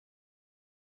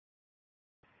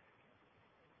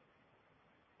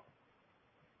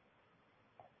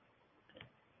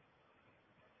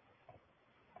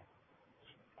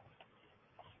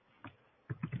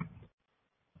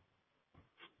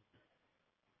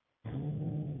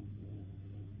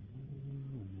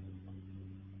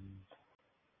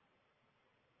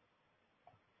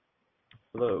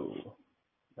Hello.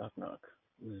 Knock knock.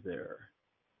 Who's there?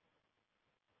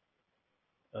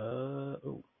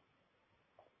 Oh.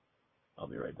 I'll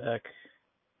be right back.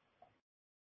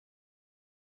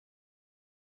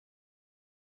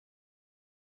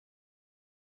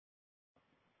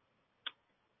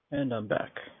 And I'm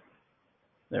back.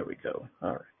 There we go.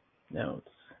 Alright. Now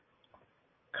it's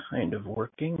kind of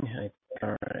working.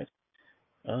 Alright.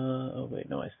 Oh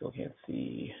wait, no, I still can't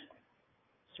see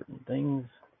certain things.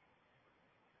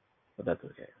 But that's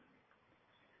okay.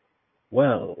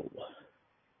 Well,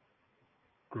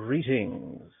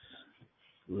 greetings,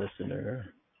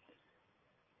 listener.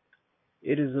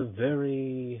 It is a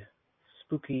very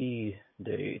spooky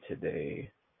day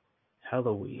today.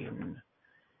 Halloween.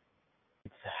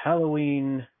 It's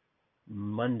Halloween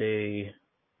Monday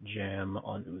Jam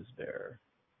on Oozbear.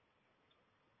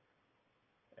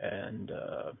 And,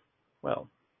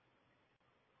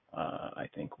 I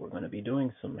think we're going to be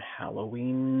doing some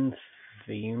Halloween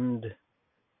themed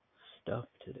stuff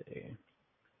today.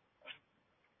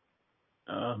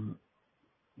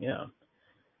 Yeah.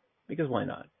 Because why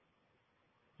not?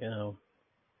 You know,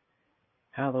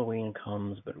 Halloween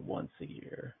comes but once a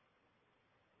year.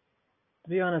 To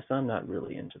be honest, I'm not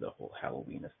really into the whole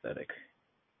Halloween aesthetic.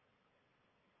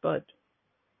 But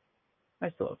I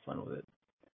still have fun with it.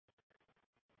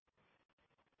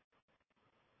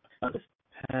 This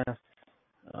past,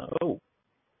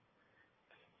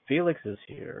 Felix is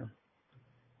here.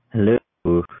 Hello.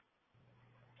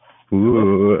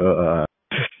 Ooh,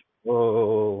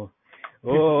 oh,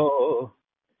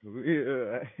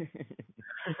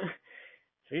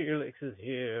 Felix is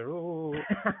here. Oh.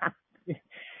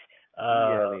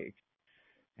 Felix.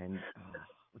 And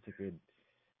what's a good?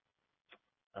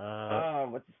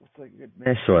 What's a good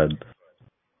mesh one?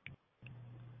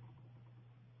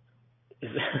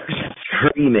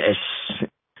 Screamish.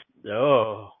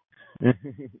 Oh.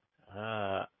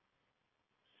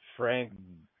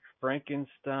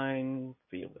 Frankenstein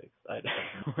Felix. I don't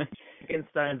know.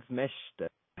 Frankenstein's mesh.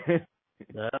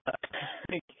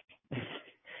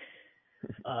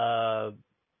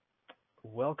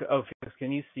 Welcome. Oh, Felix,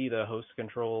 can you see the host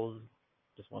controls?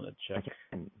 Just want to check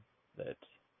that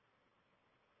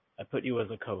I put you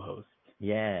as a co-host.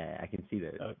 Yeah, I can see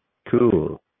that.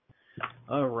 Cool.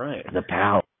 All right. The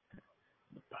power.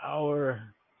 The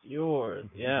power is yours.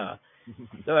 Yeah.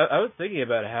 So I was thinking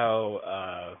about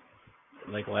how,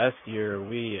 like last year,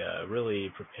 we really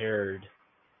prepared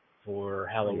for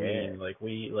Halloween. Yeah.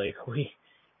 We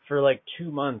for like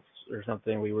 2 months or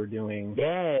something, we were doing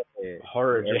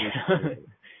horror jam.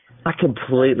 I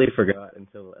completely forgot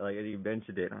until like you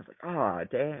mentioned it, and I was like, "Oh,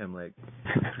 damn!" Like,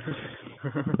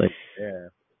 yeah.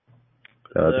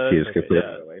 The fuse completely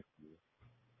away from you.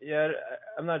 Yeah,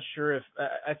 I'm not sure if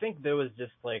I think there was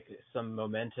just like some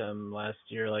momentum last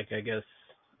year. Like I guess.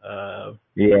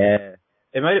 Yeah.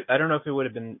 It might. I don't know if it would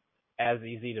have been as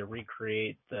easy to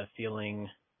recreate the feeling.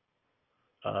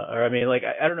 Or I mean, like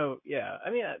I don't know. Yeah.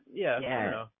 I mean, yeah. I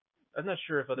don't know. I'm not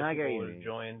sure if other people would have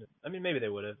joined. I mean, maybe they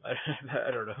would have. I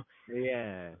don't know.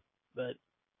 Yeah. But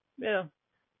yeah,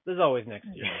 there's always next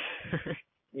year.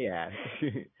 Yeah.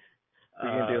 We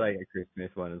can do like a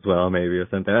Christmas one as well, maybe, or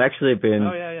something. I've actually been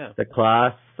the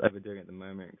class I've been doing at the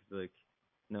moment because like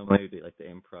normally we do like the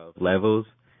improv levels.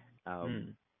 So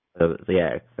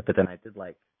yeah, but then I did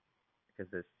like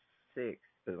because there's 6,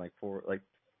 but like 4, 5,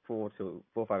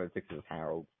 and 6 is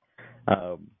Harold.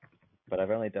 But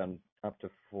I've only done up to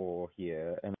 4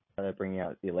 here, and they're bringing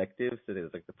out the electives. So there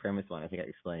was like the premise one, I think I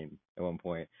explained at one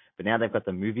point. But now they've got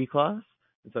the movie class,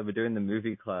 and so we're doing the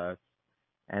movie class,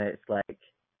 and it's like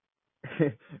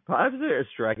parts of it are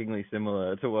strikingly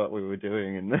similar to what we were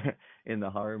doing in the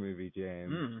horror movie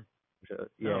jam. So,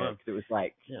 because it was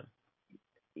like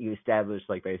you established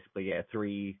like basically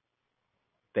 3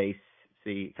 base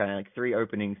kind of like 3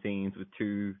 opening scenes with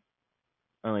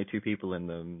only 2 people in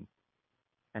them,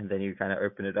 and then you kind of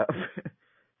open it up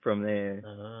from there.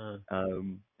 I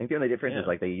think the only difference is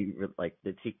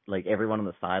like everyone on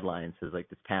the sidelines has like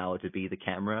this power to be the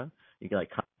camera. You can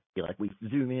like we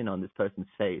zoom in on this person's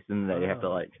face, and they have to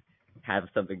like have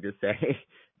something to say.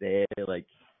 There, like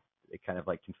it kind of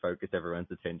like can focus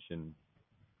everyone's attention.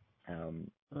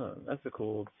 That's a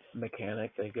cool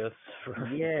mechanic, I guess.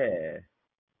 Yeah.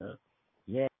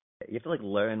 You have to like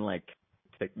learn like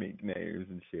technique names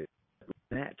and shit.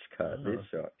 Match cut this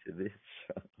shot to this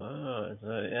shot.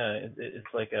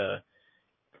 It's like I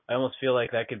almost feel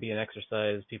like that could be an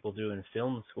exercise people do in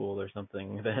film school or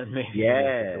something. Then maybe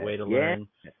it's a way to learn.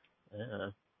 Yeah.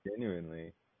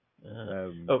 Genuinely.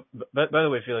 But by the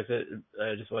way, Felix,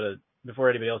 I just want to, before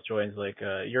anybody else joins, like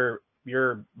you're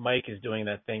your mic is doing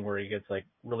that thing where it gets like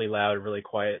really loud, really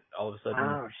quiet all of a sudden.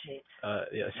 Oh shit.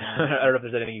 Yeah. I don't know if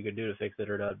there's anything you could do to fix it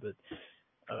or not, but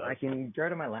I can go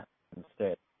to my laptop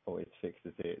instead. Always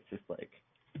fixes it. It's just like.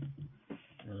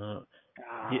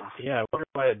 Yeah, I wonder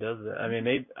why it does that. I mean,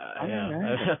 maybe.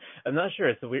 I'm not sure.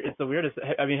 It's the weirdest.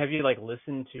 I mean, have you like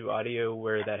listened to audio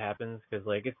where that happens? Because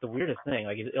like it's the weirdest thing.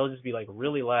 Like it'll just be like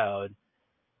really loud.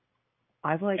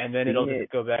 I've like. And then it'll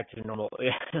just go back to normal.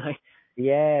 Yeah.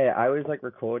 Yeah, I was like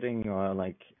recording on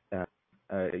like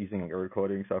using like a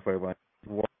recording software when I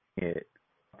was watching it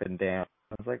up and down.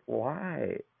 I was like,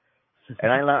 why?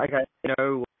 And I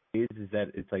know what it is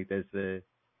that it's like there's the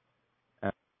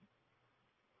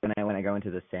when I go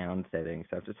into the sound settings,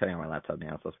 so I'm just turning on my laptop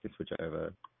now so I can switch it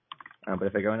over. But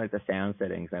if I go into like the sound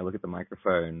settings and I look at the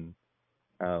microphone,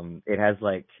 it has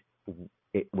like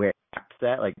where it caps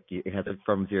at, like it has it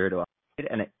from 0 to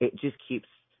 100, and it just keeps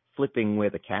flipping where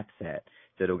the cap's at.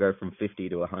 So it'll go from 50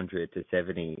 to 100 to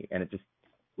 70, and it just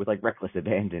with like reckless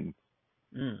abandon.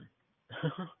 And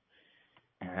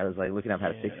I was like looking up how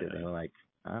to fix it, and they were like,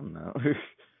 I don't know.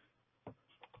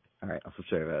 All right, I'll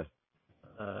switch over.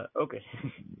 Okay.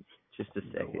 Just a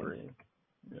second. No worries.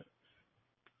 Yeah.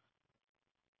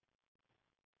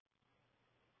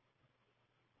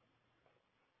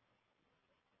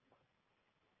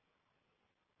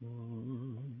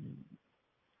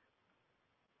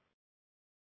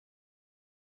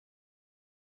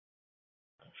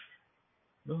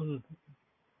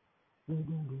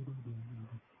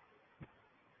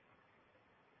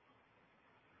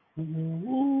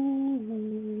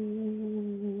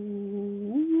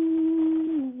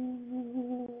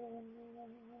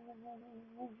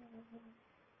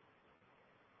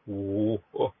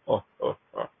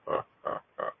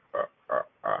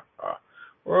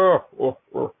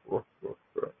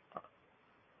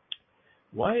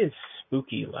 Why is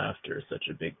spooky laughter such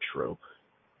a big trope?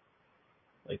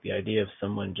 Like the idea of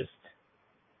someone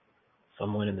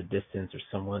in the distance or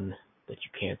someone that you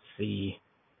can't see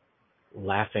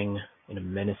laughing in a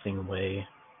menacing way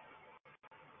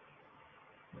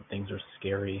when things are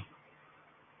scary.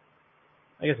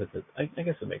 I guess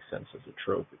it makes sense as a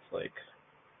trope. It's like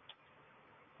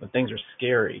when things are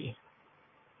scary,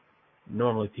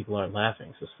 normally people aren't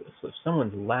laughing. So if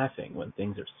someone's laughing when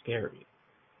things are scary,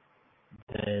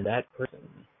 then that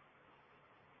person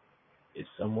is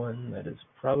someone that is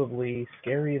probably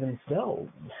scary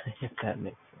themselves, if that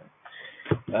makes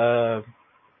sense.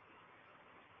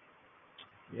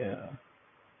 Yeah.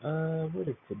 What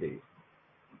is today's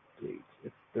date?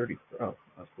 It's 30. Oh,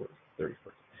 of course,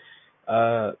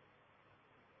 31st.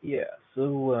 Yeah.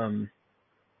 So,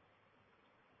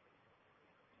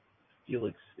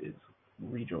 Felix is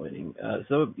rejoining.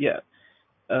 So yeah.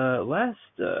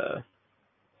 Last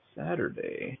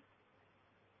Saturday,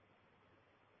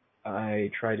 I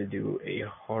tried to do a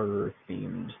horror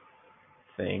themed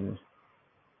thing,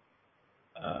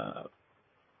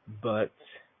 but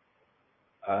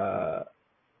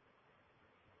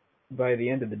by the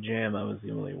end of the jam, I was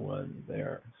the only one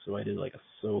there, so I did like a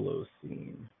solo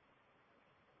scene.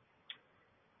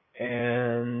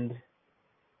 And,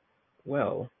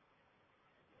 well,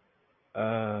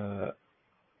 I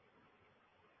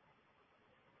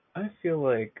feel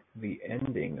like the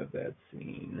ending of that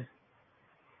scene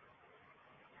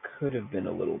could have been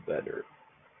a little better.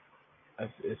 I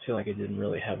feel like it didn't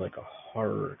really have like a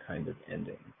horror kind of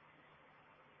ending.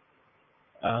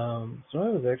 So I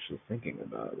was actually thinking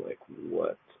about like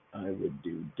what I would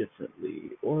do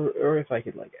differently, or if I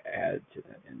could like add to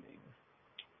that ending.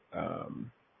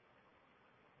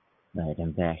 Right,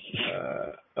 I'm back.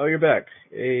 Oh, you're back.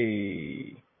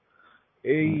 Hey.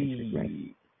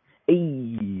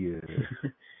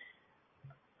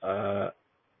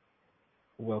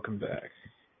 Welcome back.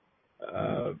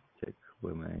 Check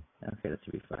where my okay, that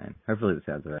should be fine. Hopefully it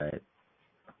sounds alright.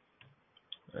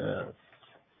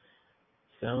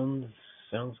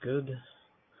 Sounds good.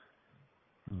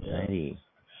 Alrighty.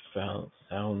 Yeah.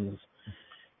 Sounds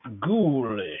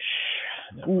ghoulish.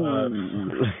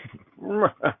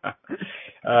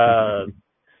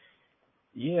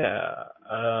 Yeah.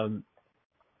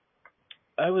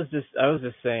 I was just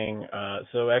saying.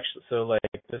 So like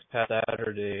this past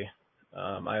Saturday,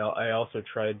 I also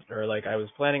tried, or like I was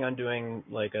planning on doing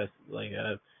like a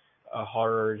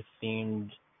horror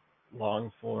themed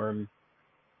long form.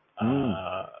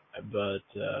 But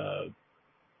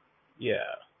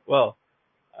yeah. Well,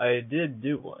 I did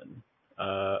do one. But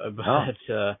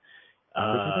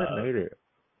I made it.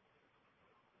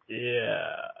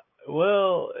 Yeah.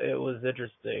 Well, it was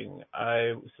interesting.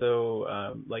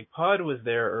 Like Pod was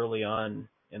there early on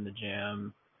in the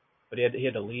jam, but he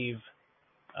had to leave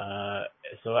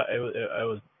So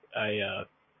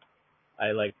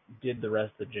I like did the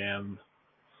rest of the jam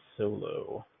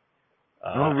solo.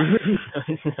 Oh, really?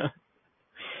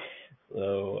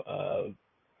 So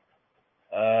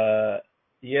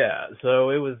yeah, so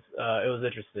it was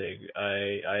interesting.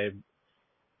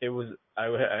 It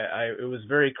was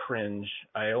very cringe.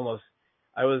 I was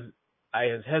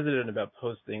hesitant about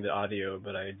posting the audio,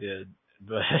 but I did.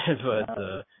 But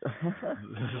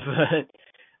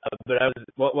but I was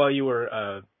while you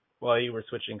were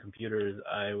switching computers,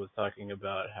 I was talking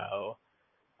about how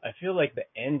I feel like the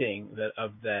ending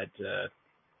of that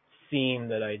scene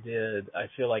that I did, I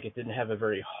feel like it didn't have a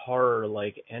very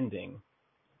horror-like ending.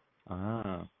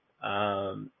 Ah.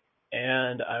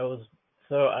 And I was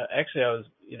actually I was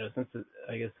since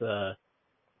I guess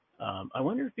I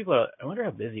wonder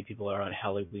how busy people are on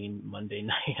Halloween Monday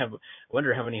night. I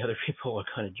wonder how many other people are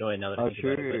going to join now that I think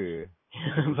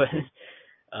about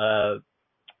it.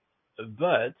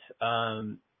 But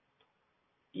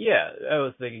yeah, I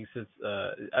was thinking since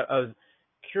I was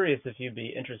curious if you'd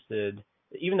be interested,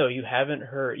 even though you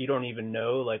don't even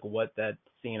know like what that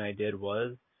scene I did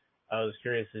was. I was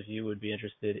curious if you would be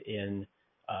interested in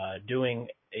doing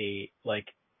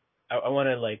I want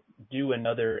to like do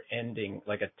another ending,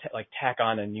 like tack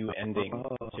on a new ending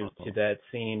to that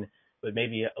scene, but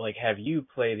maybe like have you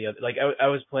play the other. Like I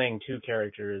was playing two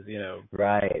characters,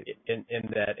 right in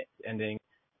that ending.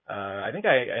 I think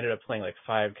I ended up playing like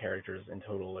 5 characters in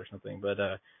total or something, but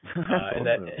and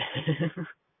that,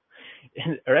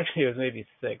 or actually it was maybe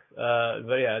 6.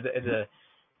 But yeah,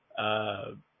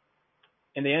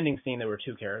 in the ending scene there were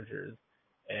 2 characters,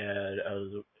 and I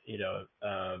was,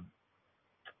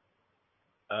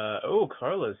 oh,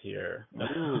 Carla's here.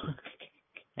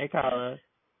 Hey, Carla.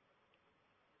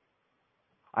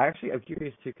 I'm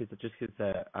curious too, because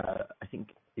I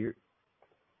think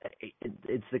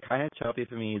it's the kind of choppy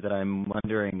for me that I'm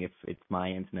wondering if it's my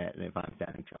internet and if I'm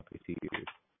sounding choppy to you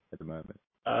at the moment.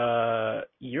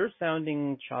 You're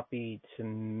sounding choppy to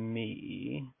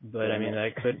me, but I mean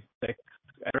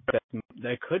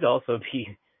that could also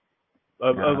be.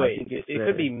 Wait, it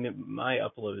could be my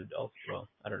upload also. Well,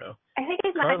 I don't know. I think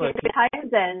it might be the time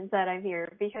then that I'm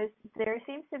here, because there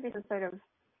seems to be some sort of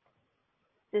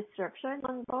disruption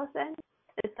on both ends.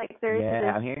 It's like there's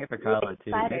I'm hearing it for Carla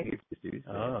too. Maybe it's just you.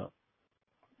 Oh.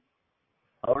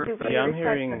 I'm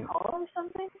hearing call or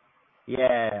something.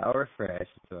 Yeah, I'll refresh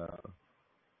as well.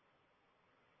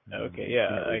 Okay,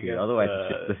 yeah, I guess. Otherwise,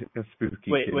 it's just a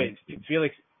spooky. Wait,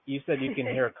 Felix, you said you can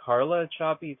hear Carla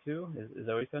choppy too? Is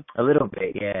that what you said? A little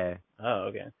bit, yeah. Oh,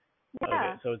 okay. Yeah.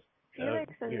 Okay, so it's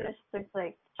Felix and just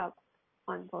like chop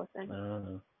on both ends.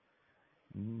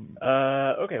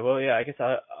 Okay, well, yeah, I guess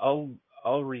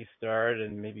I'll restart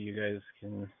and maybe you guys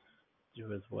can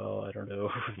do as well. I don't know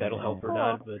if that'll help or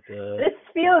not, but this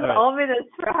feels ominous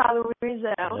for Halloween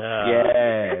now.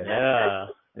 Yeah.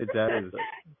 It does.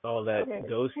 All that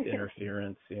ghost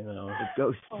interference, The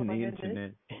ghost in the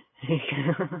internet.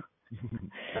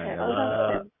 Okay,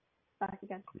 I'll back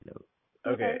again.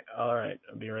 Okay, all right.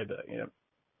 I'll be right back. Yep.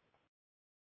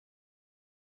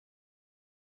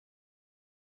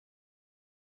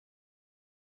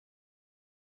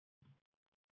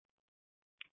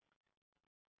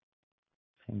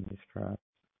 Fingers crossed.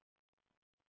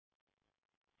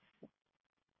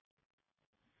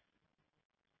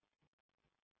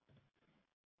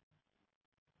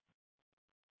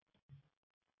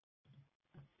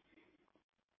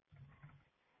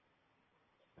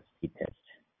 Test.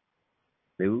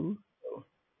 Lou?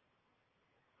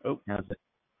 Oh. How's it?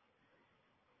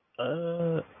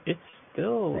 It's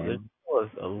still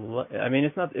a lot. I mean,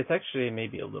 it's not. It's actually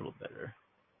maybe a little better.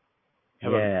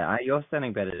 You're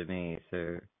sounding better to me.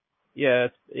 So. Yeah,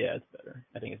 it's better.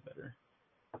 I think it's better.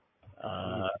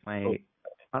 My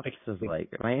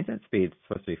internet speed's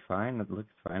supposed to be fine. It looks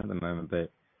fine at the moment,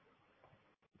 but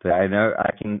I know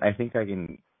I think I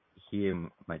can hear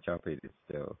my choppiness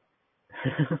still.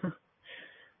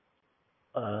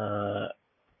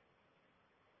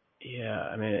 Yeah,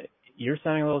 I mean, you're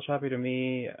sounding a little choppy to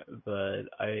me, but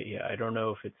I don't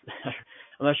know if it's.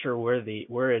 I'm not sure where the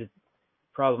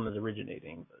problem is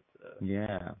originating, but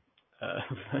yeah.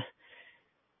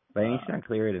 But you sound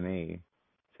clearer to me,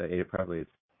 so it probably is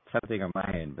something on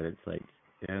my end. But it's like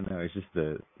I don't know. It's just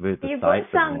the you both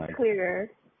sound clearer.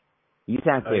 You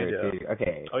sound clearer too.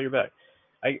 Okay. Oh, you're back.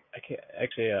 I can't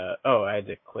actually. I had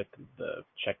to click the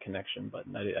check connection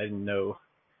button. I didn't know.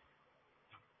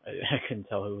 I couldn't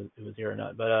tell who was here or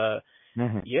not. But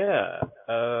yeah.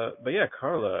 But yeah,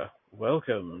 Carla,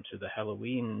 welcome to the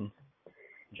Halloween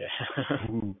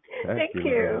jam. Thank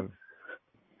you.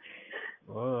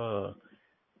 Whoa.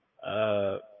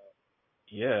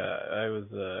 Yeah,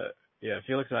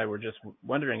 Felix and I were just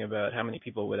wondering about how many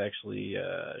people would actually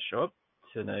show up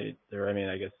tonight. Or I mean,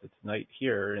 I guess it's night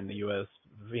here in the U.S.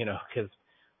 Because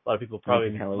a lot of people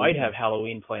probably might have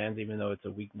Halloween plans, even though it's a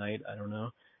weeknight. I don't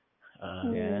know.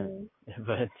 Yeah.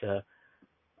 But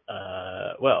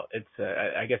well, it's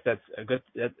I guess that's a good.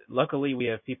 Luckily, we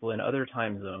have people in other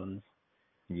time zones.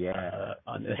 Yeah.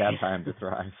 On the time to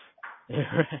thrive.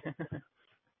 Yeah.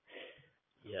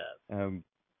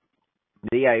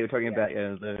 Yeah, you were talking about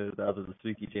the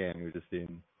spooky jam you were just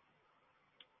in.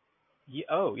 Yeah.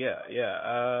 Oh, yeah.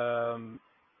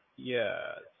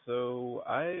 Yeah. So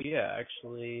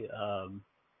actually, I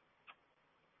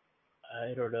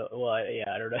don't know. Well, I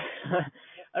don't know.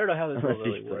 I don't know how this will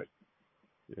really work.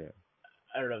 Yeah.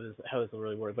 I don't know how this will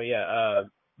really work, but yeah.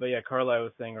 Carla, I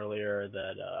was saying earlier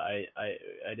that I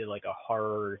did like a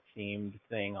horror themed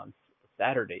thing on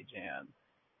Saturday Jam,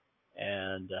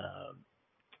 and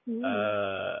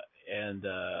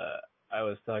I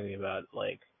was talking about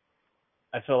like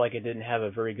I felt like it didn't have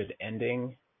a very good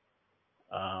ending.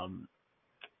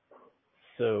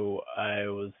 So I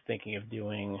was thinking of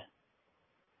doing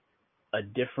a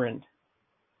different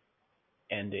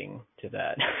ending to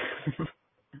that.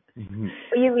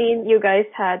 You mean you guys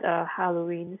had a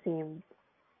Halloween themed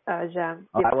jam?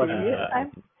 Well,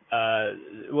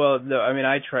 no, I mean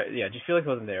I tried. Yeah, just Felix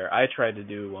wasn't there. I tried to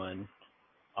do one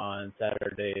on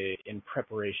Saturday in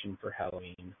preparation for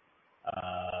Halloween.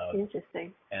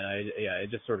 Interesting. And I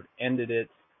just sort of ended it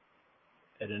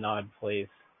at an odd place,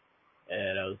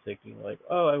 and I was thinking like,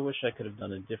 oh, I wish I could have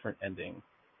done a different ending.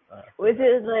 Was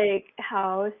it like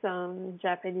how some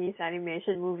Japanese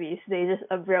animation movies, they just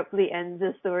abruptly end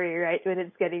the story right when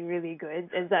it's getting really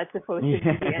good? Is that supposed to be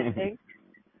the ending?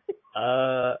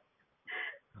 So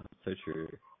true.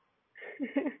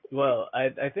 Well,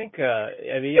 I think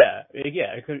I mean yeah. Maybe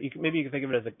you could think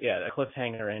of it as a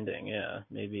cliffhanger ending. Yeah,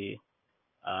 maybe.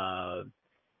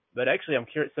 But actually, I'm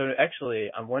curious. So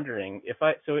actually, I'm wondering if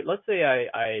let's say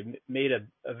I made a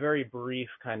very brief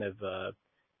kind of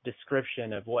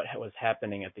description of what was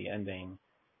happening at the ending,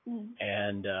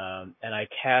 and I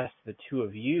cast the two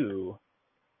of you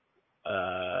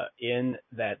in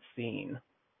that scene.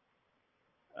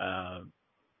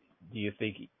 Do you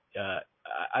think?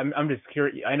 I'm just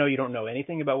curious. I know you don't know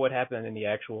anything about what happened in the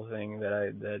actual thing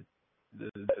the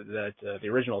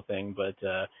original thing, but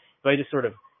if I just sort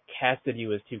of casted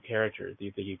you as two characters, do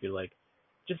you think you could like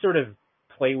just sort of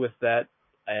play with that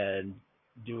and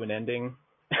do an ending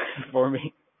for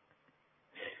me?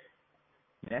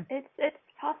 Yeah, it's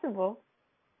possible.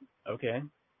 Okay,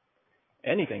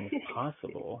 anything's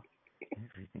possible.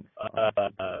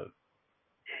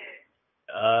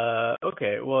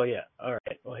 Okay. Well, yeah. All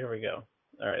right. Well, here we go.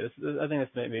 All right. I think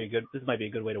this might be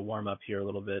a good way to warm up here a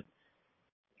little bit.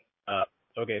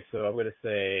 Okay. So I'm gonna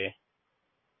say,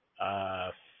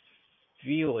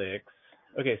 Felix.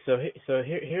 Okay. So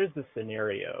here's the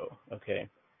scenario. Okay.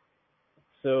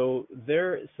 So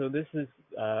this is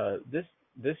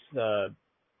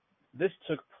this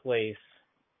took place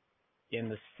in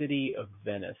the city of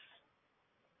Venice.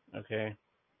 Okay.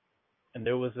 And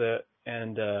there was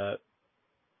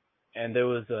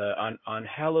on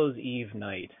Hallows Eve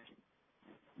night,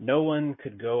 no one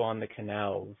could go on the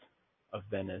canals of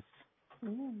Venice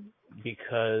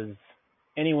because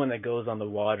anyone that goes on the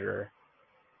water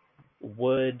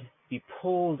would be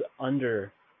pulled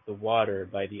under the water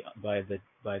by the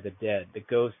dead, the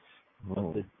ghosts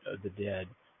of the dead.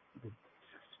 The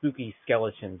spooky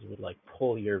skeletons would like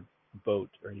pull your boat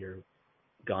or your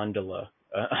gondola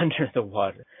under the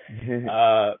water.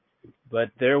 But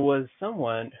there was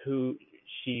someone who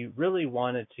she really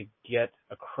wanted to get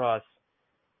across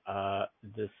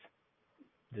this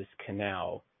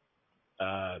canal.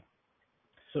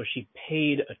 So she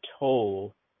paid a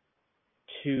toll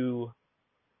to,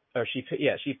 or she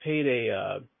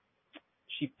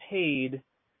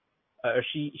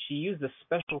used a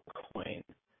special coin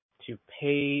to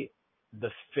pay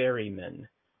the ferryman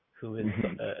who is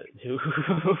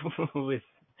who is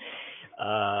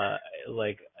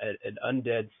like an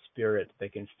undead spirit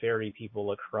that can ferry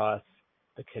people across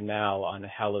the canal on a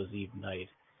Hallows Eve night.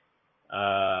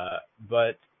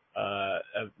 But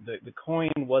the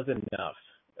coin wasn't enough.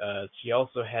 She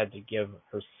also had to give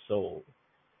her soul.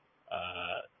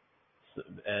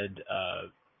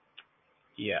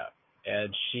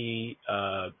 And she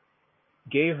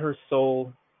gave her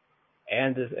soul,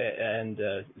 and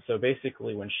so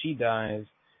basically when she dies,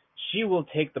 she will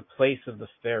take the place of the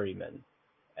ferryman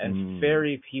and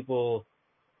ferry people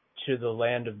to the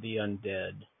land of the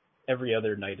undead every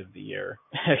other night of the year.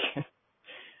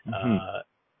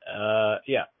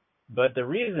 But the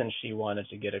reason she wanted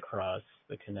to get across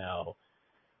the canal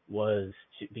was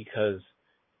because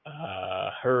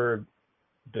her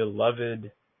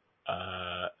beloved,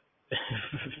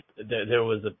 there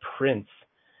was a prince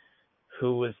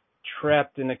who was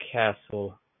trapped in a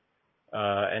castle,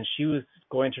 and she was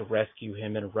going to rescue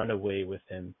him and run away with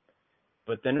him.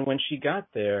 But then when she got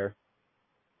there,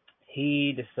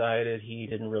 he decided he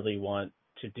didn't really want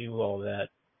to do all that.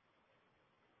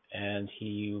 And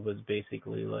he was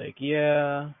basically like,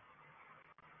 yeah,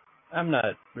 I'm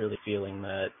not really feeling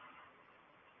that.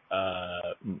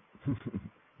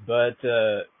 But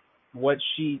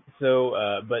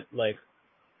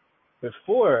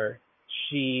before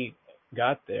she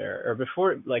got there, or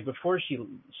before she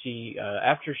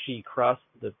after she crossed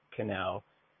the canal,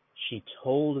 she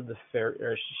told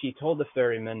the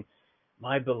ferryman,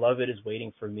 "My beloved is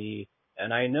waiting for me,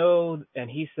 and I know," and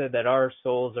he said that our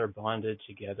souls are bonded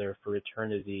together for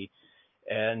eternity,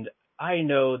 and I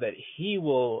know that he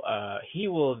will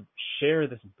share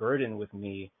this burden with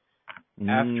me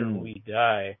after we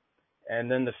die. And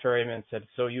then the ferryman said,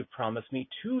 "So you promised me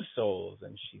 2 souls?"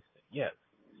 And she said, "Yes."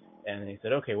 And he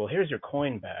said, "Okay, well, here's your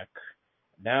coin back.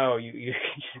 Now you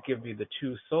can just give me the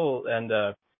 2 souls." And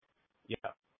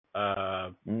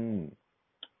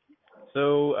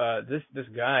so this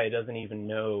guy doesn't even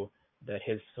know that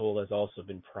his soul has also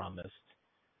been promised.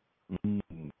 No,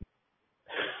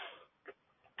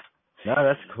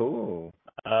 that's cool.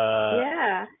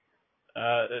 Yeah.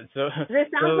 So this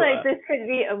sounds like this could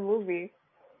be a movie.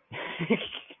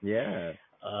 Yeah.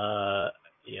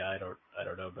 Yeah, I don't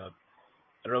know about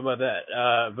that.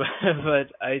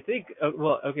 But I think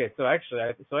well, okay. So actually,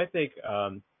 I think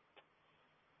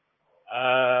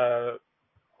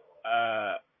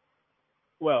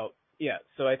well, yeah.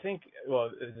 So I think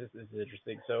this is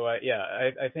interesting. So I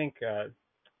think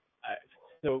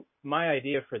so my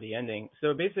idea for the ending.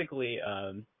 So basically,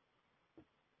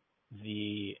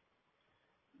 the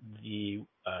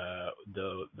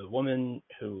woman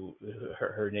who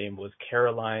her name was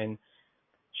Caroline,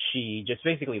 she just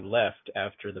basically left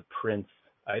after the prince.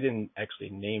 I didn't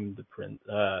actually name the prince.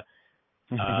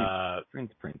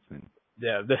 Princeman.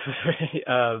 Yeah.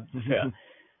 Yeah.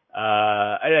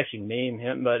 I didn't actually name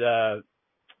him, but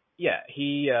yeah,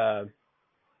 he.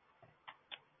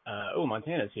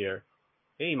 Montana's here.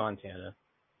 Hey, Montana.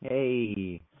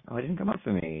 Hey. Oh, it didn't come up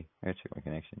for me. I gotta check my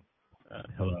connection.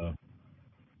 Hello.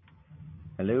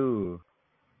 Hello.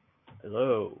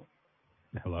 Hello.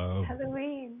 Hello.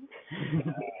 Halloween.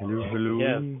 Hello.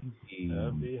 Yeah.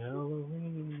 Happy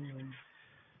Halloween.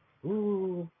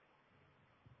 Ooh.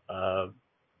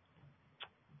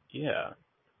 Yeah.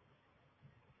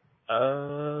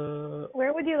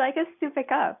 Where would you like us to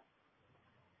pick up?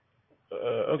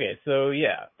 Okay, so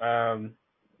yeah,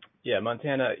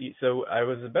 Montana. So I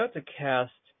was about to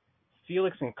cast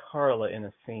Felix and Carla in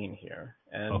a scene here,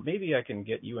 and maybe I can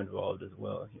get you involved as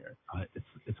well here.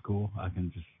 It's cool. I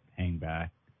can just hang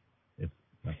back.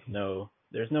 No,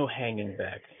 there's no hanging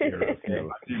back here. Okay.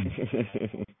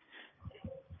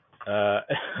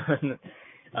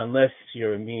 Unless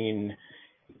you mean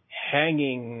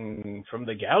hanging from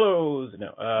the gallows.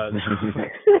 No.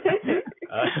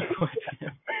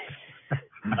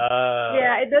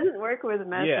 Yeah, it doesn't work with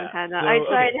mesh, Montana. I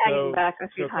tried hanging back a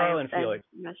few times, and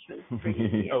mesh was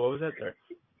pretty. Oh, what was that? Sorry.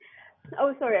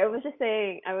 Oh, sorry. I was just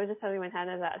telling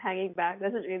Montana that hanging back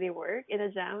doesn't really work in a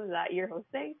jam that you're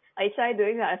hosting. I tried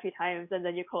doing that a few times, and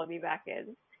then you called me back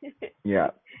in. Yeah.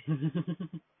 Me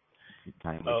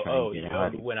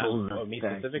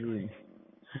specifically.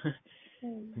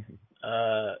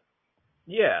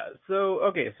 Yeah.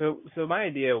 So my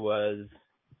idea was,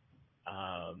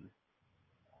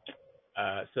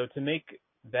 so to make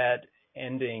that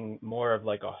ending more of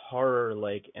like a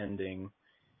horror-like ending,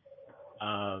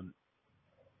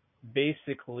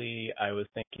 basically I was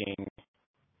thinking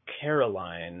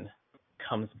Caroline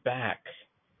comes back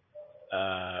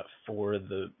for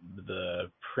the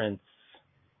prince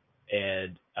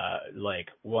and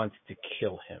wants to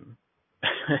kill him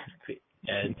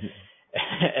and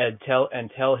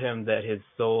tell him that his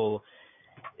soul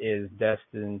is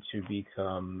destined to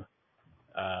become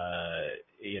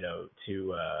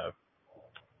to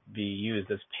be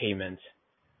used as payment,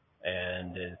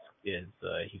 and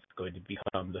he's going to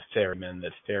become the ferryman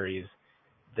that ferries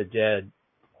the dead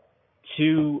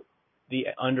to the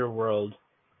underworld.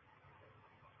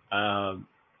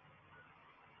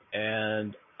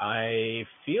 And I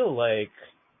feel like,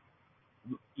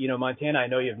 Montana, I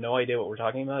know you have no idea what we're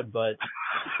talking about, but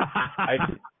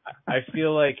I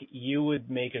feel like you would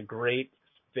make a great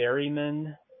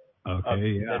ferryman. Okay,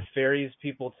 yeah. That ferries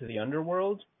people to the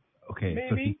underworld. Okay, maybe?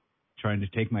 so he's trying to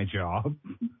take my job?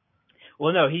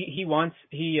 Well, no, he wants to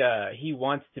be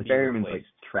ferryman's replaced.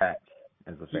 Like trapped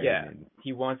as a ferryman. Yeah,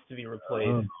 he wants to be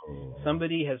replaced.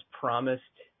 Somebody has promised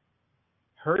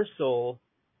her soul.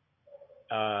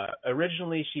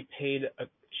 Originally, she paid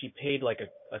like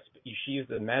she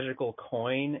used a magical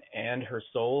coin and her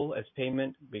soul as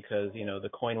payment because the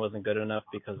coin wasn't good enough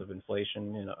because of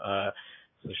inflation.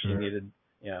 So she needed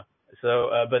So,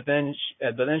 but then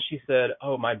she said,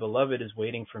 "Oh, my beloved is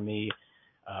waiting for me.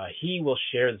 He will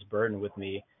share this burden with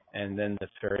me." And then the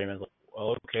ferryman's like,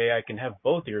 "Well, okay, I can have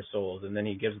both your souls." And then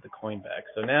he gives the coin back.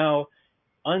 So now,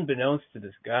 unbeknownst to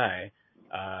this guy,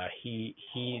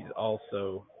 he's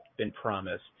also been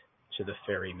promised to the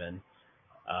ferryman,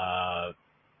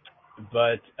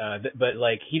 but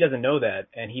like he doesn't know that,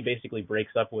 and he basically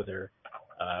breaks up with her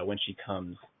when she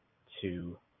comes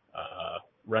to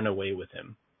run away with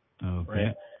him. Okay.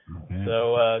 Right. Okay.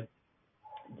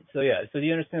 So do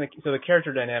you understand the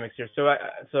character dynamics here?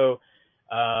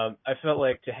 I felt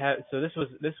like to have this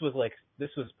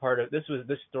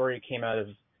story came out of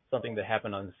something that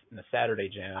happened in the Saturday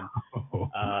Jam.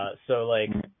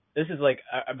 This is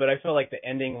but I felt like the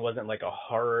ending wasn't like a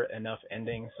horror enough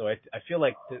ending. So I feel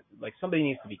like somebody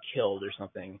needs to be killed or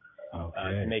something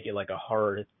to make it like a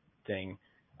horror thing.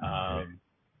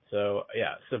 So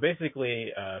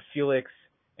basically, Felix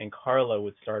and Carla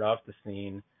would start off the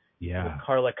scene with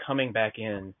Carla coming back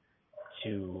in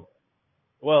to.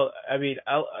 Well, I mean,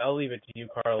 I'll leave it to you,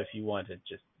 Carla, if you want to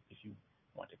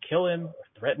kill him or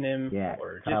threaten him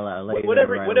or just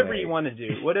whatever you want to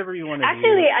do. Whatever you want to do.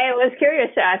 Actually, I was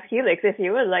curious to ask Felix if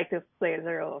you would like to play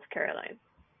the role of Caroline.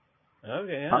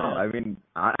 Okay. Yeah. Oh, I mean,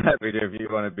 I'm happy to if you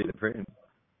want to be the prince.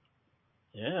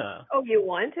 Yeah. Oh, you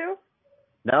want to?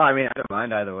 No, I mean, I don't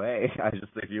mind either way. I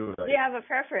just if you would. Do you have a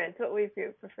preference? What would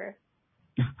you prefer?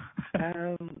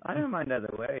 I don't mind either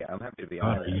way. I'm happy to be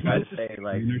honest. I'd say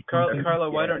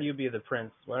Carla, why don't you be the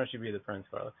prince? Why don't you be the prince,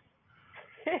 Carla?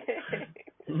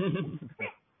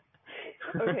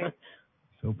 Okay.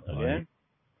 So polite.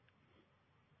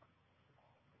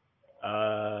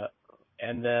 Okay.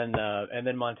 And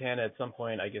then Montana at some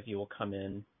point, I guess you will come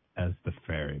in as the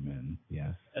ferryman.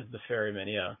 Yes. As the ferryman,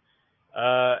 yeah.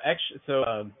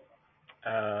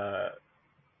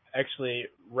 Actually,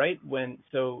 right when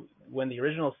the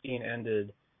original scene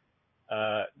ended,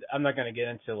 I'm not going to get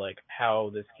into like how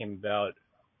this came about.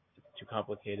 It's too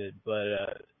complicated,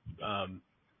 but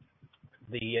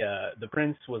the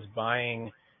prince was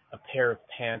buying a pair of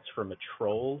pants from a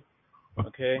troll.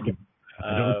 Okay.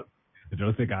 I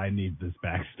don't think I need this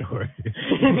backstory.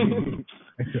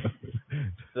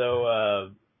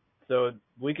 So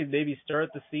we could maybe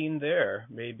start the scene there.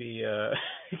 Maybe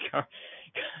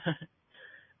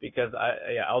because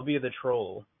I'll be the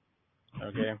troll.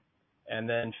 Okay. And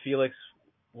then Felix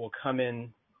will come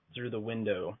in through the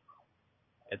window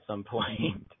at some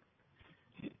point.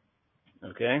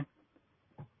 Okay?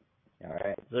 All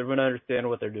right. Does everyone understand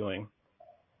what they're doing?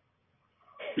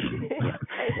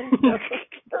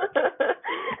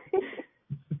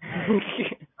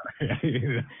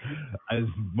 As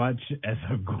much as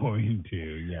I'm going to,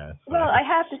 yes. Well, I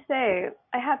have to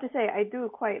say, I do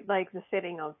quite like the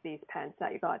fitting of these pants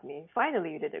that you got me.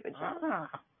 Finally, you did a good job.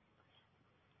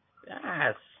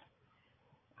 Yes.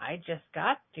 I just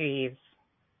got these.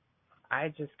 I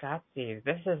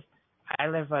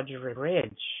live under a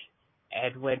bridge,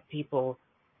 and when people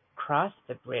cross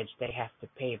the bridge, they have to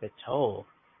pay the toll.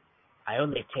 I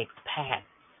only take the pants.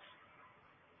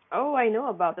 Oh, I know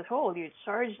about the toll. You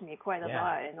charged me quite a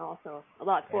lot, and also a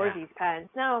lot for these pants.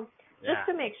 Now, just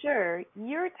to make sure,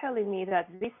 you're telling me that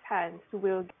these pants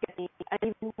will get me an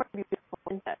even more beautiful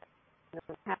princess than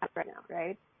I have right now,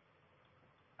 right?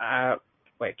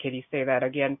 Wait, can you say that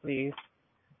again, please?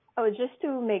 Oh, just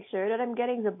to make sure that I'm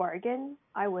getting the bargain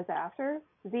I was after,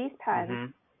 these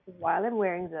pants, while I'm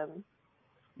wearing them,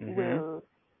 will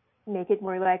make it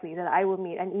more likely that I will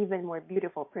meet an even more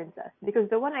beautiful princess. Because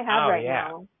the one I have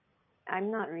now,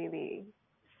 I'm not really...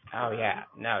 Oh, yeah.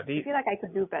 No, I feel like I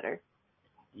could do better.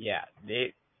 Yeah,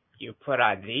 you put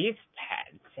on these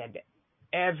pants, and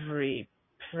every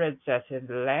princess in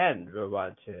the land will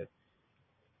want to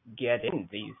get in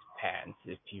these pants,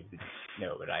 if you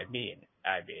know what I mean.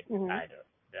 I don't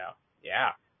know.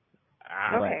 Yeah.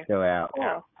 Lights go out.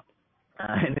 Cool.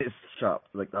 And it's sharp.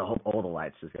 Like all the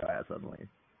lights just go out suddenly.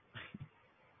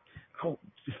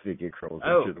 Figure crawls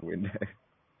into the window.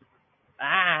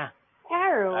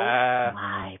 Carol,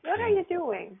 my what are you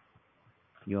doing?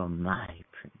 You're my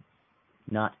prince,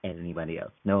 not anybody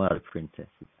else. No other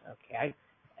princesses. Okay,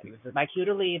 this is my cue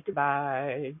to leave.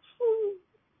 Goodbye.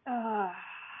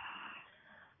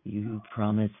 You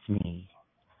promised me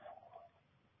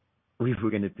we were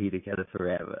going to be together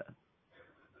forever.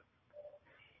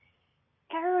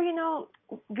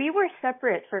 we were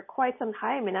separate for quite some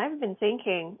time, and I've been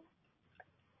thinking,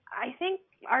 I think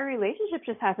our relationship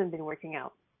just hasn't been working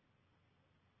out.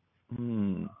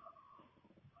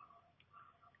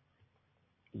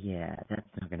 Yeah, that's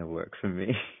not going to work for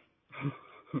me.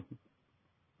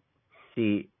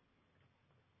 See,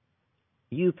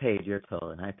 you paid your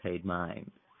toll and I paid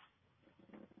mine.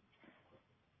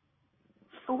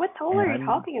 What toll are you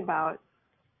talking about?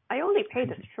 I only paid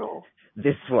the stroll.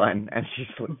 This one, and she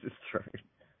slits his throat.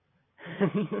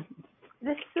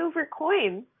 This silver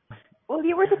coin. Well,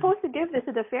 you were supposed to give this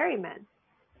to the ferryman.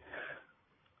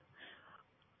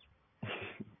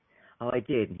 Oh, I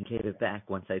did, and he gave it back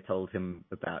once I told him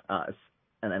about us,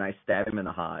 and then I stabbed him in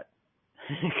the heart.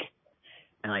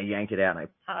 And I yanked it out, and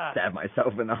I stabbed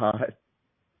myself in the heart.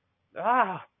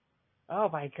 Oh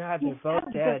my God, they're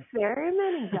both dead. The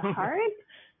ferryman in the heart?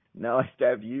 No, I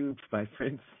stabbed you, my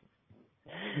prince.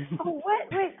 Oh,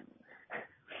 what? Wait.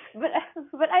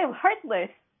 But I'm heartless.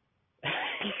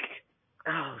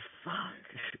 Oh, fuck.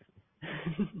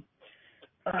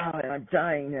 Oh, I'm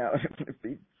dying now.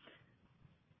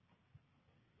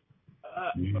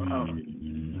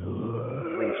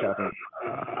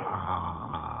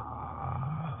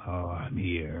 I'm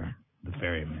here. The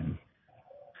ferryman.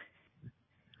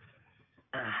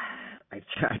 I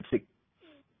tried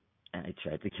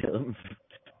to kill him.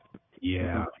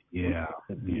 Yeah, you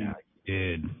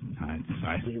did.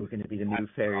 You were going to be the new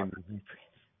ferryman.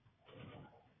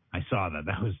 I saw that.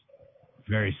 That was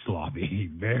very sloppy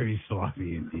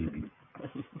indeed.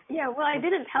 Yeah, well, I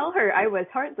didn't tell her I was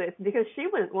heartless because she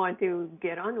wouldn't want to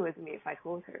get on with me if I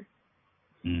told her.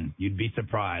 You'd be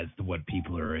surprised what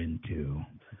people are into.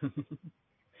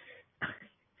 I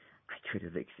could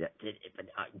have accepted it, but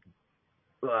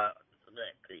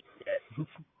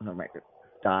I'm like to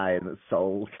die, and the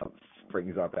soul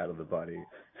springs up out of the body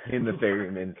in the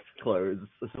ferryman's clothes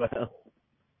as well.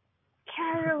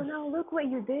 Carol, now look what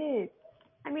you did.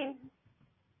 I mean,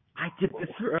 I did this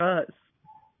for us.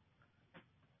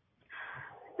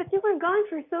 But you were gone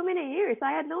for so many years.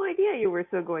 I had no idea you were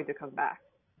still going to come back.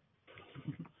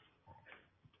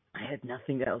 I had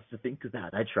nothing else to think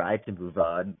about. I tried to move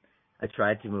on,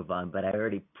 but I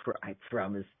already I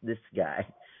promised this guy,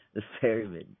 the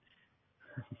ferryman.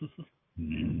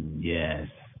 Yes,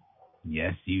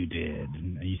 you did.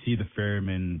 You see, the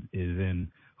ferryman is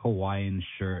in Hawaiian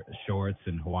shorts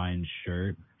and Hawaiian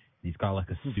shirt. He's got like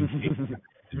a suit and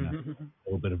a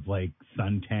little bit of like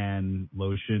suntan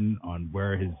lotion on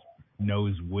where his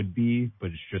nose would be,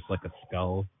 but it's just like a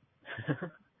skull.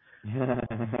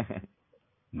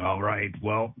 All right,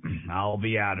 well, I'll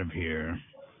be out of here.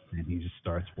 And he just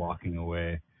starts walking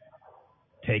away.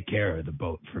 Take care of the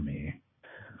boat for me.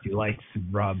 He likes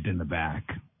rubbed in the back.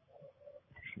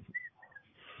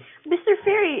 Mr.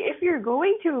 Ferry, if you're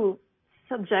going to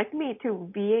subject me to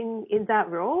being in that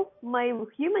role, my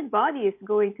human body is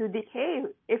going to decay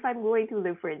if I'm going to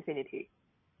live for infinity.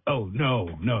 Oh, no.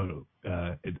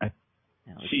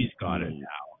 She's got it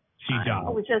now. She died.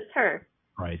 Oh, just her.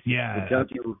 Right, yeah.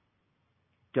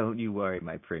 Don't you worry,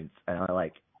 my prince. And I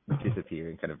like disappear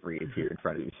and kind of reappear in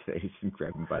front of his face and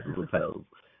grab him by the lapels.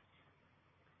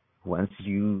 Once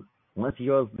your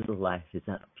little life is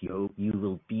up, you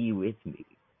will be with me.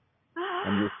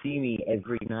 And you'll see me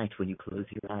every night when you close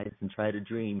your eyes and try to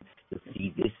dream. You'll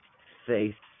see this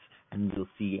face, and you'll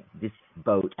see this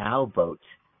boat, our boat.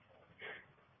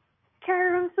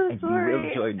 Karen, I'm so and sorry. You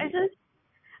will join me.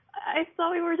 I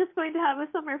thought we were just going to have a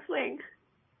summer fling.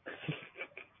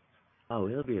 Oh,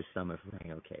 it'll be a summer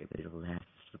fling, okay, but it'll last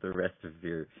for the rest of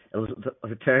your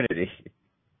eternity.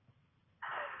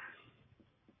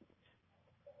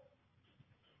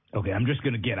 Okay, I'm just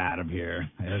going to get out of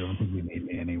here. I don't think we need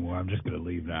me anymore. I'm just going to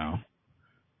leave now.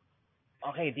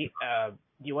 Okay, do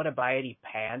you want to buy any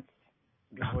pants?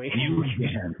 You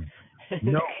again.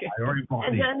 No, I already bought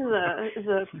And these. then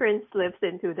the prince slips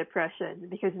into depression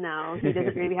because now he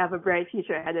doesn't really have a bright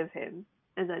future ahead of him.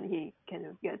 And then he kind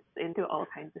of gets into all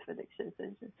kinds of addictions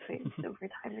and just fades over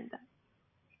time and dies.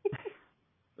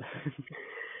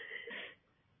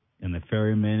 And the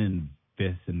ferryman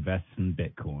invests in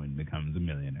Bitcoin, becomes a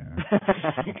millionaire.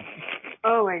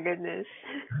 Oh my goodness.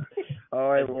 Oh,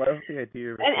 I love the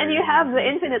idea of and you have the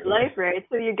infinite life, right?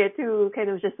 So you get to kind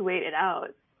of just wait it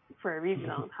out for a really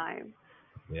long time.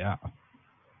 Yeah.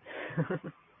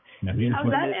 How's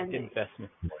that ending?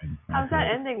 Investment. How's that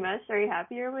ending, Mesh? Are you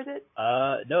happier with it?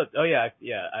 No. Oh yeah.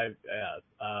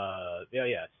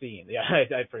 Scene. Yeah,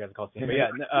 I forgot to call scene. But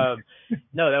yeah,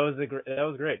 no, that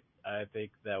was great. I think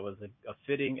that was a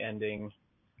fitting ending,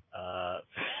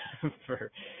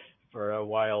 for a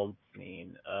wild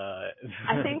scene.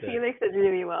 I think Felix did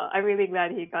really well. I'm really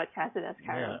glad he got casted as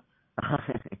Carol.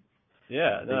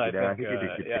 Yeah, no, I think he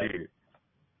did good too.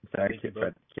 Sorry, I tried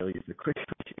to kill you so quickly.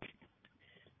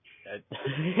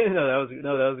 No, that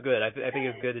was good. I think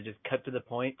it's good to just cut to the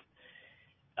point.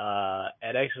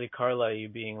 And actually, Carla, you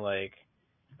being like,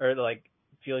 or like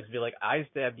Felix be like, I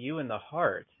stabbed you in the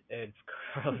heart, and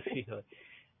Carla be like,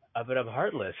 but I'm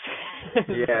heartless.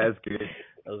 Yeah, it's good.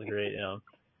 That was great, and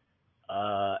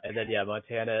then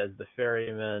Montana as the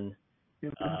ferryman.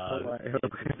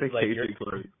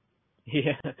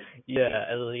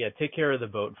 Take care of the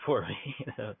boat for me.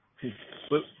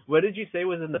 What did you say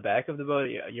was in the back of the boat?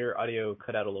 Your audio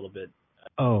cut out a little bit.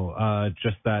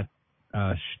 Just that.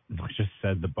 Just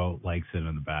said the boat likes it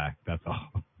in the back. That's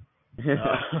all.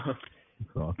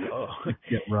 So,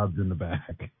 get rubbed in the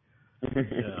back.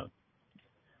 Yeah.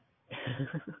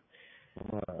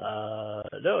 No,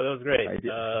 that was great.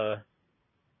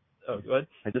 What?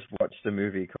 I just watched a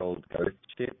movie called Ghost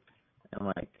Ship, and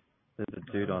like, there's a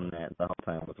dude on that the whole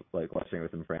time I was like watching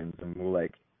with some friends, and we're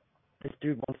like, this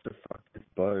dude wants to fuck this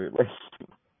boat. Like,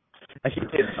 I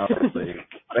didn't obviously,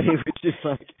 but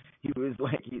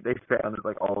they found this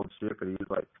like old ship, and he was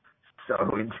like so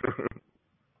into it.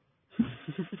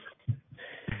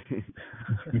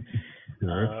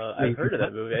 I've heard of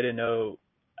that movie. I didn't know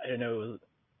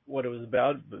what it was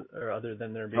about, or other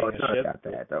than there being a ship. About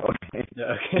that, though. Okay.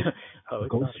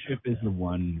 Ghost Ship is the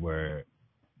one where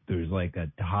there's like a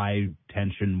high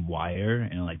tension wire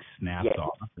and it like snaps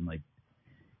off and like,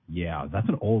 yeah, that's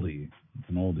an oldie. It's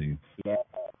an oldie. Yeah,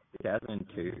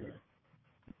 2002.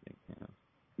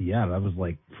 Yeah, that was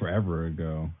like forever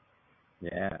ago.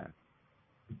 Yeah.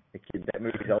 That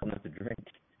movie's old enough to drink.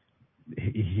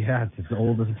 Yeah, it's as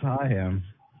old as I am.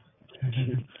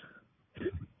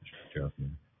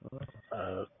 Joking.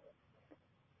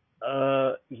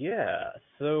 Yeah.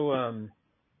 So,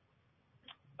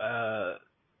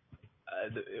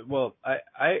 well,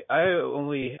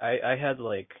 I had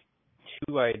like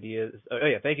two ideas. Oh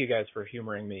yeah, thank you guys for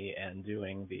humoring me and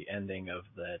doing the ending of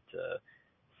that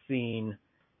scene.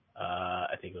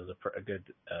 I think it was a good.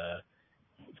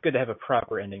 It's good to have a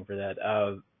proper ending for that.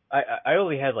 I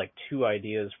only had like two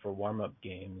ideas for warm-up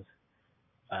games,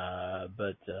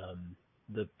 but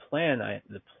the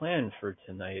plan for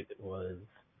tonight was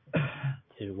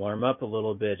to warm up a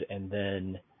little bit, and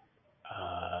then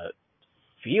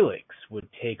Felix would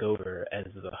take over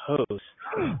as the host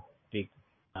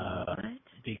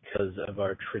because of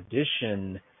our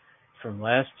tradition from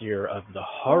last year of the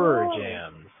horror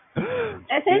jams.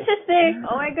 That's interesting.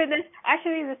 Oh my goodness.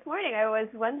 Actually, this morning I was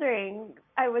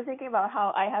thinking about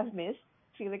how I have missed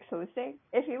Felix hosting.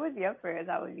 If he would be up for it,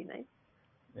 that would be nice.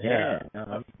 Yeah.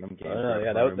 That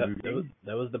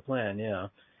was the plan. Yeah.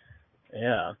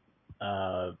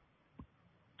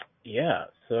 Yeah.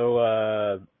 So,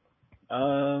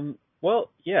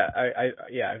 well, yeah.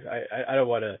 I don't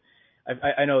want to.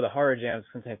 I know the horror jams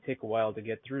sometimes take a while to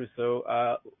get through. So,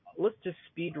 let's just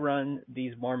speed run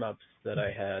these warm ups that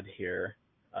I had here.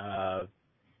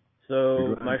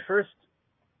 So my first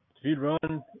speed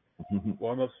run,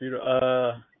 warm up speed.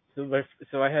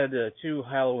 So I had two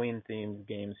Halloween themed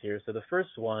games here. So the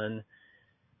first one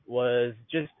was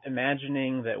just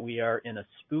imagining that we are in a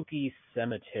spooky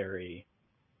cemetery,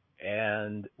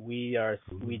 and we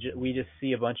just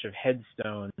see a bunch of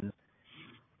headstones,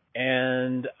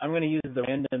 and I'm going to use the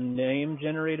random name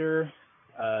generator,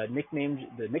 nickname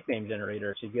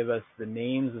generator to give us the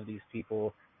names of these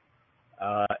people,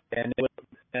 and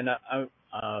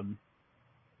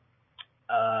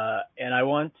I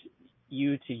want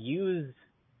you to use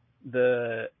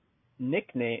the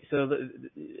nickname. So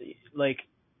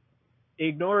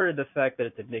ignore the fact that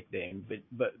it's a nickname,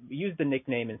 but use the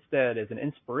nickname instead as an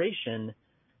inspiration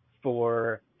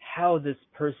for how this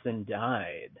person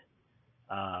died.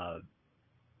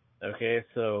 Okay,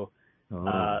 so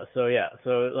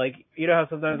like, you know how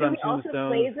sometimes on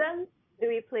tombstones. Do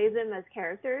we play them as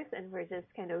characters, and we're just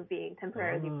kind of being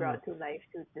temporarily brought to life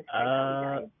to describe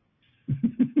how we died?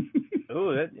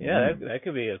 Oh, that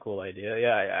could be a cool idea.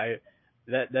 Yeah,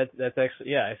 that's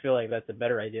actually, I feel like that's a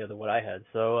better idea than what I had.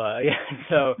 So I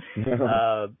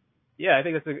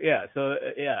think that's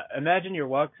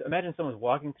imagine someone's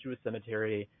walking through a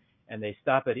cemetery, and they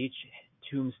stop at each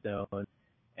tombstone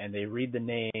and they read the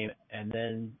name, and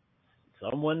then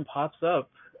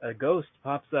a ghost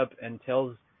pops up and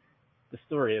tells the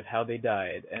story of how they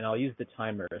died. And I'll use the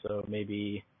timer. So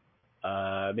maybe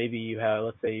you have,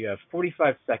 let's say you have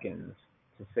 45 seconds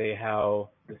to say how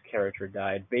this character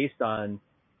died based on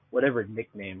whatever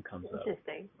nickname comes up.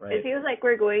 Interesting. Right? It feels like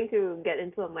we're going to get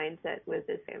into a mindset with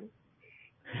this game.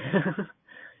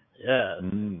 Yes.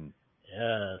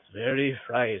 Yes, very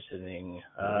frightening.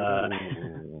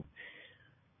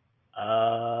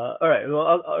 All right.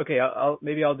 Well, I'll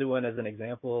maybe I'll do one as an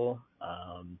example,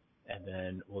 and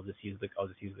then I'll just use the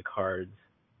cards.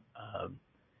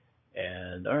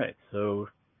 And all right, so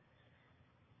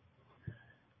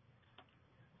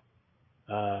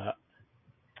I'm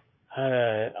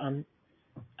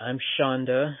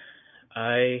Shonda.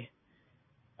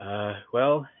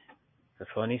 Well, it's a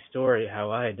funny story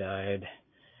how I died.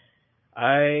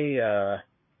 I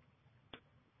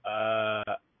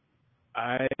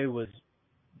was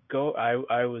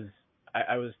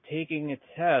taking a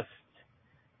test,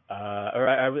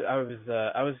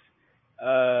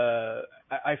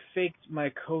 I faked my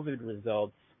COVID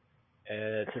results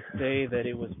to say that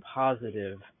it was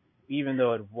positive, even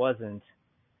though it wasn't.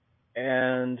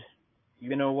 And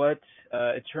you know what?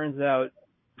 It turns out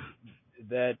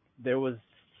that there was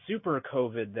super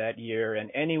COVID that year, and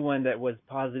anyone that was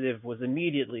positive was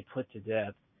immediately put to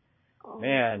death. Oh,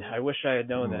 man, I wish I had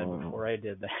known that before I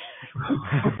did that.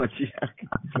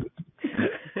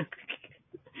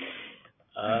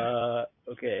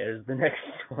 Okay, here's the next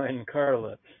one,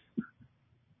 Carla.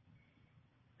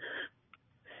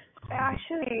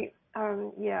 Actually,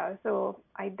 so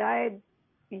I died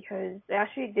because I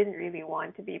actually didn't really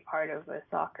want to be part of a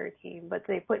soccer team, but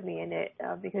they put me in it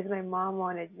because my mom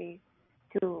wanted me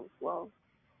to,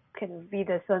 kind of be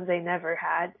the son they never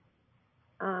had.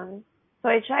 So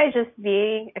I tried just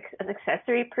being an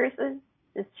accessory person,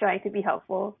 just trying to be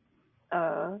helpful.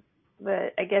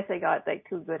 But I guess I got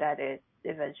too good at it.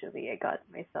 Eventually, I got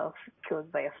myself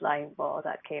killed by a flying ball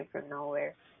that came from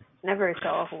nowhere. Never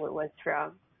saw who it was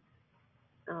from.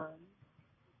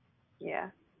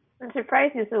 Yeah. I'm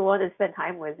surprised you still want to spend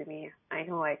time with me. I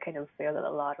know I kind of failed at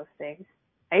a lot of things.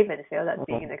 I even failed at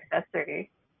being an accessory.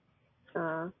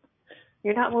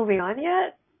 You're not moving on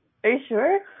yet? Are you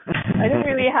sure? I don't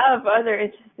really have other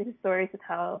interesting stories to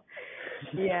tell.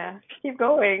 Yeah, keep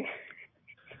going.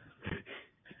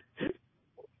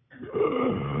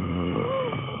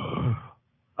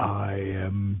 I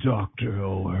am Dr.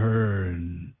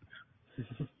 O'Hearn.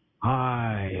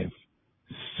 I'm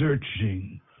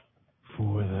searching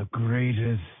for the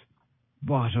greatest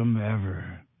bottom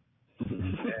ever.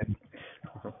 And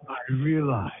I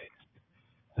realized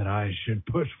that I should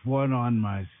put one on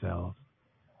myself.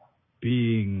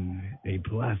 Being a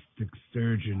plastic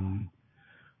surgeon,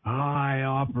 I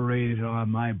operated on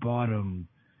my bottom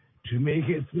to make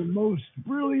it the most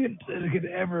brilliant that it could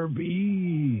ever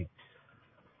be.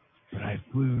 But I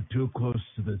flew too close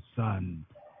to the sun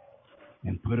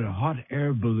and put a hot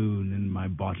air balloon in my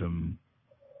bottom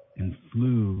and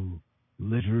flew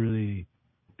literally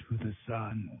to the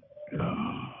sun.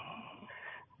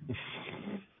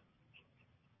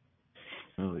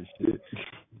 Holy shit.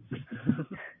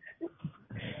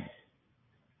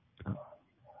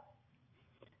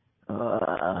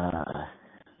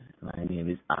 My name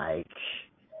is Ike,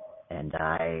 and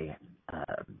I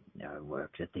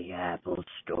worked at the Apple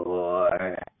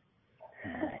Store.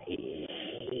 I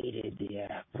hated the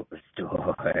Apple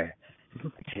Store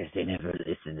because they never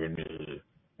listened to me.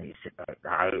 They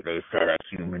said a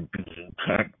human being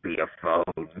can't be a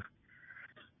phone.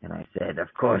 And I said,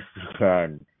 of course you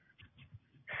can.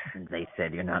 And they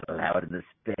said, you're not allowed in the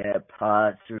spare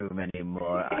parts room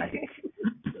anymore, Ike.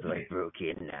 So I broke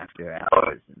in after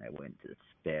hours, and I went to the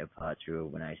spare parts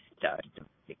room when I started to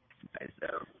fix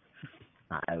myself.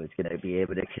 I was going to be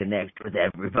able to connect with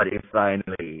everybody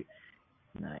finally.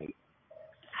 And I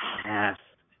half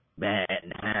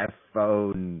man, half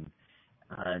phone.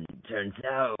 And turns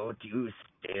out you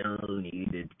still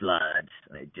needed blood.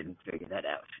 And I didn't figure that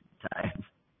out in time.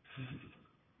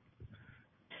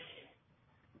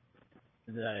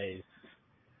 Nice.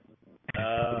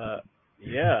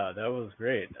 Yeah, that was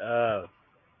great. Wow.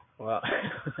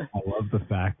 I love the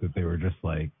fact that they were just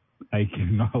like, Ike is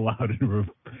not allowed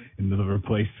in the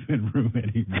replacement room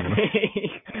anymore.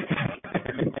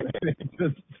 They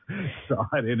just saw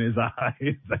it in his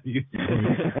eyes.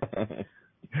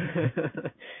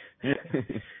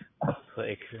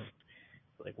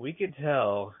 Like we could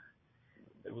tell,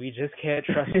 we just can't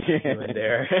trust you in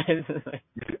there.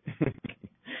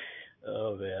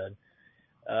 Oh man.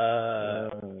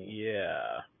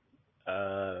 Yeah.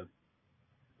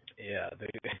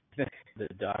 The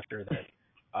doctor that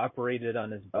operated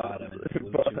on his bottom and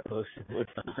flew too close to the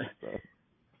sun.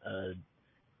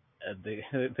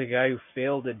 The guy who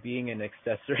failed at being an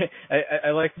accessory.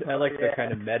 I like the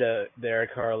kind of meta there,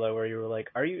 Carla, where you were like,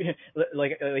 are you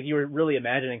like you were really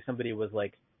imagining somebody was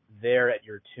like there at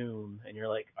your tomb, and you're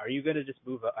like, are you gonna just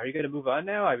move? Are you gonna move on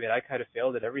now? I mean, I kind of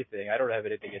failed at everything. I don't have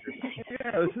anything interesting.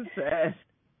 Yeah, this is sad.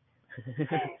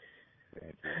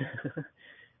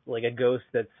 like a ghost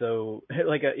that's so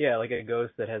like a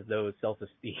ghost that has no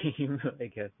self-esteem. I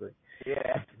guess it's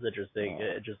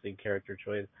interesting character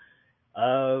choice.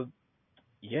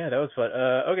 Yeah, that was fun.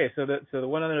 Okay, so the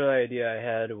one other idea I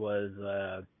had was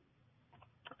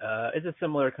it's a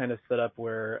similar kind of setup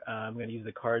where I'm going to use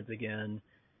the cards again,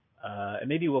 and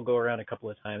maybe we'll go around a couple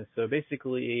of times. So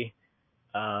basically,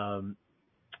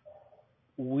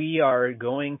 we are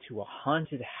going to a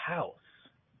haunted house,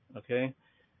 okay?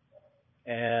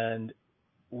 And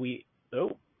okay,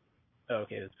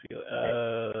 that's Felix.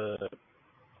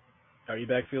 Are you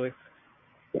back, Felix?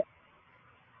 Yeah.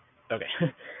 Okay.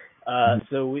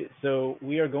 So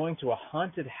we are going to a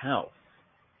haunted house,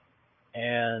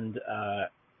 and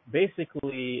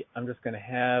basically, I'm just going to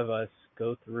have us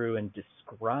go through and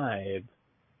describe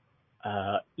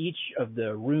each of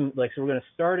the rooms. Like, so we're going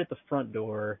to start at the front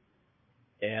door.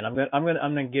 And I'm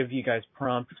gonna give you guys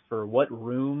prompts for what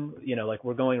room, like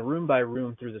we're going room by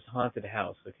room through this haunted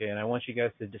house, okay? And I want you guys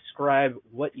to describe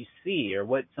what you see or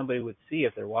what somebody would see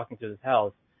if they're walking through this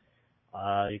house.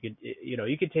 You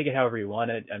could take it however you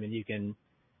want it. I mean, you can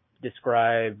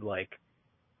describe like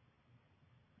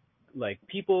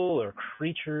people or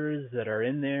creatures that are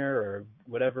in there or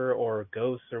whatever, or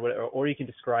ghosts or whatever, or you can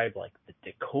describe like the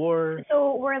decor.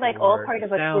 So we're like all part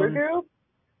of a tour group?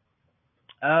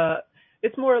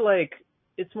 It's more like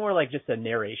just a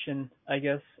narration, I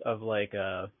guess, of like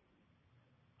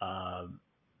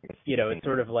it's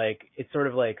sort of like it's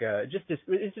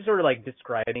just sort of like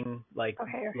describing like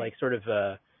like sort of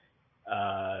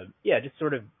just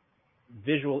sort of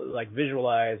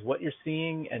visualize what you're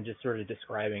seeing and just sort of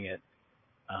describing it.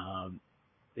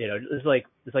 It's like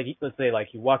let's say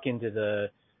like you walk into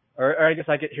the or I guess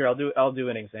I'll do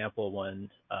an example one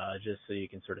just so you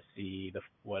can sort of see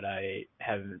what I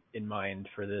have in mind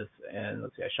for this. And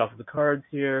let's see, I shuffle the cards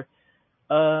here.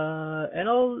 And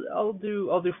I'll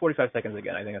do 45 seconds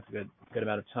again. I think that's a good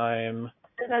amount of time.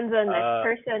 And then the next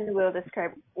person will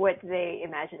describe what they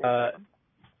imagine. No.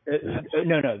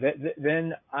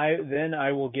 Then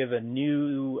I will give a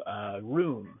new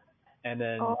room, and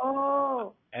then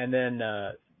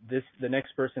the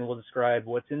next person will describe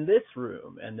what's in this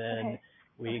room, and then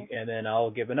and then I'll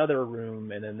give another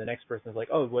room, and then the next person's like,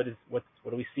 oh, what do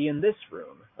we see in this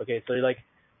room? Okay, so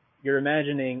you're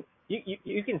imagining.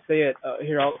 You can say it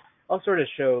here. I'll sort of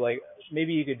show, like,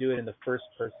 maybe you could do it in the first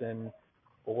person,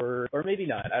 or maybe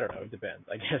not. I don't know. It depends,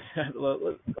 I guess.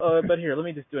 But here, let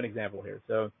me just do an example here.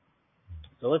 So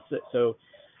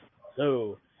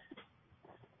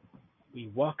we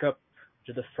walk up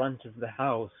to the front of the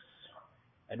house,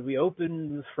 and we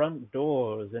open the front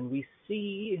doors, and we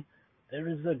see there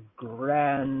is a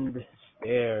grand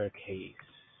staircase.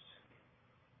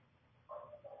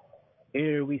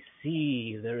 Here we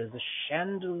see there is a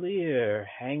chandelier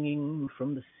hanging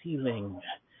from the ceiling.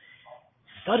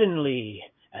 Suddenly,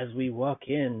 as we walk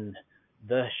in,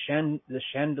 the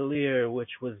chandelier,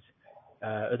 which was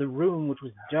the room, which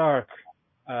was dark,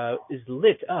 is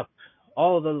lit up.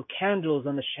 All the candles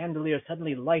on the chandelier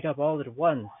suddenly light up all at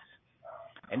once,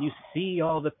 and you see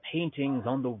all the paintings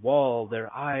on the wall.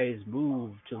 Their eyes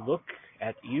move to look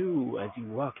at you as you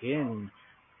walk in,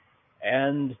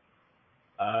 and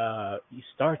you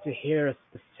start to hear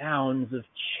the sounds of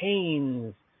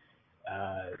chains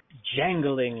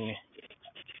jangling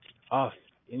off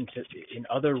in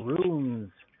other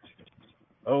rooms.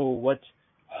 Oh, what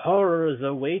horrors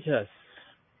await us!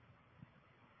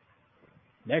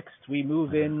 Next, we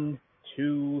move in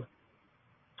to...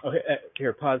 Okay,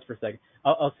 here, pause for a second.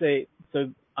 I'll say,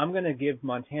 so I'm going to give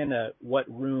Montana what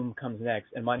room comes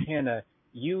next, and Montana,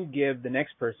 you give the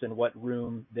next person what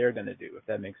room they're going to do, if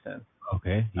that makes sense.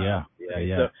 Okay, yeah.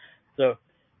 So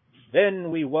then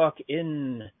we walk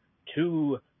in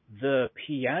to the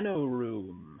piano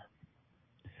room.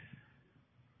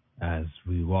 As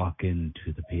we walk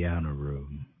into the piano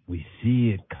room, we see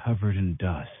it covered in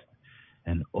dust.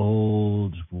 An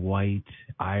old white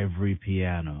ivory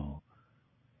piano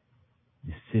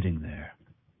is sitting there,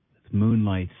 with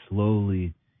moonlight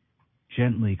slowly,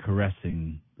 gently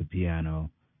caressing the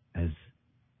piano as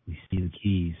we see the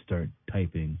keys start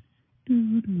typing.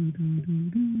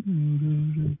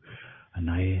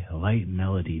 A light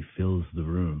melody fills the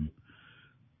room.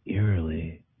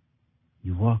 Eerily,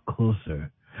 you walk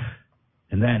closer,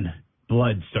 and then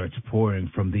blood starts pouring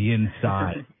from the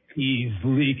inside. He's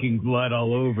leaking blood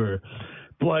all over.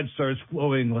 Blood starts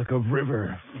flowing like a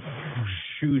river,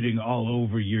 shooting all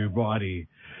over your body.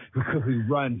 We quickly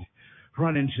run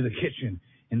into the kitchen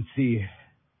and see.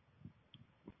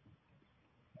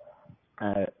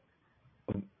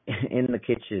 In the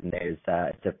kitchen, there's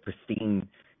it's a pristine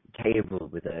table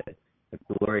with a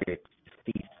glorious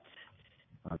feast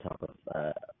on top of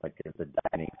like the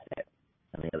dining set.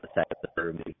 On the other side of the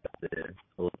room, you've got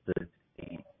all the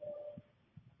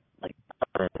like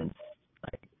ovens,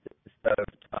 like the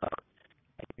stove top,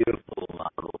 like beautiful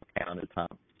marble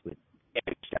countertops with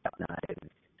every sharp knives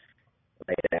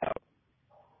laid out.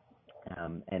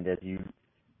 And as you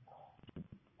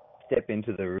step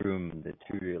into the room, the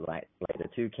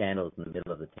two candles in the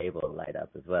middle of the table are light up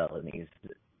as well, and these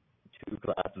two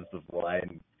glasses of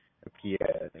wine appear,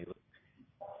 and they look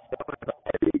so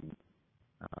inviting.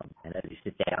 And as you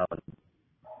sit down,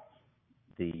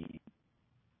 the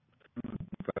food in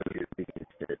front of you begins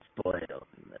to spoil,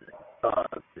 and the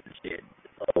dogs and shit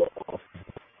all off.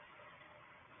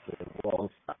 So the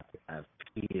walls start to have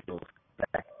peels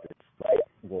back, this like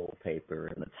wallpaper,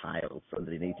 and the tiles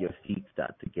underneath your feet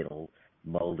start to get all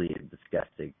moldy and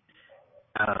disgusting.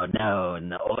 Oh no,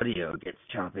 and the audio gets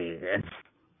choppy, and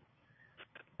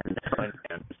no one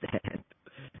can understand.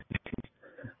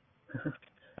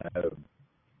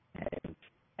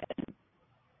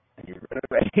 And you run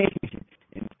away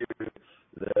into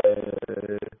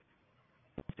the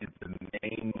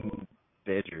main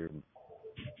bedroom.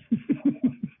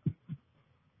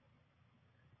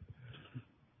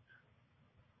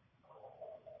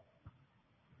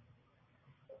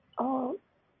 Oh,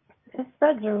 this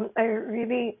bedroom, I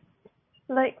really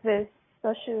like this,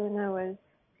 especially when I was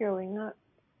growing up.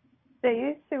 They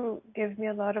used to give me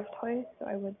a lot of toys, so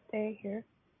I would stay here.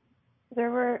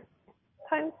 There were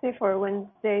times before when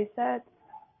they said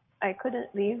I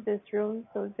couldn't leave this room,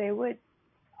 so they would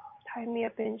tie me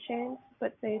up in chains,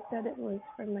 but they said it was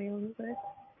for my own good.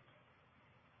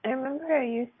 I remember I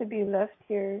used to be left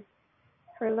here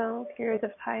for long periods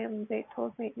of time. They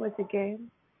told me it was a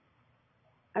game.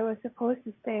 I was supposed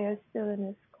to stay as still and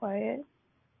as quiet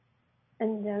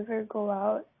and never go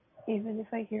out, even if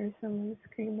I hear someone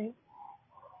screaming.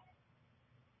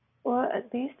 Well,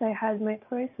 at least I had my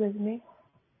toys with me,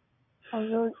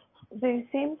 although they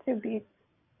seem to be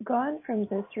gone from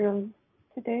this room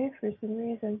today for some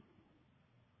reason.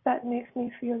 That makes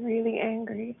me feel really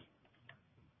angry.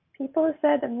 People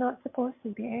said I'm not supposed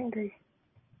to be angry.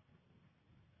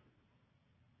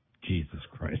 Jesus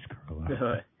Christ,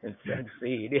 Carla. It's that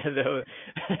seed. Yeah,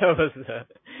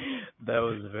 that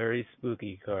was very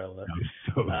spooky, Carla. That was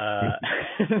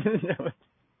so spooky.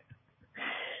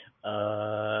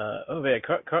 Oh man,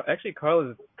 actually,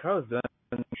 Carla's done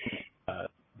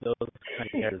those kind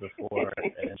of characters before,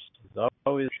 and she's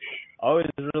always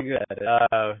really good at it.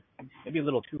 Maybe a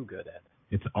little too good at it.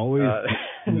 It's always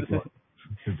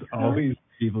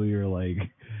people you're like,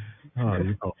 oh,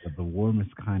 you call it the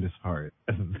warmest, kindest heart.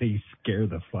 They scare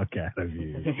the fuck out of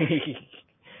you.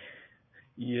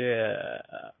 Yeah,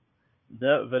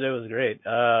 but it was great.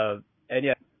 And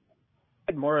yeah, I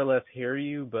could more or less hear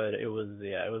you, but it was.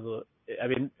 I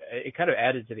mean, it kind of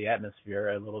added to the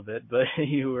atmosphere a little bit, but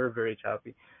you were very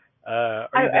choppy.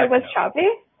 I was choppy?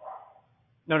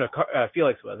 No,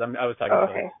 Felix was. I was talking to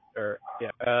Felix. Or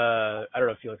yeah, I don't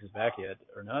know if Felix is back yet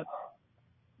or not.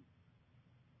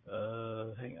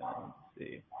 Hang on, let's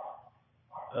see.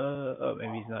 Oh,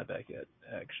 maybe he's not back yet.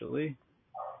 Actually,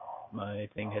 my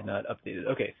thing had not updated.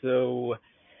 Okay, so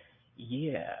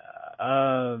yeah,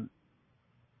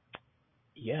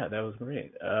 yeah, that was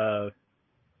great.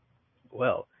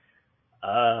 Well,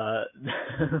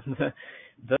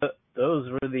 those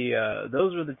were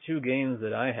the two games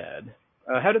that I had.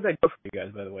 How did that go for you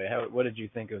guys, by the way? What did you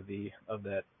think of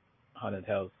that haunted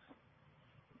house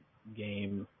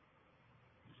game?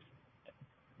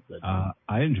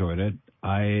 I enjoyed it.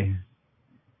 I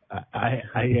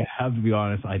have to be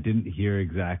honest, I didn't hear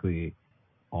exactly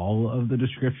all of the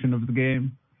description of the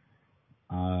game,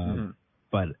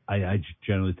 but I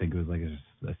generally think it was like a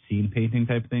scene painting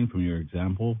type thing from your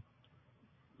example.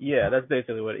 Yeah, that's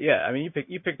basically what. Yeah, I mean,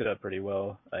 you picked it up pretty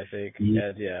well, I think.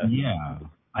 And yeah.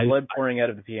 Blood pouring out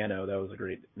of the piano. That was a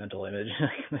great mental image.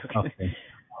 Okay.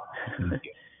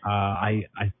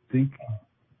 I think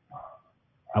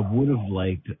I would have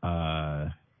liked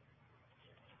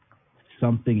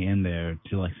something in there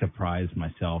to like surprise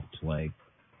myself to like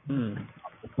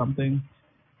something.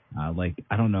 Like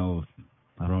I don't know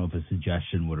if a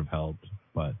suggestion would have helped,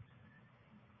 but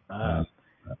other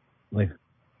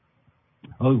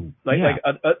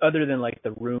than like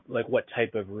the room, like what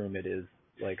type of room it is,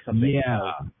 like something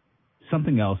else.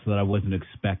 Something else that I wasn't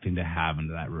expecting to have in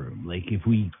that room. Like if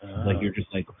we you're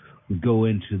just like we go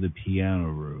into the piano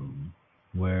room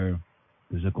where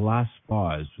there's a glass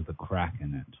vase with a crack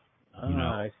in it. You know?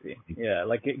 I see. Yeah,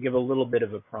 like give a little bit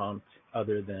of a prompt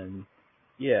other than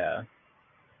I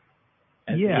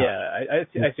see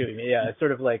what you mean. Yeah, it's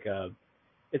sort of like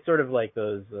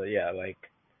those like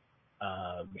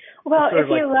well, if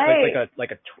you there's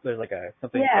like a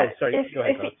something. Yeah, oh, sorry. Go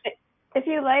ahead. If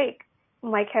you like,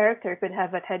 my character could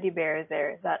have a teddy bear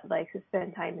there that likes to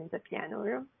spend time in the piano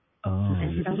room. Oh.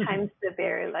 And sometimes the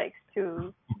bear likes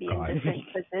to be in different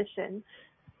positions.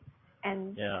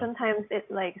 And sometimes it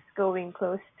likes going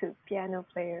close to piano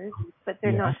players, but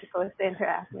they're not supposed to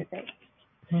interact with it.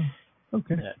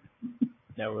 Okay.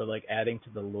 Now we're like adding to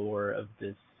the lore of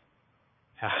this.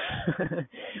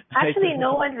 Actually,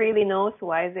 no one really knows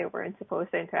why they weren't supposed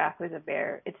to interact with a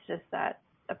bear. It's just that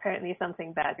apparently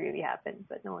something bad really happened,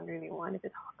 but no one really wanted to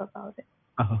talk about it.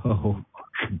 Oh,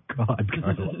 God,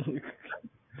 Carla.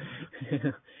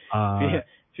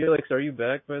 Felix, are you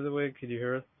back, by the way? Can you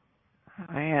hear us?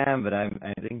 I am, but I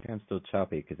think I'm still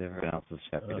choppy because everyone else is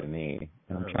choppy to me.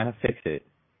 And I'm trying to fix it.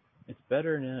 It's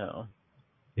better now.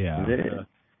 Yeah. You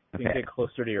can get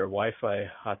closer to your Wi-Fi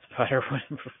hotspot or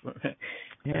whatever.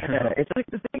 Yeah, it's like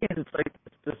the thing is, it's like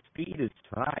the speed is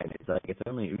fine. It's like it's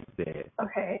only there.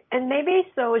 Okay, and maybe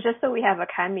just so we have a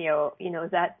cameo,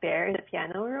 that bear in the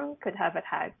piano room could have a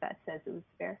tag that says Ooze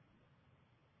Bear.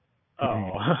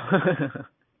 Oh.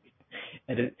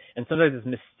 And sometimes it's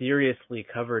mysteriously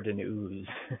covered in ooze.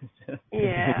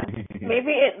 Yeah.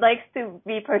 Maybe it likes to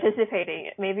be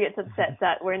participating. Maybe it's upset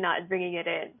that we're not bringing it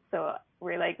in. So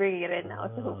we're like bringing it in now.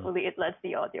 So hopefully it lets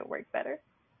the audio work better.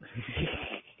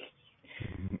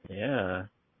 Yeah.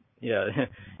 Yeah.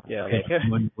 Yeah. Okay,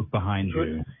 someone look behind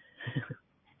you.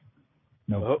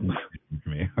 No, for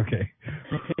me. Okay.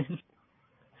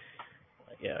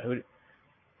 Yeah.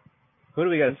 Who do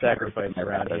we got to sacrifice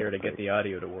around here to get the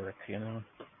audio to work,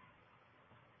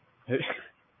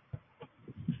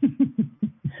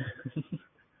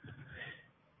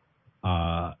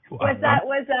 Was that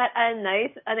a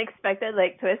nice, unexpected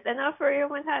twist enough for you,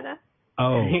 Montana?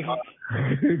 Oh,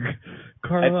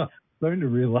 Carla, I'm starting to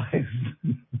realize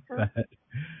that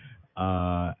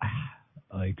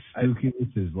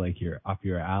spookiness is up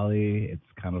your alley.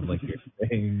 It's kind of like your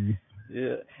thing.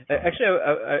 Yeah, actually,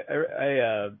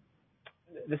 I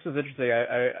this was interesting.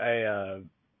 I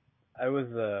was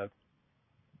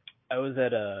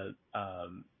at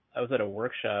a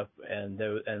workshop and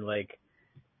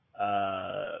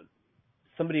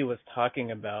somebody was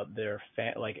talking about their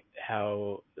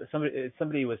how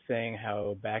somebody was saying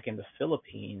how back in the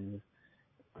Philippines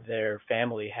their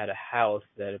family had a house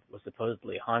that was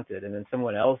supposedly haunted, and then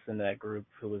someone else in that group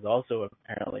who was also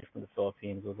apparently from the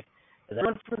Philippines was like, "Is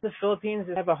everyone from the Philippines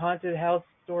have a haunted house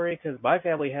story? Because my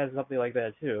family has something like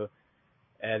that too."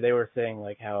 And they were saying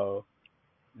how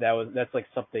that's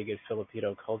something in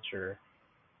Filipino culture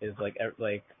is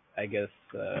I guess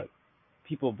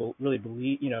people really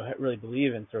believe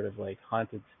in sort of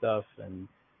haunted stuff and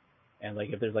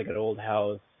if there's an old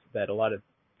house that a lot of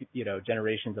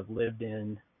generations have lived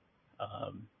in,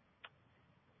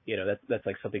 that's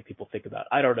something people think about.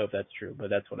 I don't know if that's true, but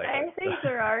that's what I think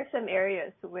there are some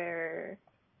areas where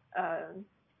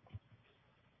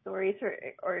stories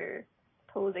or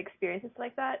told experiences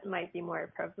like that might be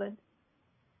more prevalent.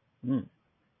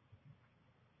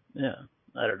 Yeah,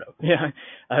 I don't know. Yeah,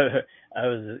 I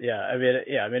was. Yeah, I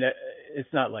mean,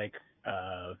 it's not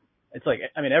it's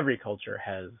every culture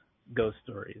has ghost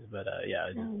stories, but it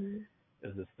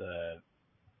was just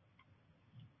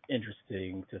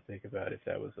interesting to think about if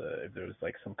there was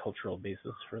some cultural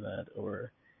basis for that,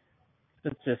 or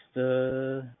it's just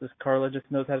this Carla just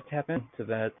knows how to tap into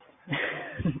that.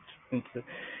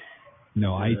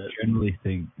 No, I generally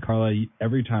think, Carla,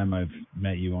 every time I've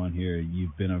met you on here,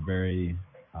 you've been a very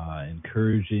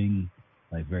encouraging,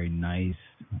 very nice,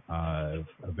 a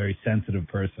very sensitive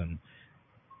person.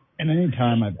 And any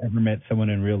time I've ever met someone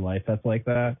in real life that's like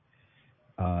that,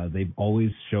 they've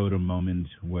always showed a moment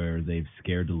where they've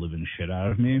scared the living shit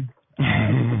out of me.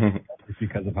 It's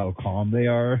because of how calm they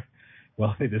are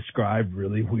while they describe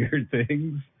really weird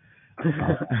things.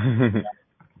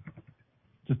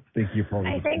 Just think you probably.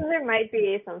 I think there might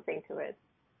be something to it.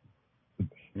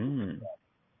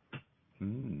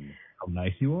 How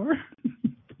nice you are.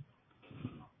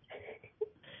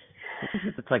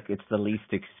 It's the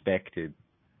least expected,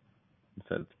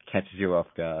 so it catches you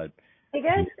off guard. I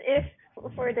guess if,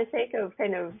 for the sake of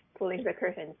kind of pulling the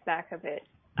curtains back a bit,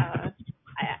 I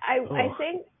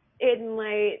think it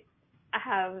might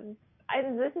have.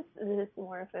 This is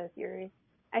more of a theory.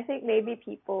 I think maybe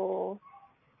people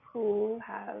who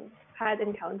have had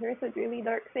encounters with really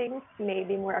dark things may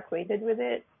be more acquainted with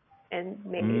it and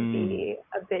maybe be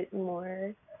a bit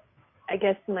more, I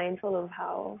guess, mindful of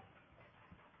how,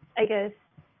 I guess,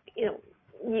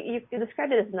 you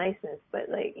described it as niceness, but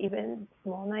even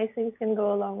small nice things can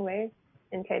go a long way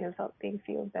and kind of helping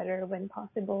feel better when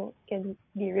possible can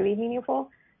be really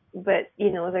meaningful. but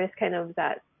there's kind of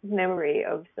that memory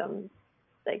of some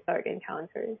like dark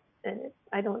encounters, and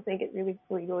I don't think it really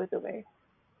fully goes away.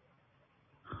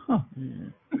 Huh.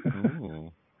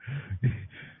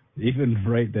 Even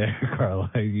right there,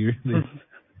 Carla, you really,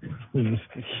 there's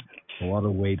a lot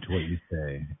of weight to what you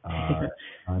say. I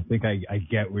think I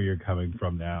get where you're coming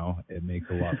from now. It makes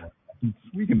a lot more sense.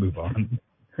 We can move on.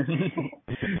 You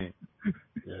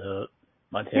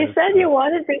said you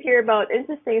wanted to hear about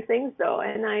interesting things, though,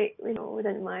 and I,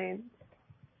 wouldn't mind.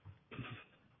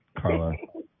 Carla,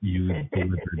 you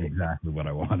delivered exactly what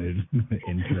I wanted.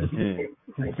 Interesting.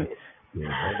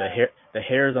 The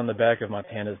hairs on the back of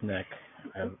Montana's neck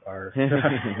are.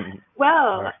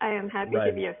 Well, I am happy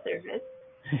to be of service.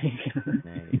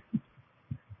 Nice.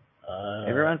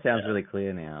 Everyone sounds really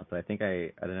clear now, so I think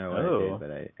I don't know what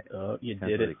I did, but you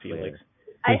did it, Felix.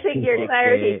 I think your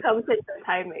clarity comes with the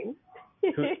timing.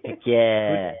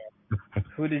 Yeah.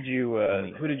 Who did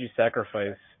you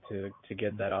sacrifice to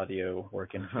get that audio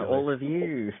working? All of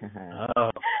you.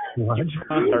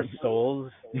 Our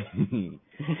souls.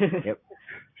 Yep.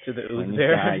 To the ooze when you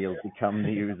there. die, you'll become the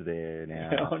ooze there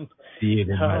now. See it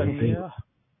in my face.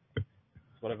 That's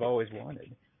what I've always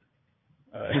wanted.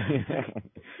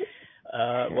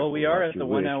 Well, we are at the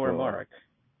 1 hour mark.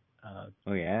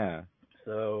 Oh yeah.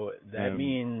 So that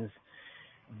means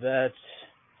that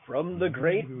from the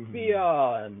great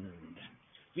beyond,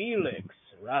 Felix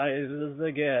rises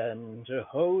again to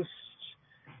host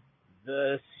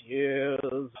this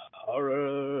year's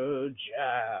Horror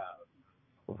Jam.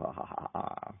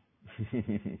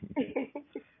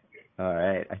 All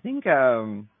right. I think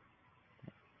I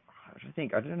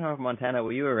don't know if Montana,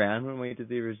 were you around when we did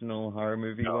the original horror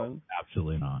movie one?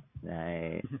 Absolutely not.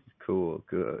 Nice. Cool.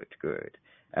 Good.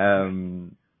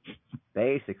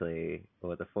 Basically,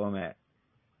 the format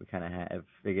we kind of have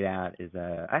figured out is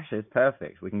actually it's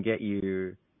perfect. We can get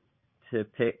you to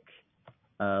pick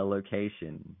a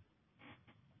location.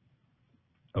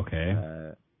 Okay.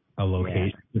 A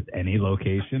location, just any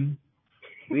location?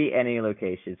 Be any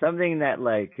location. Something that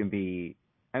can be,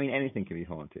 anything can be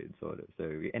haunted, sort of.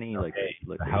 So any location.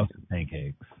 The House of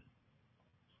Pancakes.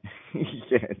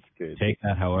 Yeah, it's good. Take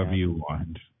that however you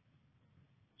want.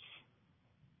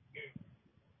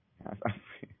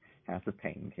 House of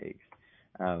Pancakes.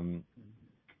 Awesome.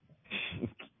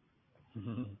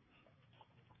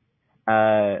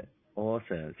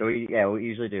 So what we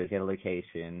usually do is get a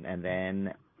location and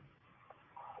then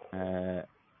an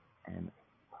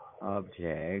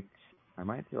object. I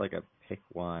might do a pick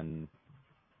one,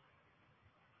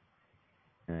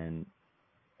 and then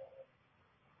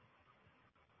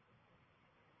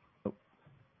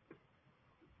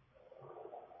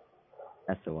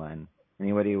that's the one.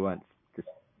 Anybody wants to?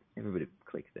 Everybody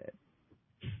click that.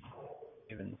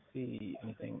 Even see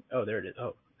anything? Oh, there it is.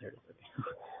 Oh, there it is.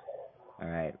 Okay. All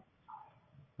right.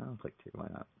 I'll click two. Why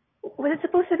not? Was it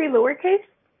supposed to be lowercase?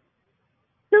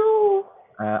 No.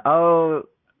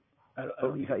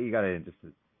 You got it in just.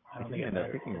 I don't think it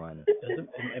matters. Picking one.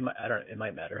 It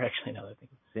might matter actually now that I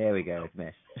think. There we go. It's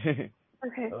Mesh.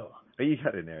 Okay. But you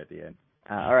got it in there at the end.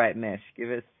 All right, Mesh. Give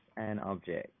us an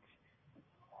object.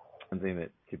 Something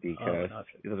that could be cursed.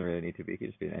 It doesn't really need to be. It could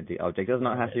just be an empty object. It does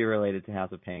not have to be related to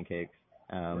House of Pancakes,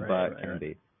 but can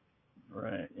be.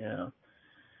 Right. Yeah.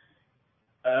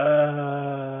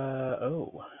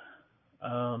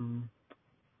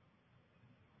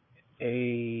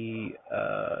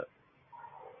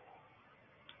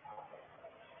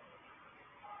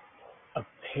 A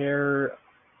pair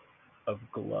of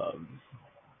gloves.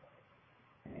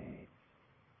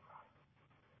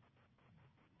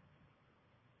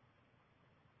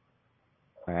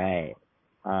 All right.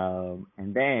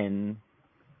 And then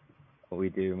what we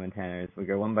do, Montana, is we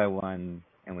go one by one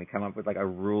and we come up with a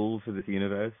rule for this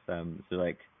universe. So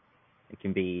it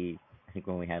can be, I think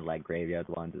when we had graveyard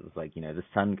ones, it was the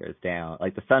sun goes down,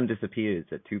 the sun disappears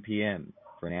at 2 p.m.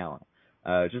 for an hour.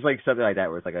 Just something like that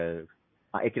where it's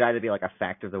it could either be a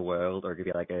fact of the world or it could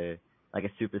be a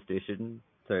superstition.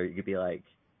 So it could be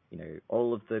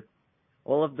all of the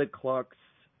clocks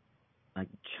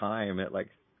chime at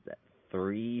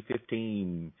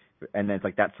 3:15, and then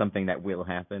it's that's something that will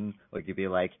happen. Or it could be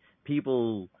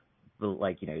people will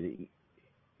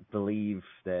believe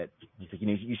that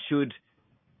you should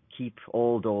keep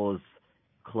all doors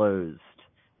closed,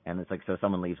 and it's so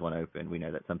someone leaves one open, we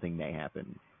know that something may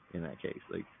happen in that case.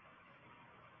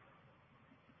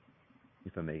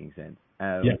 If I'm making sense.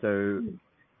 So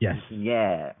yes.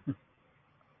 Yeah. I'm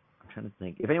trying to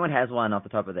think. If anyone has one off the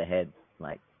top of their head,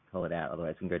 call it out.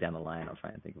 Otherwise, we can go down the line. I'll try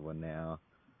and think of one now.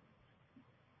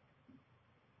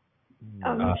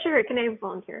 Sure. Can I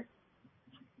volunteer?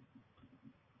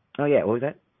 Oh, yeah. What was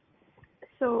that?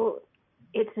 So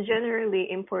it's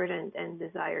generally important and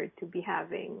desired to be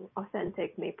having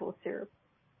authentic maple syrup.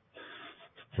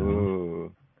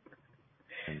 Ooh.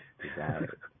 And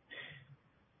desired.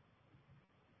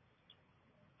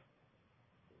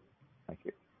 Thank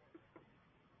you.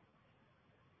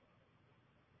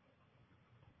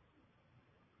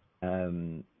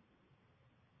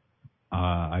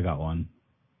 I got one.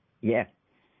 Yeah.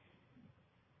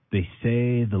 They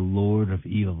say the Lord of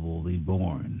Evil will be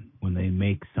born when they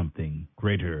make something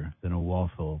greater than a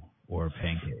waffle or a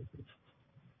pancake.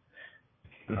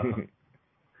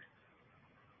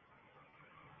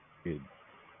 Good.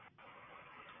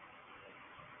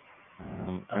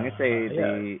 I'm going to say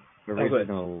the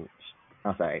original...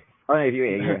 Oh, sorry. Oh, no,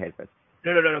 you go ahead first.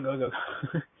 No, go.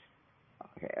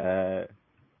 Okay,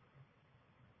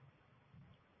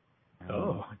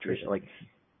 Trish. Like...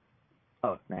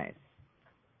 Oh, nice.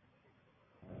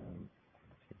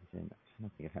 I'm trying to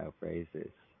think of how to phrase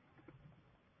this.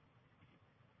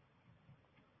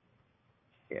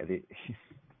 Yeah,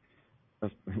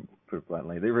 let's put it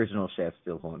bluntly, the original chef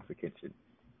still haunts the kitchen.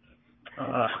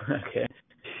 Okay.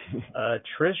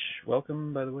 Trish,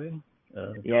 welcome, by the way.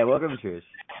 Yeah, welcome, Trish.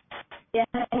 Yeah.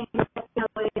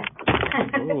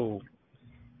 Oh.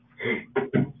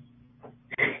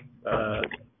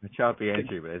 A choppy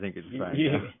entry, but I think it's fine.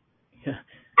 Yeah.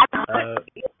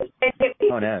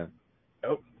 Oh, no.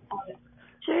 Oh.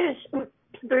 Trish,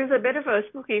 there's a bit of a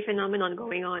spooky phenomenon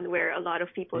going on where a lot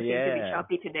of people seem to be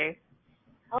choppy today.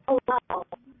 Oh, wow.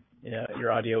 Yeah,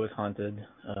 your audio is haunted.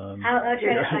 I'll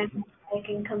try to find I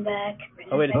can come back.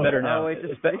 Oh, wait, it's better now. Oh, wait,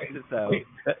 just fix this out.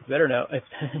 It's better now.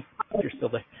 You're still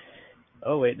there.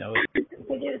 Oh, wait, no. Did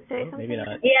you say something? Maybe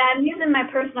not. Yeah, I'm using my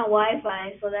personal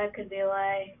Wi-Fi, so that could be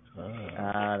why.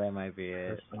 That might be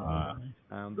it. But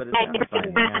it sounds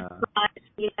fine now.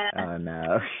 Yeah. Oh,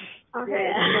 no.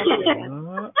 Okay.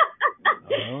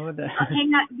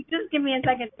 Hang on, just give me a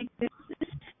second.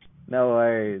 No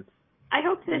worries. I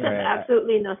hope this has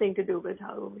absolutely nothing to do with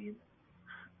Halloween.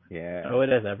 Yeah. Oh, it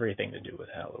has everything to do with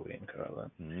Halloween, Carla.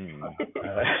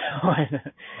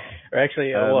 Or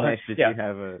actually, did you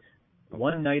have a...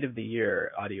 One night of the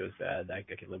year, audio is bad. I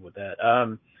could live with that.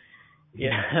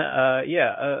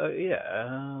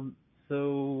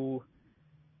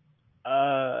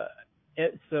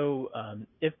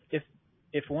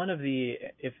 If one of the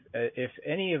if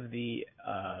any of the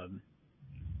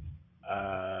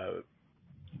if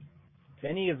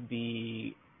any of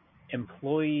the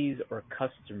employees or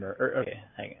customer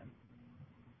hang on.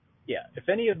 Yeah, if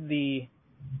any of the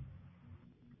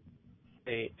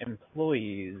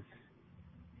employees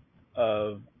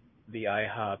of the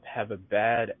IHOP have a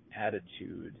bad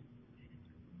attitude,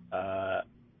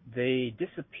 they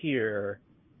disappear,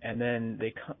 and then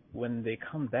when they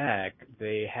come back,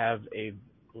 they have a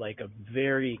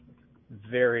very,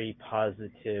 very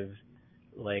positive,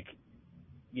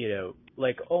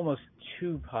 almost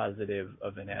too positive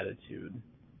of an attitude,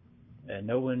 and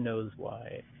no one knows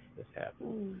why this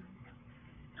happens.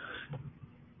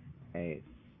 Hey.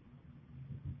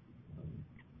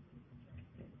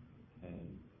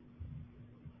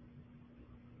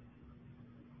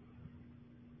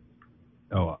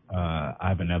 I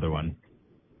have another one.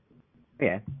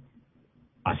 Yeah.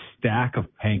 A stack of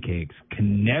pancakes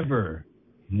can never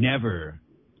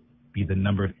be the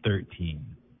number 13.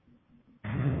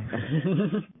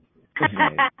 Are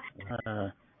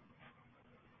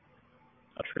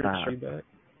you back?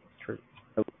 True.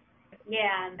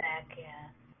 Yeah, I'm back, yeah.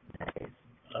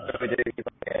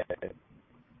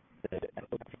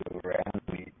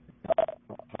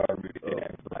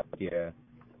 Yeah.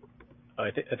 Oh,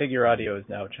 I think your audio is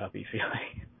now choppy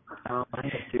feeling. Oh,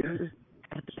 I do.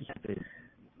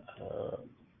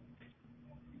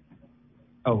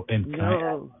 And can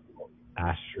I add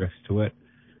asterisk to it?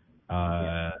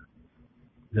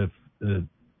 The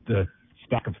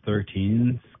stack of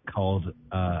 13s called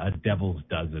a devil's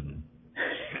dozen.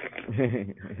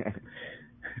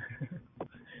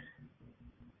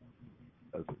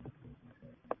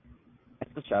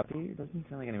 It's still choppy? It doesn't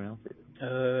sound like anyone else is.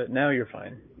 Now you're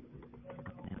fine.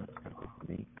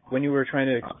 When you were trying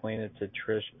to explain it to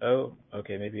Trish, oh,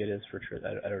 okay, maybe it is for Trish.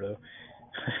 I don't know.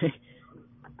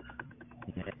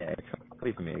 Yeah, it's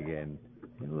probably for me again.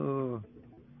 Oh.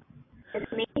 It's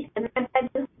me.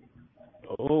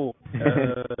 Oh,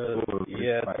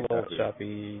 yeah, it's a little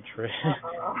choppy, Trish.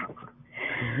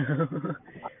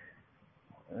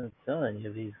 I'm telling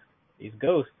you, these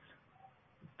ghosts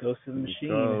of the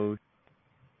machine.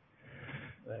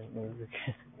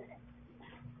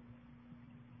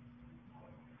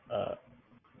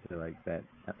 Like that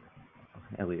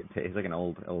Elliot Page, it's like an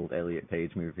old Elliot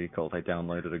Page movie called I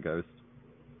Downloaded a Ghost.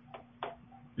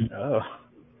 Oh.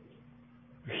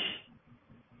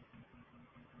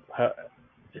 How,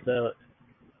 is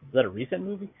that a recent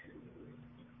movie?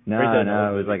 No,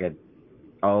 it was like an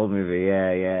old movie.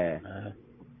 Yeah.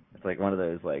 It's like one of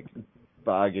those like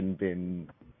bargain bin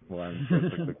ones. Where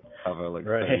it's like the cover looks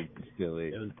right. so silly.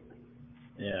 It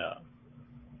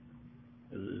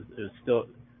was still.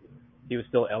 He was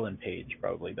still Ellen Page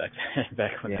probably back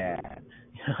when. Yeah.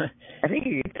 I think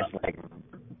he just like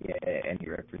any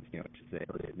reference, what you say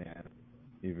it now.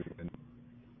 Even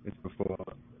it's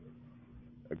before.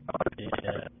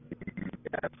 Yeah.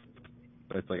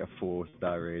 So it's like a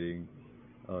 4-star rating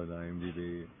on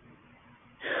IMDb.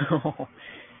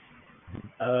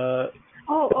 Yeah.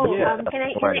 Can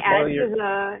I add to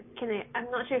the? I'm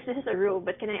not sure if this is a rule,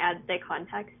 but can I add the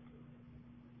context?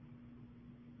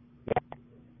 Yeah.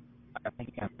 I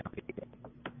think I'm choppy.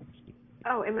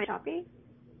 Oh, am I choppy?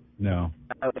 No.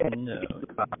 No.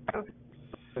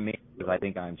 For me, because I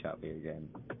think I'm choppy again.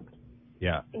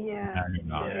 Yeah. Yeah.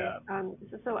 Yeah.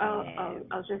 So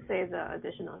I'll just say the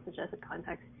additional suggested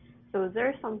context. So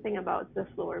there's something about the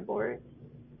floorboard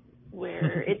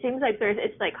where it seems like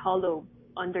it's like hollow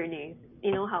underneath.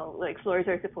 You know how like floors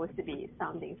are supposed to be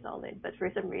sounding solid, but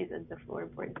for some reason the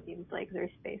floorboard seems like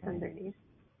there's space underneath.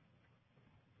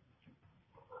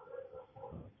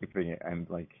 I'm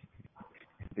like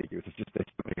ambiguous. It's just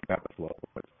something about the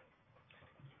floorboards.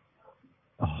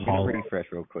 I'm gonna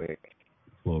refresh real quick.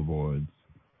 Floorboards.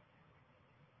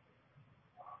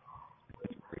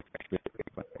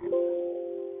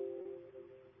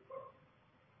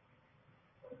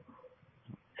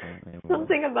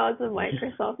 Something about the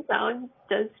Microsoft sound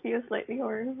does feel slightly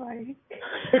horrifying.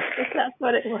 If that's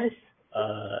what it was.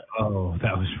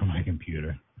 That was from my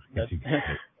computer.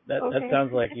 That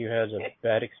sounds like you had a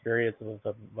bad experience with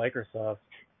a Microsoft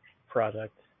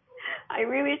product. I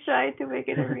really tried to make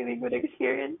it a really good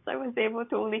experience. I was able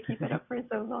to only keep it up for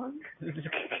so long. It's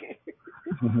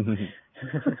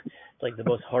like the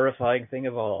most horrifying thing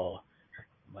of all.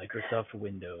 Microsoft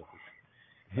Windows.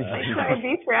 I tried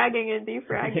defragging and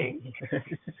defragging.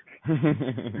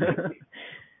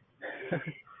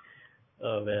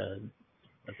 Oh man,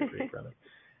 that's a great premise.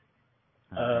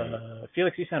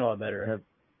 Felix, you sound a lot better.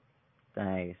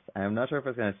 Nice. I'm not sure if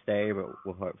it's going to stay, but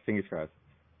we'll hope. Fingers crossed.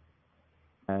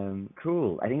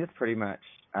 Cool. I think that's pretty much,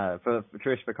 for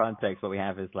Trish, for context, what we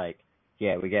have is like,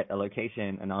 we get a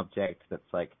location, an object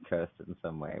that's like cursed in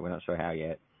some way. We're not sure how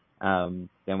yet.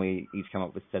 Then we each come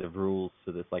up with a set of rules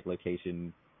for this like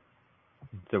location.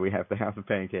 So we have the House of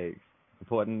Pancakes.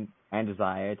 Important and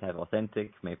desired to have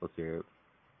authentic maple syrup.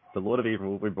 The Lord of Evil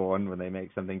will be born when they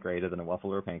make something greater than a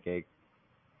waffle or a pancake.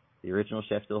 The original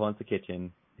chef still haunts the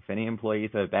kitchen. If any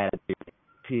employees have a bad attitude, they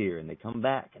appear and they come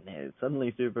back and they're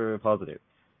suddenly super positive.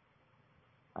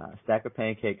 Stack of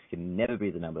pancakes can never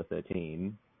be the number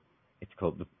 13. It's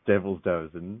called the Devil's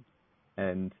Dozen.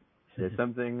 And there's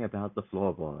something about the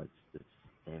floorboards.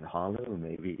 They're hollow,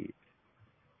 maybe.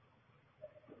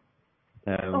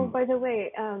 By the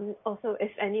way, also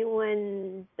if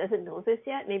anyone doesn't know this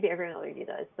yet, maybe everyone already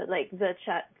does, but like the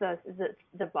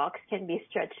box can be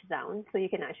stretched down so you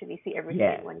can actually see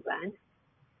everything in one glance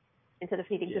instead of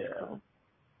needing to scroll.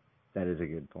 That is a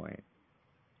good point.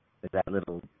 There's that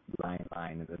little line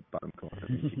at the bottom corner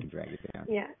that you can drag it down.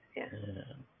 Yeah.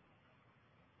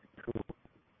 Cool.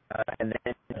 And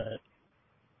then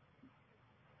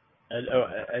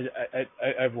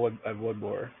I have one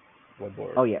more.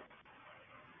 Oh yeah.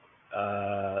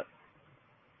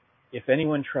 If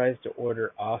anyone tries to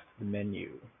order off the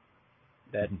menu,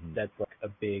 that's like a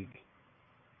big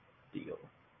deal.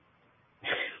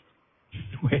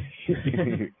 Wait.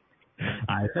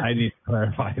 I need to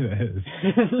clarify this.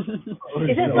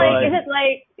 Is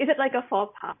it like a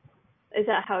faux pas? Is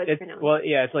that how it's pronounced? Well,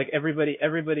 yeah, it's like everybody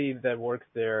that works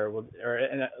there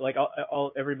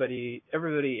everybody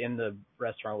in the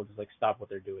restaurant will just like stop what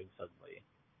they're doing suddenly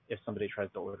if somebody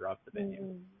tries to order off the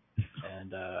menu.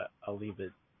 And I'll leave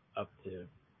it up to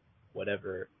what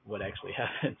actually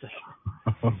happens.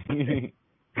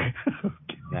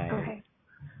 Nice.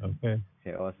 Okay.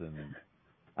 Okay, awesome.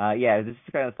 This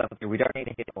is kind of stuff we don't need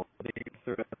to hit all the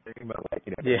sort of thing, but like,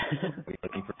 we're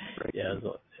looking for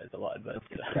it's a lot, but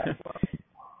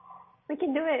we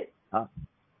can do it.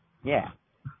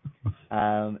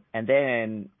 And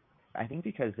then I think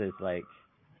because there's like,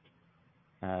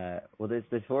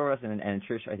 there's 4 of us and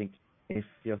Trish. I think if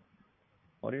your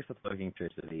audience is looking,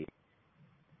 Trish would be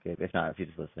good. If not, if you're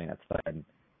just listening, that's fine.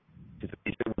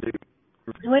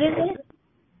 What is it?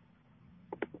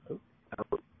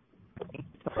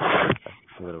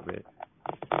 A little bit.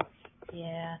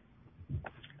 Yeah.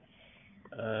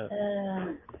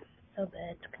 So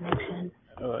bad connection.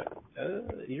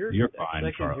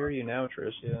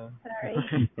 Trish. Yeah. Sorry.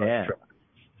 Yeah.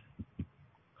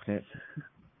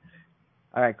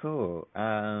 All right, cool.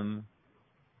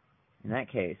 In that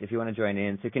case, if you want to join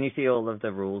in, so can you see all of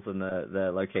the rules and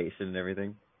the location and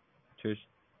everything, Trish,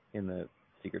 in the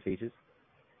secret features?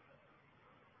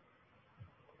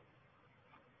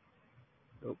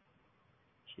 Oh,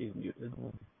 she's muted.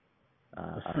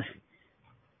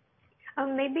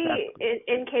 Maybe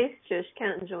in case Trish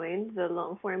can't join the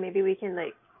long form, maybe we can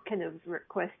like kind of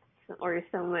request or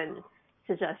someone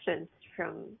suggestions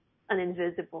from an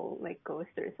invisible like ghost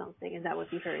or something, and that would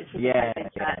be her. And Yeah.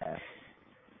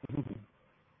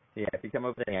 Yeah, if you come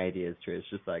up with any ideas, Trish,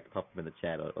 just like pop them in the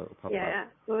chat or pop up. Yeah,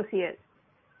 we'll see it.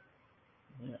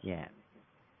 Yeah.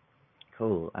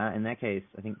 Cool. In that case,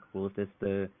 I think we'll list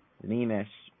the me, Mesh,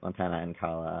 Montana, and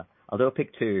Carla. I'll do a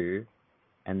pick 2,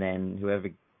 and then whoever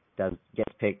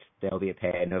gets picked, there'll be a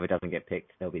pair, and whoever doesn't get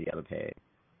picked, there'll be the other pair.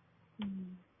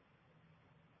 Mm.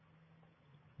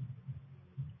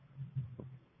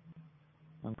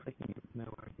 I'm clicking. No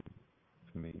worries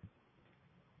for me.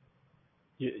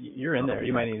 You're in there.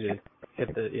 You might need to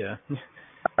hit the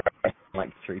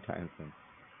like 3 times then.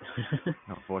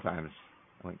 No, 4 times.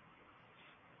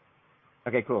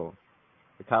 Okay, cool.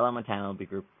 So Carla and Montana will be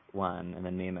group 1, and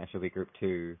then me and Mesh will be group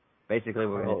 2. Basically,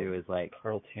 what we're going to do is like...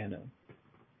 Carltana,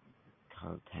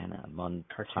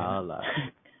 Montala.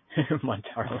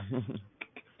 Montala.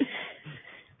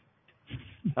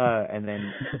 And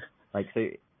then, like, so...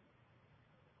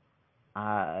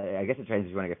 I guess it depends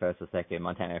if you want to go first or second.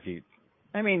 Montana, if you...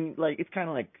 I mean, like, it's kind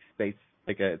of like space...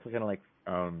 it's kind of like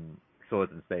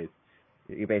Swords in Space.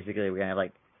 We're going to have,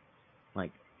 like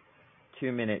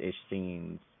 2-minute-ish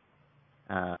scenes.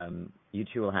 You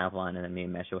two will have one, and then me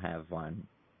and Mesh will have one.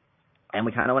 And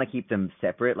we kind of want to keep them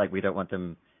separate. Like, we don't want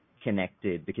them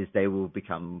connected, because they will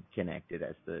become connected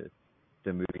as the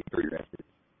movie progresses.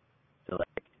 So,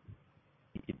 like,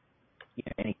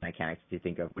 any kind of characters you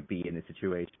think of would be in this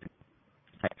situation.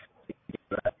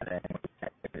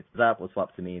 We'll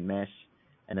swap to me and Mesh,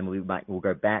 and then we'll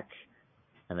go back,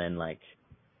 and then, like,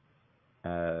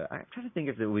 I'm trying to think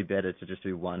if it would be better to just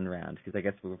do one round, because I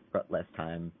guess we've got less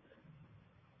time.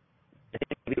 I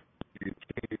think maybe we'll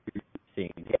do 2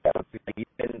 scenes. Yeah,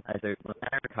 so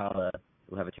Carla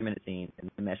will have a 2-minute scene, and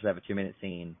Mesh will have a 2-minute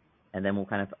scene, and then we'll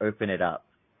kind of open it up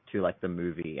to, like, the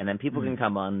movie. And then people can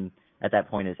come on at that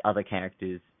point as other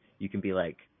characters. You can be,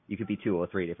 like, you could be 2 or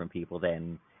 3 different people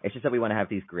then. It's just that we want to have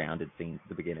these grounded scenes at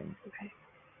the beginning. Okay.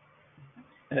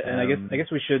 And I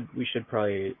guess we should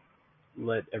probably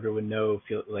let everyone know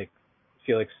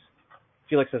Felix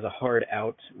has a hard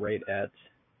out right at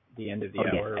the end of the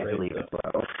hour, right? Leave as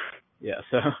well. Yeah,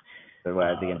 so we're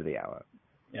at the end of the hour.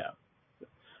 Yeah.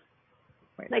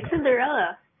 Like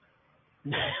Cinderella.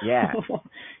 Yeah.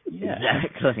 Yeah.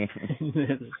 Exactly.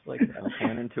 It's like I'll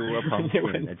turn into a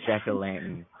pumpkin, a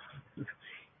jack-o'-lantern.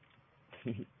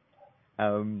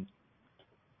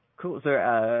 Cool.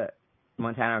 So,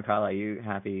 Montana and Carla, are you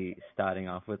happy starting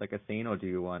off with like a scene, or do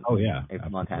you want? Oh yeah. If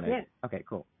Montana. Yeah. Okay,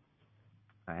 cool.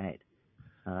 All right.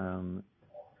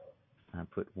 I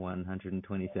put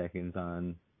 120 seconds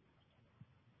on.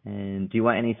 And do you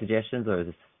want any suggestions, or is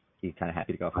this you kind of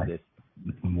happy to go off with this?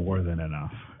 More than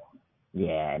enough.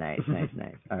 Yeah, nice.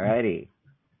 Alrighty,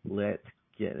 let's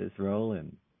get this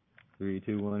rolling. 3,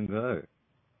 2, 1, go.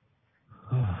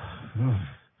 Oh,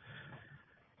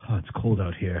 it's cold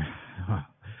out here. Oh,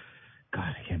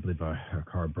 God, I can't believe our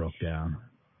car broke down.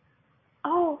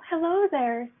 Oh, hello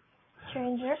there,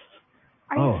 stranger.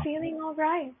 Are you feeling all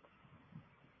right?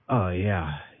 Oh,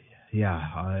 yeah.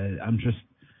 I'm just...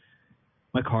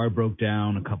 My car broke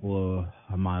down a couple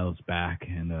of miles back,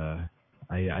 and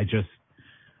I just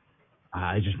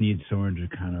need someone to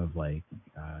kind of like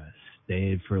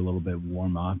stay for a little bit,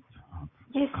 warm up.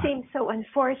 You seem so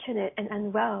unfortunate and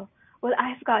unwell. Well,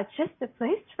 I've got just the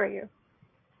place for you.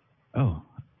 Oh,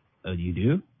 you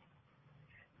do?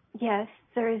 Yes,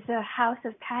 there is a house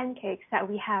of pancakes that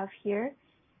we have here.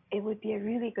 It would be a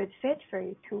really good fit for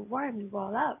you to warm you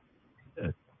all up.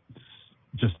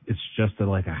 It's just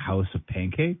like a house of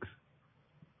pancakes?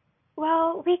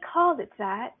 Well, we called it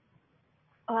that.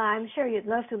 Well, I'm sure you'd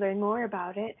love to learn more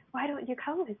about it. Why don't you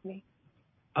come with me?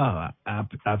 Oh,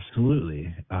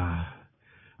 absolutely.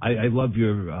 I love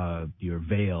your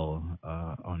veil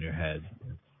on your head.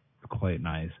 It's quite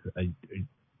nice. Did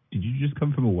you just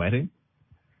come from a wedding?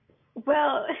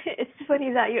 Well, it's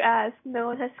funny that you asked. No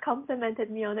one has complimented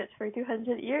me on it for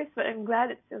 200 years, but I'm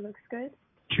glad it still looks good.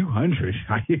 200?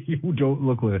 You don't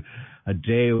look a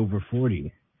day over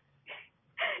 40.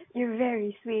 You're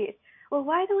very sweet. Well,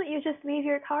 why don't you just leave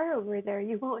your car over there?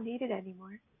 You won't need it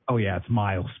anymore. Oh, yeah, it's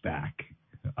miles back.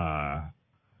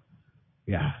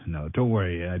 Yeah, no, don't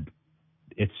worry.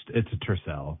 It's a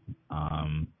tercel.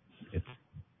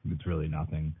 It's really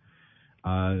nothing.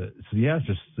 So yeah,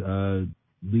 just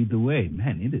lead the way.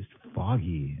 Man, it is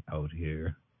foggy out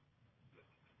here.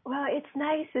 Well, it's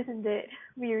nice, isn't it?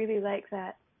 We really like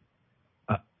that.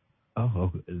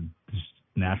 Just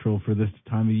natural for this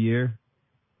time of year?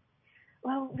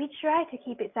 Well, we try to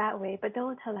keep it that way, but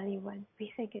don't tell anyone.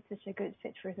 We think it's such a good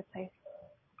fit for the place.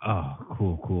 Oh,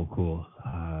 cool.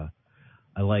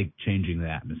 I like changing the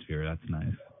atmosphere. That's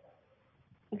nice.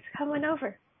 It's coming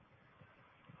over.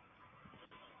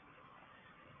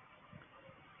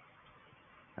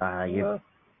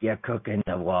 You're cooking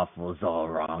the waffles all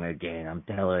wrong again. I'm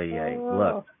telling you.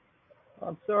 Look.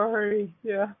 I'm sorry.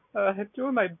 Yeah, I'm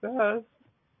doing my best.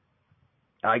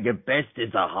 Your best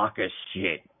is a hawk of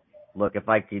shit. Look, if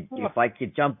I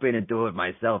could jump in and do it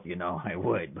myself, I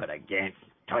would, but I can't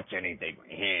touch anything. My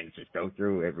hands just go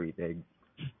through everything.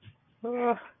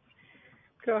 God,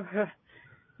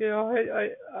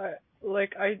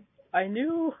 I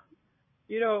knew,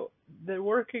 that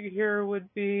working here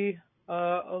would be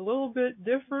a little bit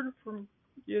different from,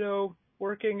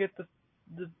 working at the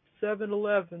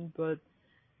 7-Eleven, but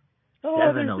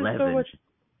 7-Eleven. So much.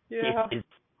 Yeah. This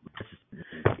is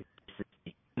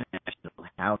the International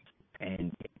House,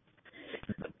 and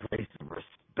it's a place of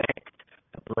respect,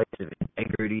 a place of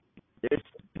integrity.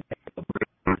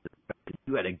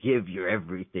 You got to give your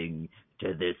everything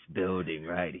to this building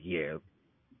right here.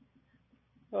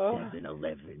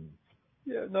 7-Eleven.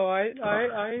 Yeah, no, I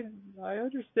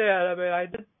understand. I mean,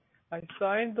 I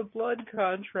signed the blood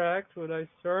contract when I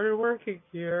started working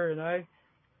here, and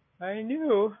I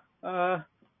knew, I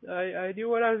knew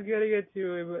what I was getting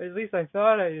into. At least I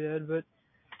thought I did. But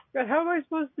God, how am I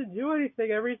supposed to do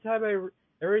anything every time I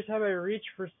reach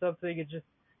for something? It just,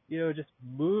 just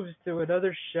moves to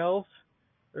another shelf,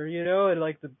 or and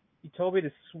like you told me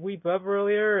to sweep up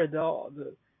earlier, and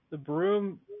the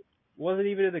broom wasn't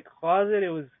even in the closet.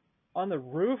 It was on the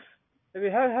roof. I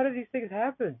mean, how do these things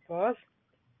happen, boss?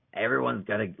 Everyone's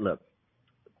got to look.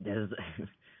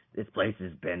 This place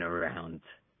has been around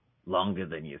longer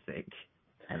than you think,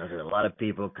 and there's a lot of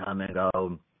people come and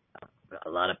go. A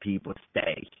lot of people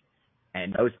stay,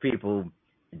 and those people,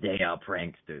 they are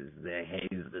pranksters, they're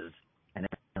hazers, and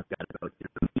everyone's got to go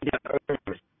through. You need to earn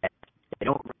respect. They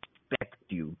don't respect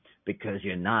you because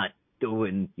you're not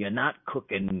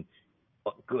cooking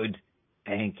good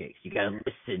pancakes. You gotta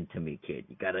listen to me, kid.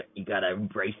 You gotta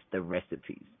embrace the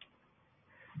recipes.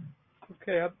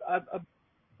 Okay, I'm all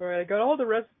right. I got all the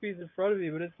recipes in front of me,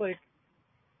 but it's like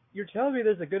you're telling me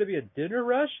there's going to be a dinner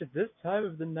rush at this time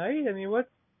of the night. I mean, what?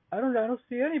 I don't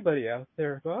see anybody out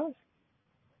there, boss.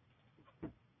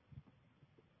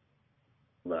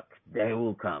 Look, they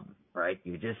will come, right?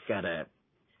 You just gotta.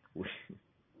 We're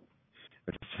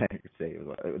just trying to say,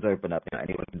 let's open up.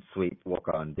 Anyone can sweep, walk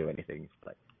on, do anything.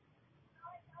 Like.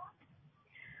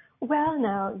 Well,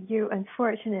 now, you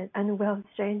unfortunate, unwell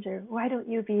stranger, why don't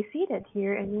you be seated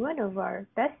here in one of our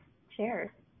best chairs?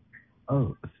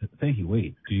 Oh, thank you.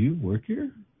 Wait, do you work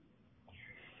here?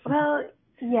 Well,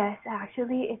 yes,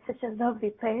 actually, it's such a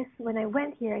lovely place. When I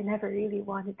went here, I never really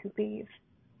wanted to leave.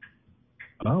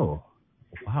 Oh,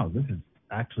 wow, this is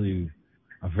actually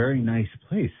a very nice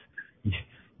place.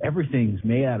 Everything's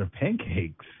made out of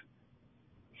pancakes.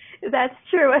 That's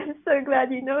true. I'm so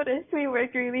glad you noticed. We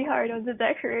worked really hard on the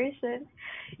decoration.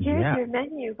 Here's your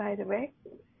menu, by the way.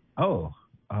 Oh,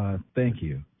 thank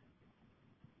you.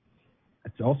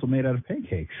 It's also made out of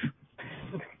pancakes.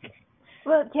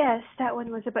 Well, yes, that one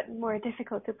was a bit more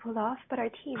difficult to pull off, but our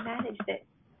team managed it.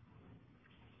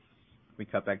 We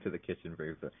cut back to the kitchen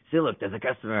very fast. See, look, there's a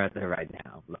customer out there right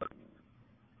now. Look.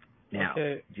 Now,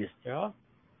 okay. Yeah?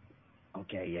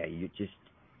 Okay, yeah, you just...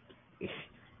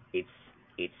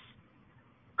 It's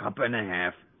cup and a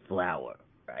half flour,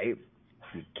 right?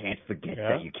 You can't forget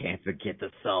that. You can't forget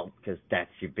the salt, because that's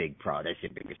your big problem. That's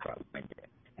your biggest problem right there.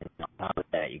 And on top of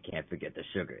that, you can't forget the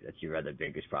sugar. That's your other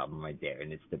biggest problem right there.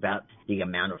 And it's about the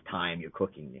amount of time you're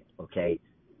cooking it, okay?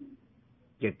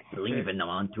 You're leaving them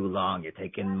on too long. You're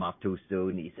taking them off too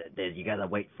soon. He said, you got to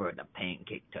wait for the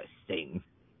pancake to sing.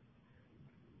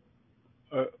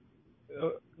 Does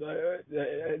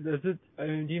it? I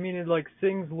mean, do you mean it like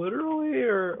sings literally,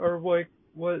 or like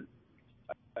what?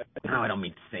 No, I don't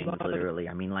mean sing literally.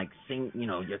 I mean like sing.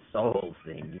 Your soul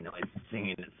sing. It's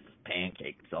singing its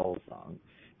pancake soul song.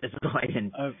 This is why I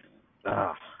didn't.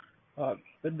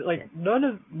 But like none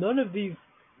of these,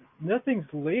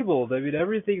 nothing's labeled. I mean,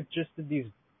 everything's just in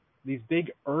these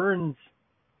big urns.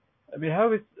 I mean,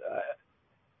 how is?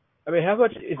 I mean, how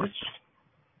much is this?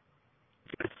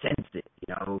 You can sense it,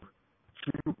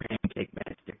 True pancake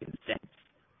master can sense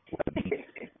what needs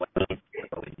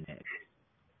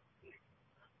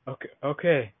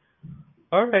Okay.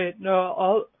 All right. No,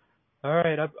 all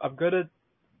right. I'm gonna.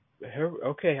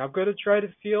 Okay, I'm gonna try to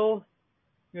feel.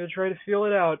 I'm gonna try to feel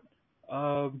it out.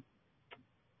 Huh?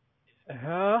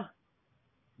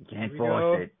 You can't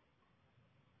force it.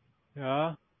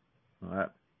 Yeah.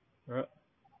 What?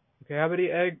 Okay, how many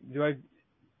eggs do I?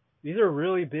 These are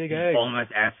really big eggs. You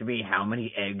almost asked me how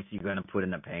many eggs you're gonna put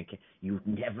in a pancake. You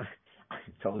never. I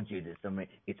told you this.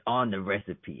 It's on the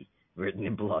recipe, written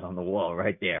in blood on the wall,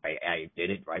 right there. I did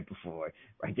it right before.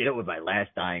 I did it with my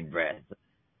last dying breath.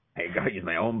 I used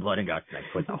my own blood and guts, and I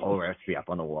put the whole recipe up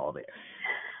on the wall there.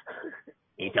 Are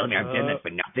you telling me I'm doing that for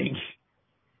nothing?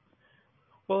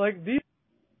 Well, like these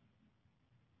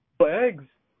eggs,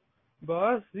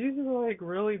 boss. These are like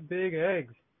really big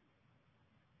eggs.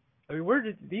 I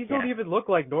mean, these don't even look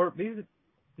like these.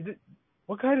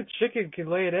 What kind of chicken can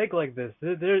lay an egg like this?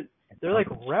 They're like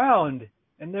round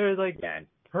and they're like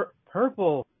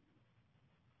purple.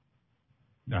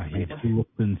 He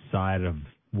looks inside of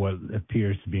what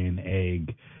appears to be an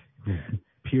egg,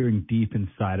 peering deep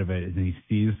inside of it, and he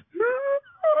sees.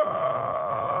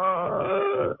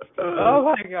 Oh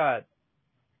my god!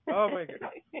 Oh my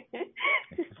god!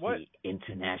 What? The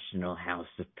International House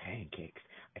of Pancakes.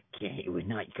 We're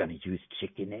not gonna use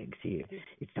chicken eggs here.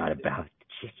 It's not about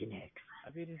chicken eggs. I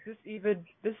mean, this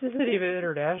isn't even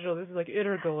international. This is like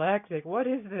intergalactic. What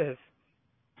is this?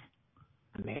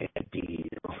 I made a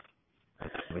deal. I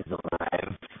was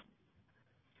alive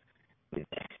with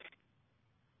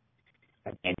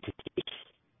an entity.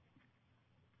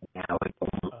 Now it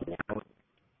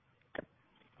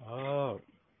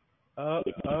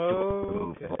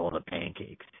approve of all the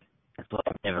pancakes. That's why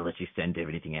I've never let you send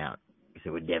everything out, because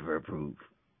it would never approve.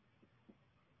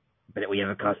 But we have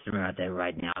a customer out there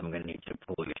right now. I'm going to need you to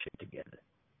pull your shit together.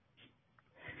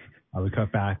 I would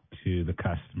cut back to the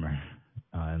customer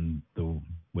and the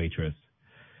waitress.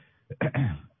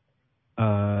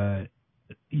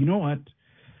 You know what?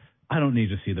 I don't need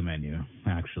to see the menu,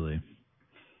 actually.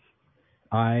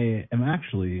 I am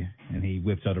actually, and he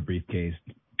whips out a briefcase,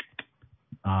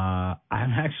 I'm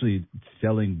actually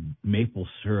selling maple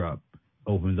syrup.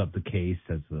 Opens up the case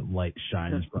as the light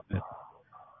shines from it.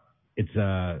 It's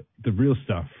the real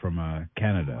stuff from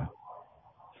Canada.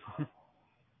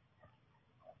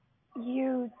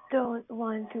 You don't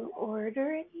want to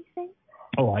order anything?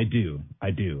 Oh, I do.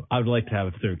 I would like to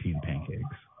have 13 pancakes.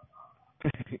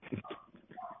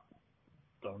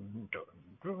 Dun, dun,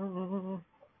 dun.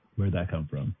 Where'd that come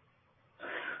from?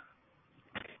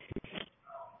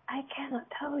 I cannot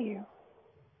tell you.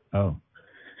 Oh.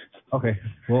 Okay.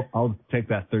 Well, I'll take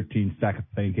that 13 stack of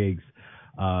pancakes,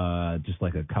 just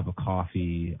like a cup of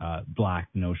coffee, black,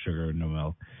 no sugar, no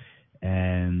milk.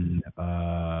 And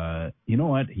you know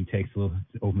what? He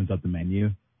opens up the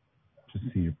menu. Just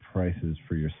see your prices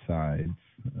for your sides.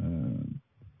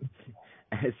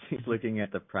 As he's looking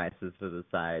at the prices for the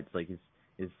sides, like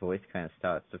his voice kind of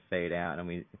starts to fade out, and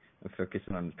we're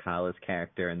focusing on Carla's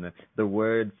character, and the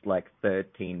words like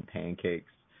 13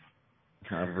 pancakes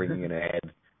kind of ringing in her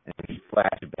head, and we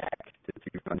flash back to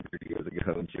 200 years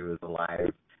ago when she was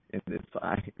alive in this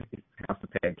house of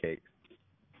pancakes.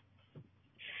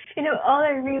 You know, all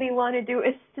I really want to do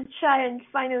is to try and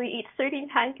finally eat 13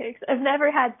 pancakes. I've never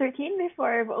had 13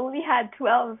 before. I've only had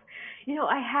 12. You know,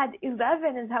 I had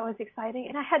 11 and that was exciting,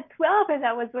 and I had 12 and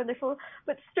that was wonderful,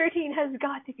 but 13 has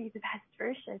got to be the best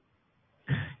version.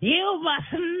 You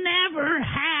must never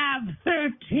have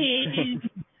 13.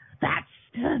 That's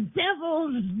the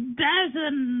devil's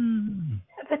dozen.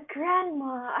 But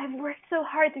Grandma, I've worked so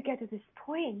hard to get to this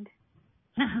point.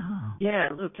 Yeah,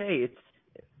 look, hey, it's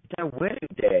our wedding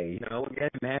day, you know, we're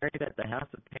getting married at the House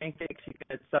of Pancakes. You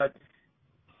can start,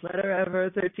 let her have her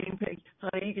 13 pancakes.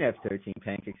 Honey, you can have 13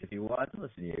 pancakes if you want.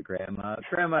 Listen to your grandma.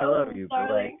 Grandma, I love you, but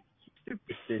like,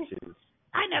 superstitious.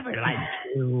 I never liked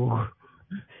you.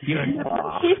 You're He's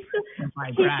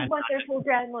wonderful,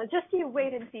 Grandma. Just you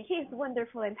wait and see. He's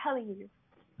wonderful, I'm telling you.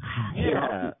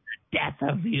 Yeah. Death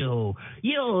of you.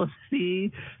 You'll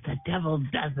see the devil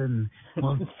dozen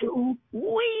will do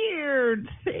weird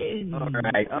things. All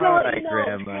right,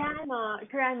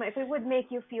 Grandma, if it would make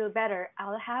you feel better,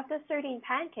 I'll have the 13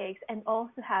 pancakes and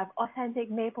also have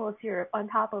authentic maple syrup on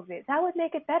top of it. That would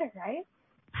make it better, right?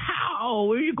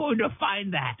 How are you going to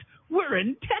find that? We're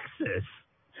in Texas.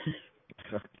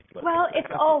 Well,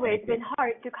 it's always been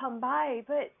hard to come by,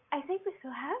 but I think we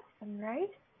still have some, right?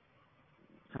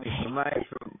 For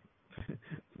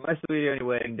my sweetie on your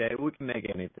wedding day, we can make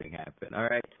anything happen, all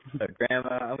right? So,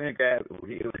 Grandma, I'm going to grab, we'll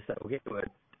get you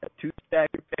a 2 stack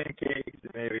of pancakes,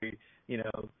 and maybe, you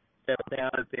know, settle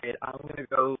down a bit. I'm going to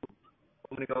go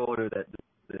order the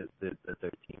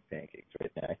 13 pancakes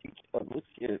right now. I think, let's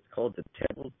get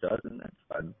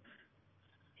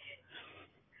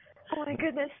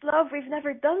love, we've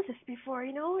never done this before,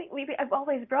 I've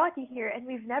always brought you here, and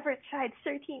we've never tried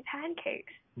 13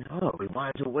 pancakes. No, we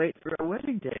wanted to wait for our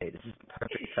wedding day. This is the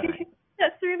perfect time.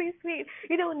 That's really sweet.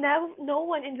 Now no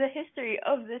one in the history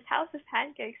of this House of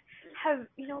Pancakes have,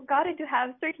 gotten to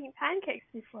have 13 pancakes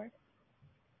before.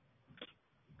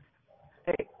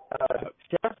 Hey,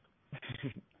 Chef?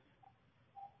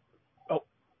 Oh.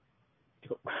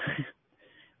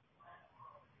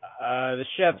 The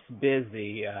chef's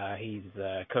busy. He's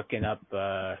cooking up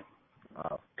a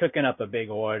big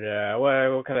order.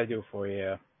 What can I do for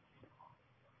you?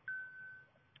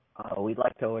 We'd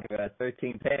like to order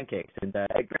 13 pancakes. And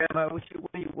Grandma,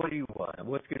 what do you want?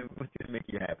 What's gonna make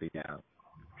you happy now?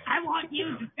 I want you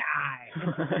to die.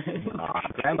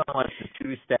 Grandma wants a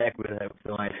 2-stack with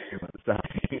some ice cream on the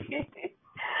side.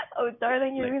 Oh,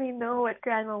 darling, you really know what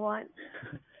Grandma wants.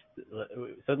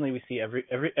 Suddenly we see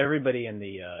everybody in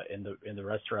the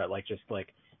restaurant just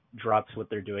drops what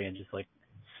they're doing and just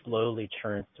slowly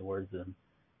turns towards them.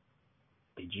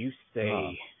 Did you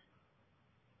say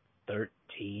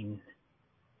 13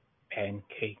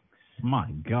 pancakes? My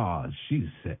God, she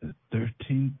said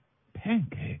 13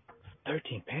 pancakes.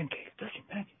 13 pancakes. 13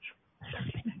 pancakes.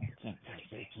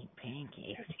 13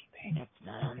 pancakes. That's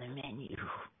not on the menu.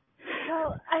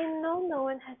 Well, I know no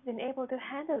one has been able to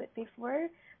handle it before,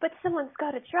 but someone's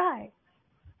got to try.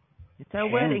 It's our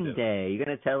wedding day. You're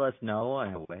going to tell us no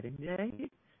on our wedding day?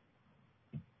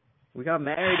 We got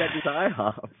married at this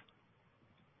IHOP.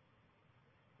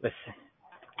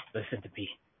 Listen to me.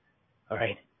 All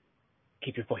right?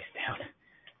 Keep your voice down.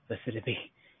 Listen to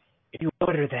me. If you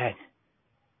order that,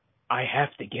 I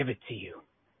have to give it to you.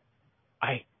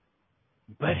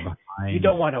 But you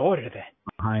don't want to order that.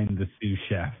 Behind the sous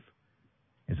chef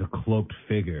is a cloaked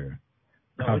figure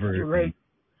covered. It's too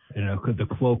late.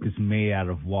 The cloak is made out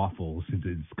of waffles.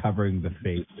 It's covering the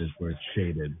faces where it's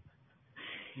shaded.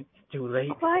 It's too late.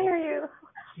 Why are you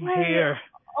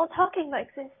all talking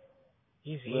like this?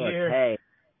 He's Look, here. Hey,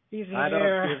 he's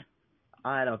here.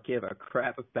 I don't give a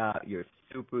crap about your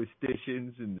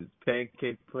superstitions in this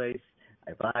pancake place.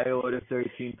 If I order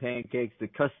 13 pancakes, the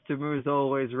customer is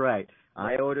always right.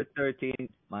 I order 13.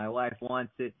 My wife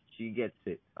wants it. She gets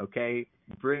it. Okay?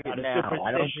 Bring it now.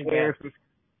 I don't care.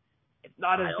 It's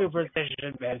not a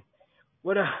superstition, man.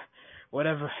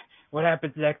 Whatever. What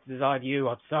happens next is on you.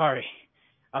 I'm sorry.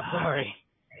 I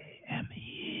am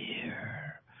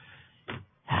here.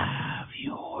 Have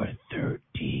your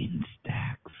 13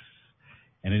 stacks.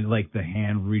 And it the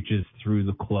hand reaches through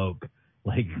the cloak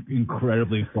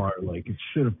incredibly far, it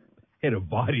should have hit a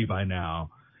body by now,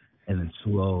 and then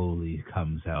slowly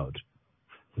comes out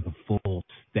with a full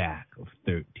stack of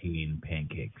 13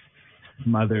 pancakes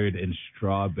smothered in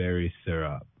strawberry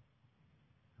syrup.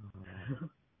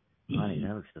 Honey,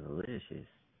 that looks delicious.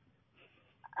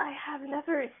 I have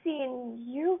never seen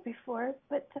you before,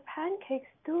 but the pancakes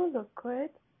do look good.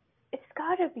 It's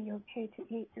gotta be okay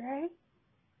to eat, right?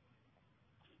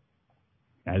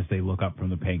 As they look up from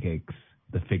the pancakes,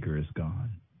 the figure is gone.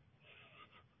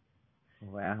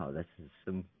 Wow, this is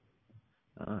some...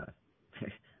 I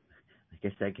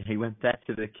guess he went back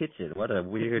to the kitchen. What a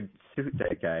weird suit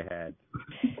that guy had.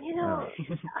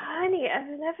 Honey,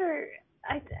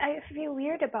 I feel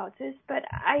weird about this, but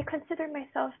I consider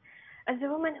myself as a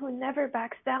woman who never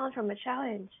backs down from a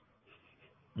challenge.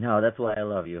 No, that's why I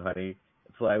love you, honey.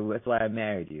 That's why I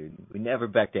married you. We never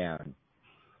back down.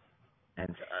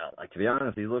 And to be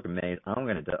honest, you look amazing. I'm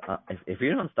gonna do. If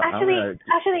you don't stop,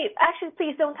 Actually,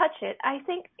 please don't touch it. I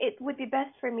think it would be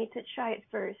best for me to try it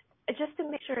first, just to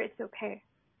make sure it's okay.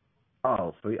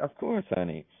 Oh, of course,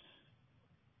 honey.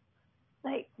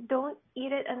 Don't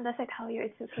eat it unless I tell you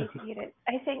it's okay to eat it.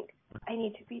 I think I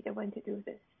need to be the one to do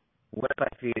this. What if I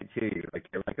feed it to you,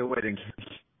 like a wedding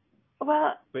cake?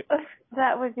 Well,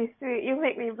 that would be sweet. You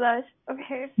make me blush.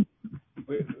 Okay.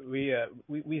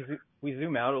 We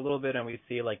zoom out a little bit and we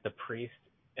see the priest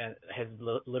and has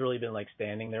literally been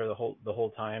standing there the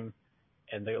whole time,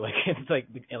 and they're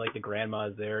the grandma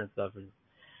is there and stuff.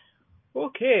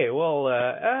 Okay, well,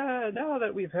 now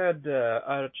that we've had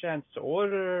a chance to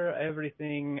order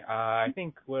everything, I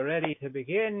think we're ready to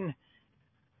begin.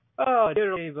 Oh,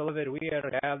 dearly beloved, we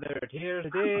are gathered here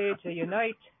today to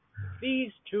unite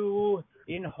these two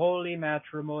in holy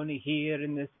matrimony here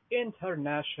in this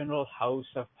international House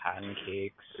of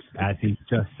Pancakes. As he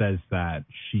just says that,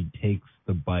 she takes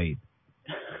the bite.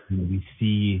 And we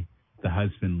see the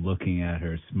husband looking at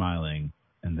her, smiling,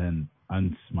 and then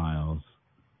unsmiles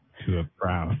to a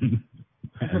frown.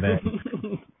 And then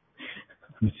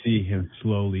you see him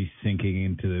slowly sinking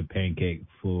into the pancake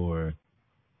floor.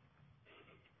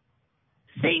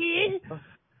 See?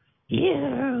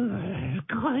 You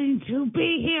going to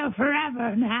be here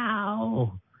forever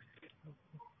now.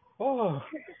 Oh,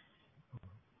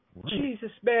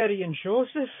 Jesus, Mary and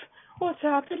Joseph, what's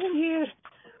happening here?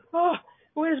 Oh,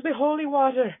 where's my holy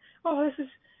water? Oh, this is,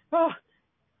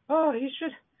 you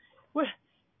should,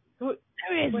 there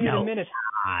is wait no a minute.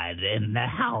 God in the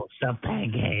house of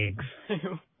pancakes.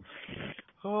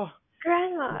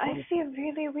 Grandma, I feel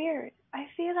really weird. I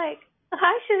feel like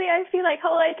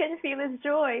all I can feel is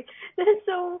joy. This is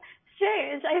so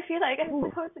strange. I feel like I'm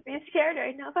supposed to be scared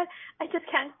right now, but I just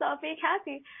can't stop being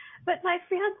happy. But my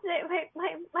fiance,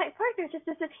 my partner just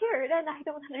disappeared, and I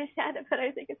don't understand it, but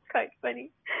I think it's quite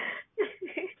funny.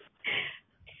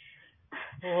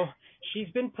 Oh, she's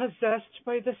been possessed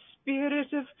by the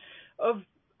spirit of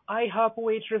IHOP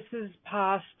waitresses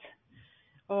past.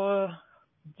 Her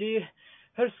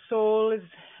soul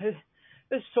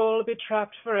will be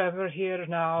trapped forever here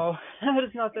now.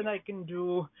 There's nothing I can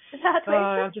do. But that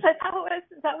was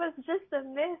just a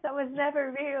myth. That was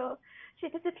never real. She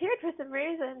disappeared for some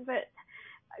reason, but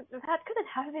that couldn't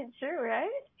have been true,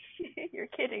 right? You're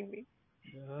kidding me.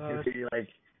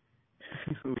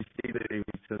 We see that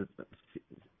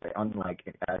unlike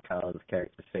Carl's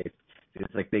character's face,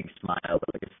 there's like big smile,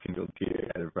 like a single tear,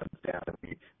 and it runs down. And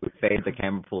we fade, the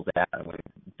camera pulls out, and we're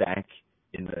back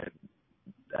in the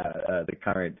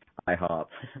current IHOP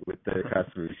with the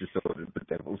customers just ordered the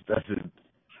devil's dozen.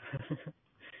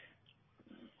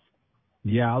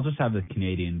 Yeah, I'll just have the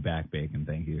Canadian back bacon,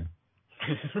 thank you.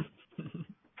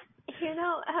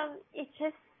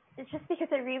 It's just because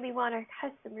I really want our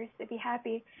customers to be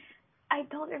happy. I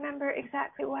don't remember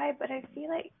exactly why, but I feel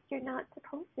like you're not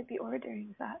supposed to be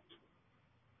ordering that.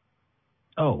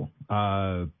 Oh,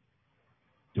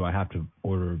 do I have to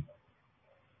order?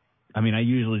 I mean, I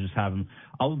usually just have them.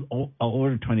 I'll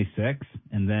order 26,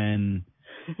 and then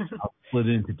I'll split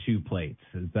it into 2 plates.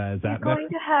 Is that You're better? going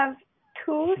to have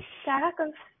 2 stacks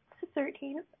of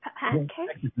 13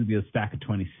 pancakes? It's going to be a stack of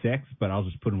 26, but I'll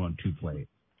just put them on 2 plates.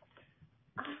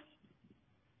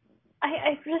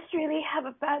 I just really have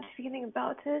a bad feeling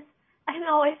about this. I'm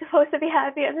always supposed to be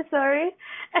happy. I'm sorry.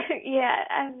 Yeah,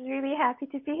 I'm really happy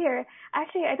to be here.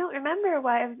 Actually, I don't remember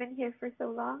why I've been here for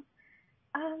so long.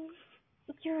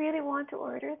 Do you really want to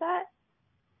order that?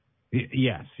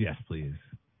 Yes, please.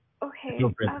 Okay.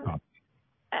 Feel free to copy.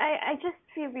 I just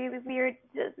feel really weird.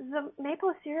 The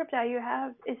maple syrup that you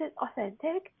have, is it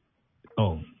authentic?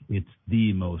 Oh, it's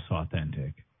the most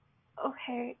authentic.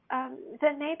 Okay.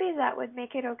 Then maybe that would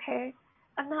make it okay.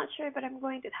 I'm not sure, but I'm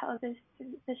going to tell this to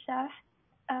the chef.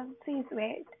 Please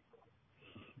wait.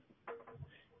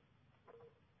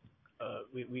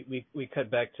 We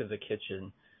cut back to the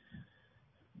kitchen.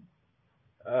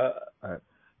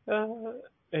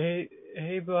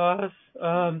 Hey boss.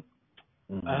 I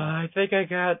think I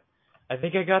got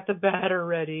the batter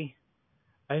ready.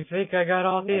 I think I got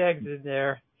all the eggs in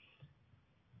there.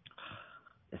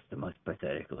 It's the most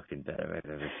pathetic looking batter I've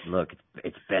ever seen. Look,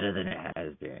 it's better than it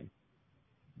has been.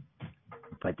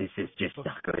 But this is just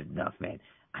not good enough, man.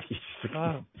 I just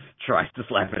tries to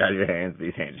slap it out of your hands.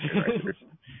 These hands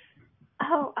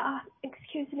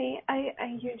excuse me. I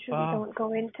usually don't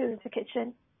go into the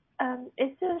kitchen.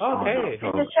 Is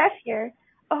the chef here?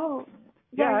 Oh,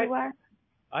 there you are.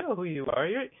 I know who you are.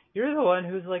 You're the one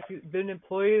who's like been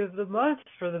employee of the month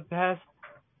for the past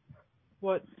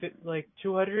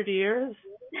 200 years.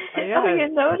 Oh, you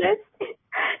noticed?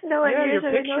 No one your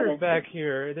usually picture's noticed. back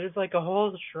here. There's like a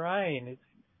whole shrine.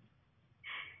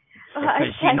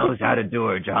 Because she knows how to do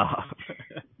her job.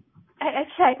 I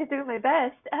try to do my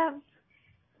best.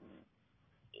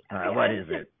 What is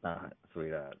it,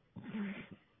 sweetheart?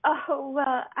 Oh,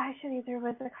 well, actually, there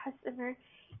was a customer.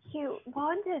 He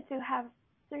wanted to have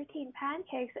 13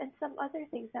 pancakes and some other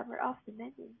things that were off the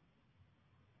menu.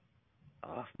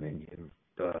 Off menu?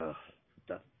 The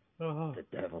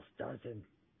devil's dozen.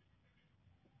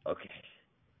 Okay.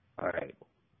 All right.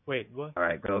 Wait, what? All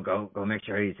right, go make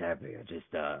sure he's happy.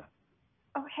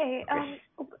 Okay,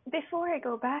 before I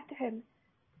go back to him,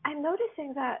 I'm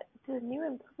noticing that the new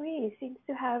employee seems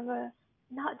to have a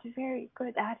not very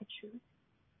good attitude.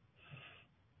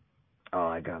 Oh,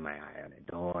 I got my eye on it.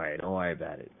 Don't worry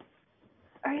about it.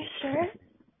 Are you sure?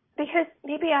 Because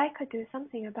maybe I could do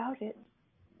something about it.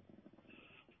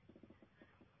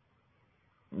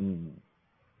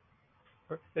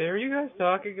 Are you guys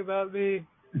talking about me?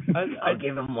 I'll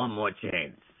give him one more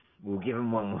chance. We'll give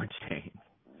him one more chance.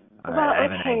 All well, right, I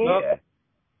have an idea.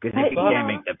 Because if he can't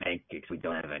make the pancakes, we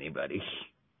don't have anybody.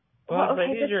 Well,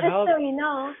 okay, but just so you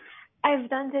know, I've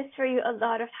done this for you a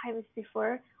lot of times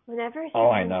before. Whenever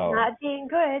something's not being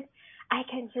good, I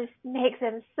can just make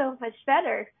them so much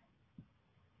better.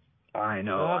 I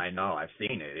know. I've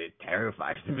seen it. It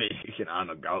terrifies me. I'm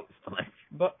a ghost.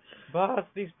 But boss,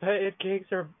 these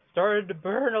pancakes are starting to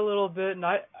burn a little bit, and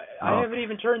I haven't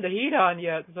even turned the heat on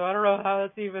yet, so I don't know how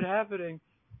that's even happening.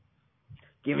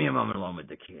 Give me a moment alone with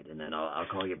the kid, and then I'll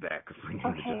call you back if we need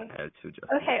to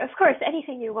adjust. Okay, of course,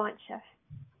 anything you want, Chef.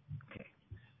 Okay.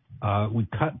 We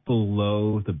cut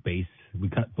below the base. We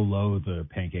cut below the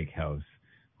pancake house,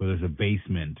 where there's a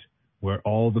basement where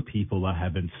all the people that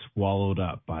have been swallowed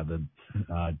up by the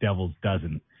Devil's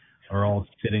Dozen are all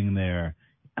sitting there,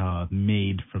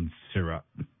 made from syrup.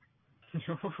 There's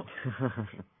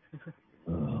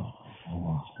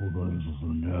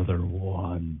another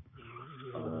one.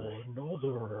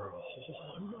 Another.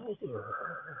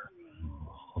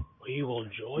 He will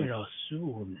join us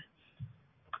soon.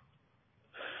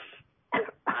 I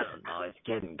don't know. It's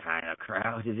getting kind of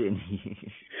crowded in here.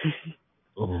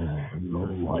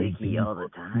 Sticky all the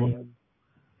time.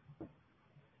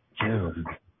 Gerald,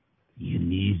 you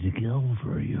need to get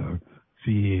over your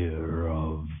fear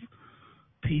of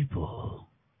people.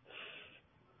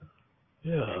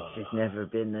 Yeah. It's just never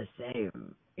been the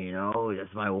same.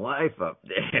 That's my wife up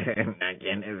there. I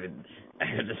can't even,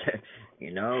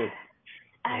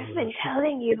 I've been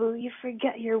telling you, you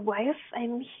forget your wife.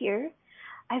 I'm here.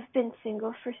 I've been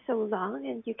single for so long,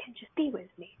 and you can just be with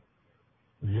me.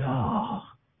 Yeah,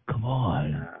 come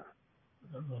on.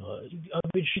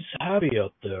 She's happy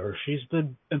up there. She's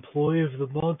been Employee of the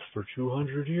Month for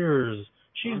 200 years.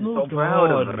 She's moved so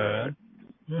proud on, of her.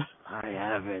 man. I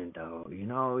haven't, though.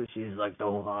 She's like the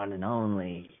one and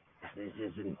only. This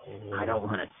isn't... I don't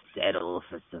want to settle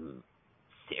for some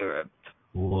syrup.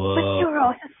 What? But you're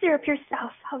also syrup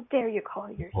yourself. How dare you call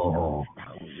yourself?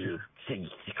 You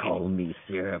call me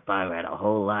syrup. I've had a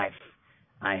whole life.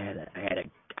 I had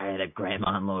a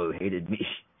grandmama who hated me.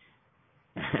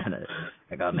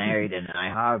 I got married in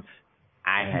IHOP.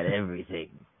 I had everything.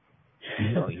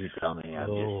 So you tell me I'm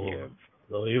just syrup.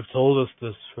 Well, you've told us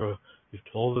this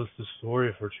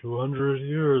story for 200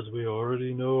 years. We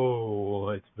already know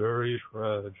it's very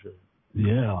tragic.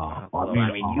 Yeah.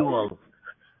 You all...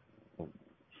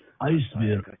 I used to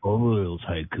be an oil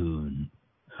tycoon.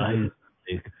 I used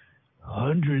to make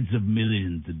hundreds of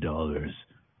millions of dollars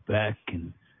back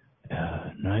in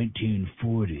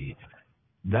 1940.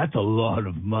 That's a lot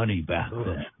of money back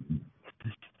then.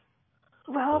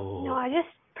 Well, I just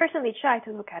personally try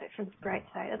to look at it from the bright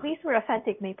side. At least we're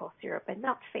authentic maple syrup and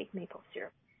not fake maple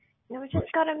syrup. We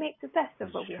just gotta make the best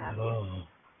of what we have.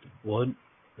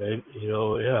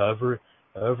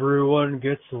 Everyone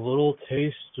gets a little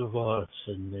taste of us,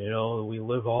 and we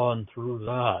live on through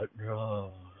that.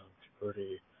 It's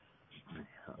pretty.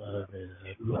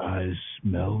 You guys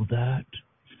smell that?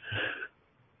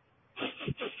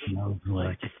 It smells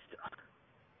like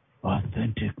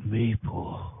authentic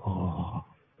maple.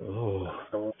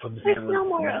 There's no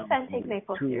more authentic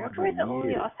maple syrup. We're the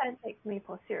only authentic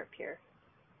maple syrup here.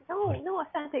 No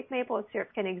authentic maple syrup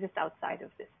can exist outside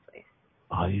of this place.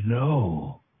 I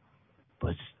know,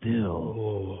 but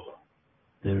still,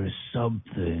 there is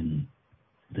something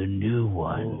the new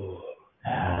one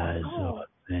has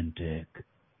authentic.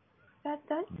 That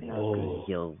does feel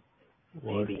good.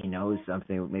 Maybe he knows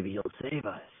something. Maybe he'll save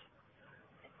us.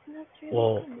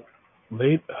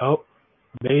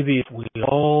 Maybe if we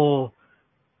all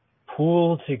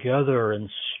pool together and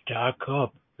stack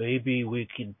up, maybe we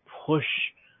can push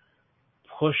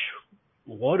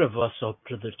one of us up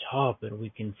to the top, and we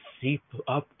can seep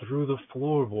up through the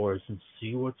floorboards and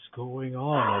see what's going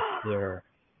on up there.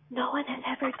 No one has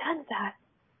ever done that.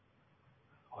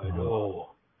 I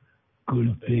know.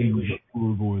 Good thing the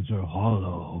floorboards are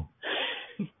hollow.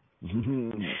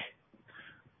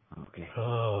 Okay.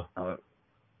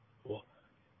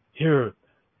 Here,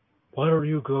 why don't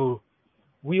you go?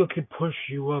 We could push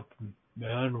you up,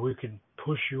 man. We could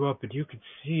push you up, and you can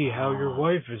see how your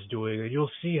wife is doing, and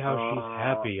you'll see how she's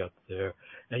happy up there,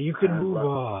 and you can move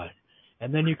on,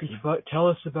 and then you can tell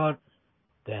us about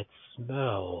that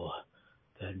smell,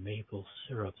 that maple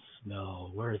syrup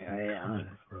smell. Where is it coming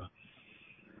from?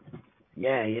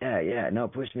 Yeah. No,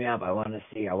 push me up. I want to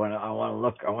see. I want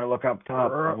to look up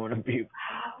top. I want to be.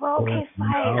 Well, okay,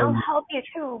 fine. I'll help you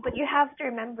too, but you have to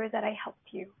remember that I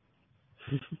helped you.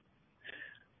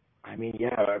 I mean,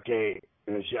 okay,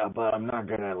 but I'm not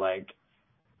gonna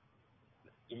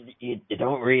You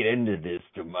don't read into this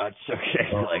too much,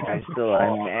 okay?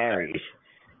 I'm married.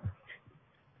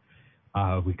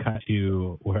 We cut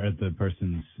to where the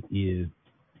person is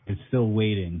still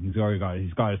waiting. He's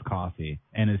got his coffee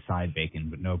and his side bacon,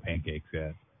 but no pancakes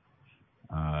yet.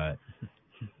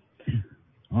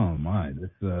 Oh my,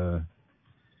 this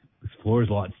floor is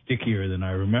a lot stickier than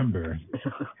I remember.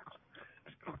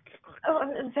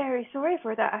 I'm very sorry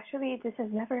for that. Actually, this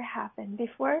has never happened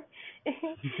before.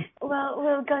 Well,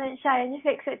 we'll go and try and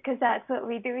fix it because that's what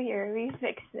we do here. We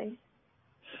fix things.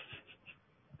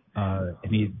 And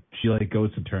she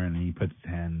goes to turn and he puts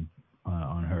his hand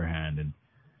on her hand and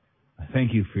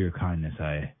thank you for your kindness.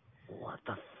 What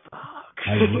the fuck?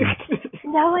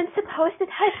 No one's supposed to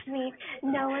touch me.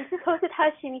 No one's supposed to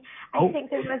touch me. I think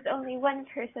there was only one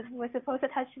person who was supposed to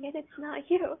touch me, and it's not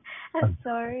you. I'm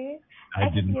sorry. I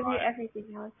can give you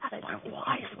everything else. That's my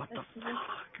wife. What the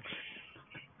fuck?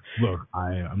 Look,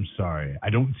 I'm sorry. I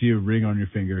don't see a ring on your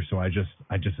finger, so I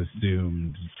just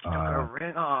assumed. Took a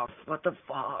ring off. What the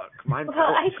fuck? I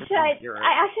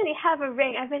actually have a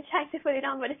ring. I've been trying to put it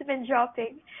on, but it's been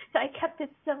dropping. So I kept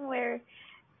it somewhere.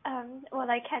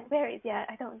 I can't wear it yet.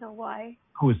 I don't know why.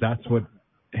 Oh, is that what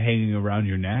hanging around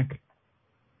your neck?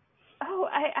 Oh,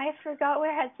 I forgot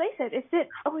where I had placed it. Is it?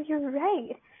 Oh, you're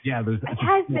right. Yeah, it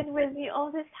has been with me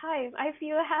all this time. I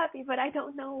feel happy, but I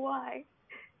don't know why.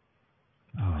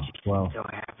 Oh, well. So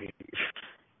happy.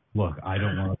 Look, I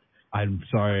don't want to. I'm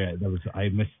sorry. I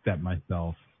misstepped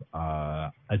myself.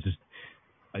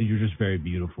 You're just very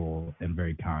beautiful and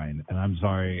very kind, and I'm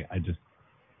sorry.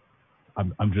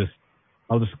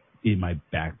 I'll just eat my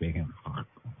back bacon.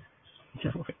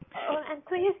 And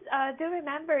please do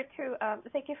remember to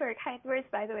thank you for your kind words,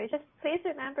 by the way. Just please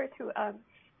remember to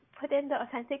put in the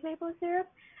authentic maple syrup.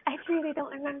 I really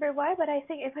don't remember why, but I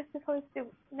think it was supposed to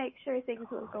make sure things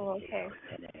will go okay.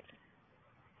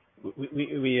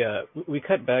 We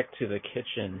cut back to the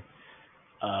kitchen.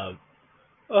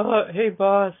 Hey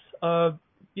boss,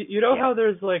 you know how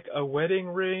there's a wedding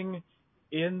ring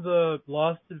in the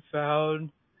Lost and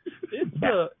Found?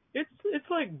 It's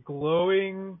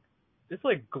glowing. It's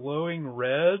glowing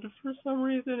red for some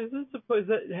reason.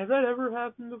 Has that ever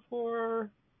happened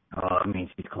before? Oh, I mean,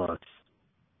 she's close.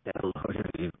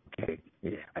 Okay.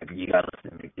 Yeah, you gotta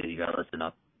listen. You gotta listen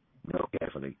up real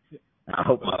carefully. I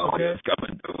hope my audio is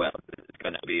coming through well. It's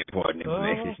gonna be important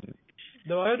information.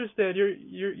 No, I understand.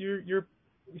 You're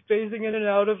phasing in and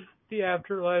out of the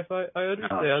afterlife. I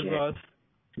understand, boss.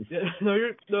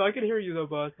 Yeah, I can hear you though,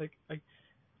 boss.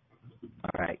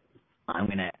 All right, I'm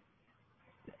gonna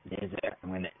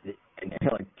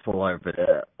pull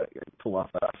off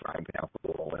a frying pan off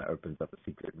the wall, and it opens up a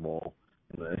secret wall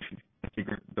in the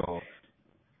secret door.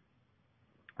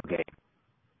 Okay.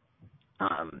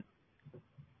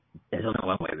 There's only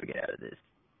one way we get out of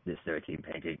this 13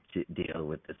 pancake deal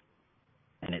with this,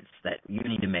 and it's that you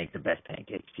need to make the best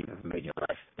pancakes you've ever made in your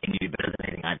life. They need to be better than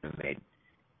anything I've ever made.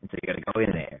 And so you got to go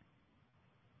in there,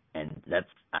 and you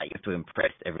have to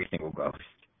impress every single ghost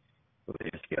with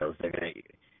your skills. They're gonna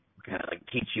kind of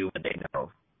teach you what they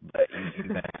know, but you're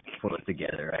gonna have to pull it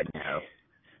together right now.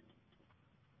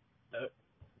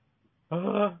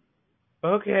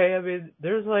 Okay. I mean,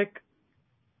 there's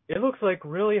it looks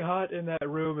really hot in that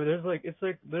room, and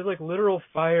there's literal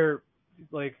fire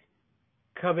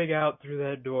coming out through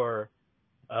that door.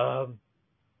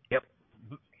 Yep.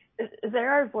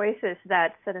 There are voices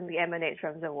that suddenly emanate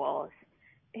from the walls.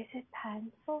 Is it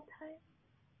painful time?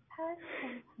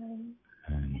 Painful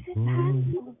time. Is it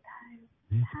painful time?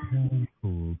 It's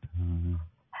painful time.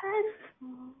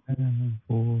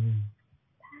 Painful.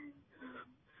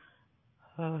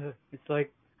 It's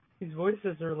these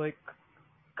voices are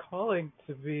calling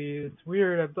to me. It's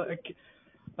weird. I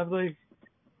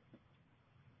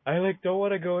don't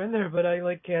want to go in there, but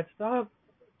I can't stop.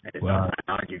 Well,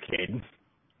 you kidding?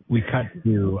 We cut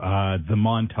to the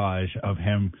montage of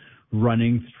him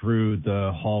running through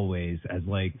the hallways as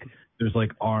there's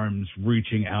arms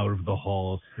reaching out of the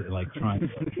halls, trying to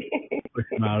push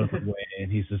him out of the way,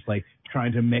 and he's just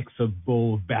trying to mix a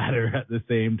bowl of batter at the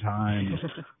same time.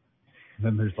 And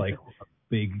then there's a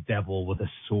big devil with a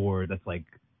sword that's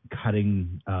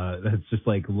cutting, that's just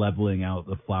leveling out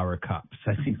the flour cups.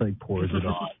 I think pours it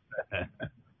on.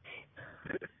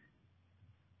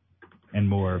 And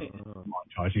more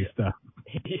montagey stuff.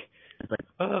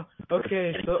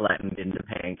 Okay. So flattened into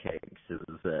pancakes as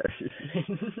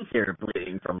hair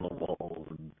bleeding from the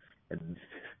walls, and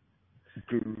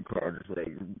goo cars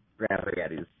grabbing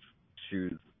at his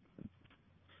shoes.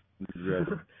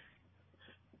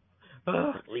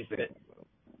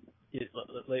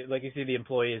 You see the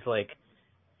employees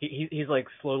he's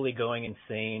slowly going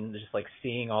insane, just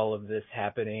seeing all of this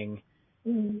happening.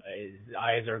 Mm-hmm. His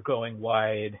eyes are going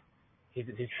wide. He's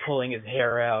pulling his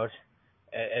hair out,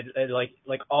 and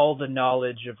all the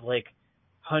knowledge of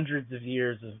hundreds of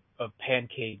years of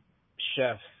pancake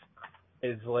chefs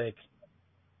is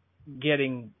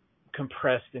getting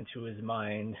compressed into his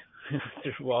mind.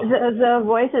 The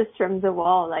voices from the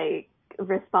wall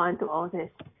respond to all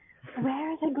this.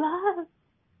 Where are the gloves?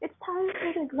 It's time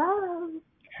for the gloves.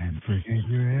 Can't forget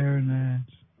your hairnet.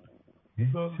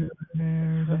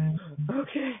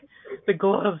 Okay, the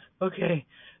gloves. Okay,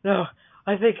 no,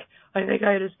 I think I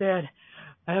understand.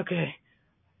 Okay,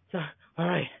 so all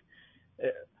right,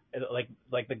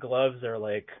 like the gloves are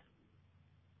like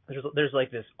there's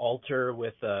like this altar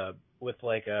with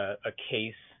like a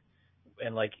case,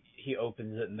 and like he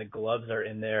opens it and the gloves are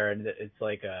in there, and it's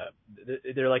like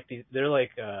they're like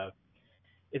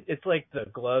it's like the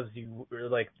gloves you are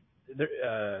like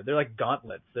they're like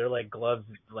gauntlets. They're like gloves,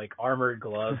 like armored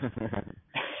gloves,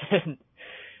 and,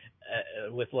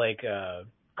 with like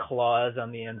claws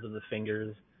on the ends of the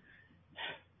fingers.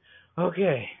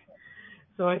 Okay,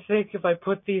 so I think if I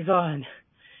put these on,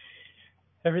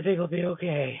 everything will be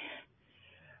okay.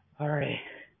 All right.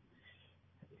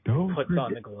 Puts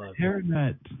on the gloves.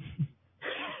 Hairnet.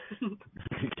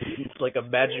 It's like a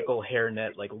magical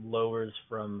hairnet, like lowers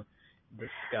from the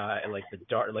sky, like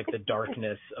the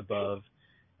darkness above.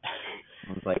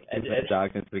 It's like in the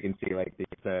darkness we can see like these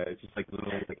just like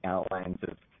little like outlines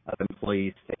of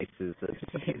employees' faces,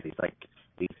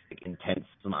 these intense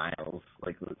smiles,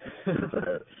 like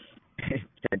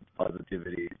intense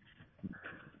positivity,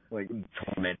 like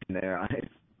torment in their eyes.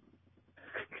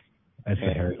 As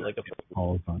the hair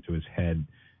falls onto his head,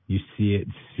 you see it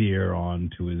sear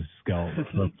onto his scalp,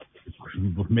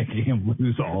 making him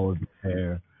lose all of his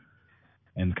hair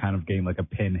and kind of getting like a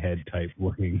pinhead type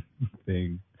looking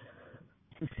thing.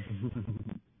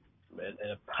 And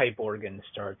a pipe organ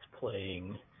starts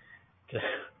playing.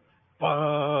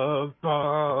 Bum,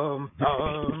 bum,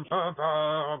 bum, bum,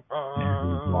 bum,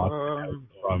 And walks out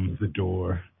from the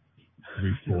door.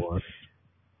 3-4.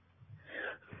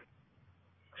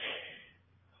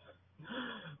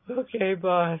 Okay,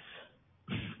 boss.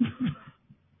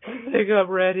 I think I'm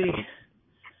ready.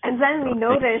 And then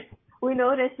we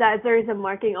notice that there is a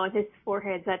marking on his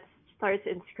forehead that starts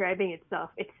inscribing itself.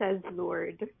 It says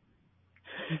Lord.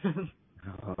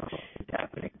 Oh, it's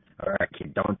happening. All right,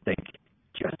 kid, don't think.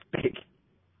 Just speak.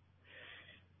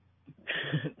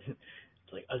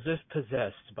 It's like as if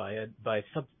possessed by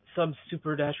some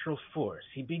supernatural force,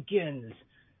 he begins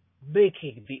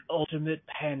making the ultimate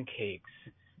pancakes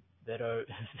that are,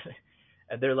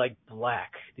 and they're like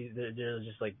black. They're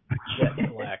just like jet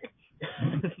black.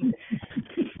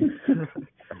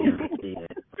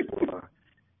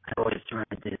 I always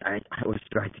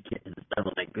tried to get to the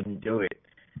level. I couldn't do it.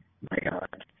 My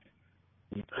God,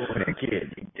 you're doing it,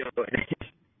 kid. You're doing it.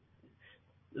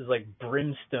 There's like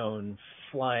brimstone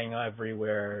flying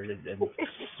everywhere, and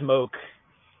smoke,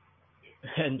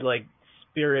 and like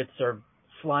spirits are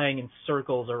flying in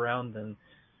circles around them.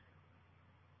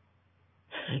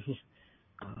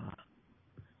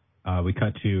 We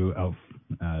cut to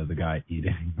the guy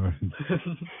eating.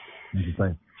 He's just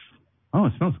like, oh,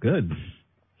 it smells good.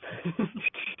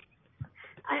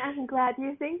 I'm glad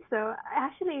you think so.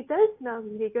 Actually, it does smell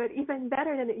really good, even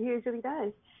better than it usually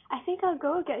does. I think I'll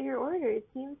go get your order. It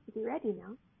seems to be ready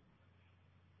now.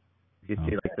 You can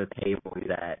see like the table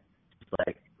that just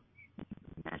like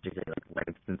magically like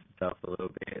wipes himself a little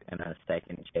bit, and a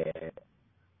second chair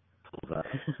pulls up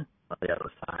on the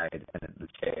other side, and then the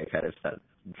chair kind of starts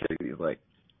getting these like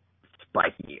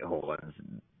spiky horns.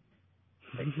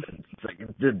 It's like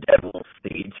the devil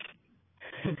stage.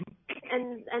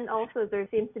 And also there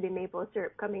seems to be maple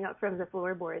syrup coming up from the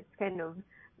floorboards, kind of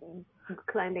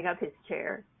climbing up his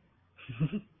chair.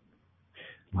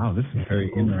 Wow, this is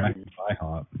very interactive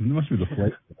IHOP. It must be the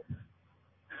flavor.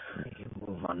 You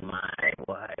move on my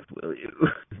wife, will you?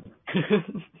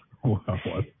 What?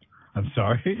 I'm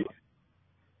sorry.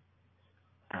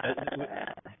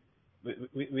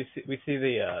 We see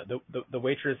the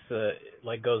waitress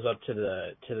like goes up to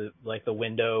the like the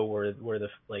window where the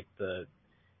like the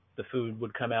food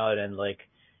would come out, and like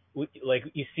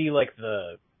you see like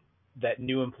that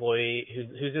new employee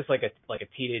who's just like a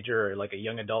teenager or like a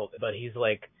young adult, but he's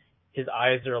like his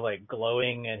eyes are like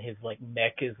glowing, and his like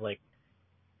neck is like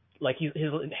his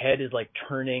head is like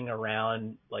turning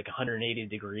around like 180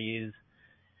 degrees,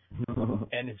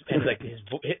 and it's like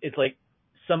it's like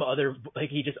some other, like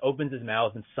he just opens his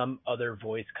mouth and some other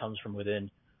voice comes from within.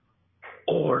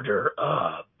 Order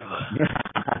up.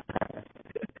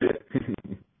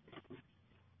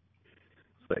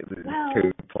 Well,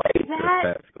 two plates that,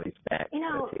 of perfectly stacked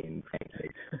protein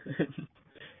pancakes.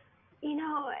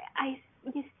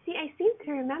 I seem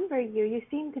to remember you. You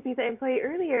seemed to be the employee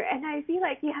earlier, and I feel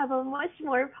like you have a much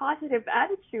more positive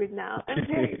attitude now. I'm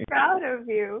very proud of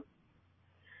you.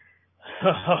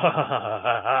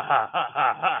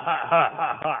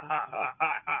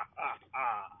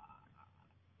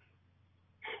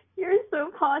 You're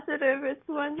so positive. It's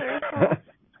wonderful.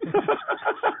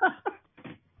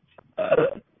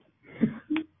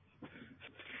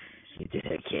 You did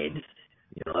it, kid.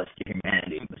 You lost your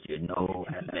humanity, but you know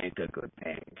how to make a good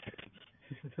pancake.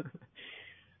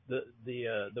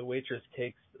 The waitress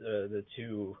takes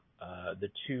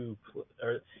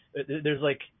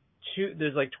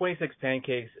there's like 26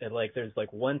 pancakes, and like there's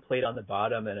like one plate on the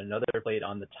bottom and another plate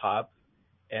on the top,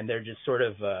 and they're just sort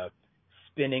of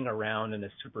spinning around in a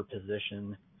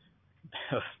superposition.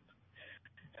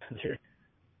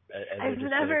 I've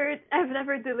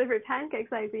never delivered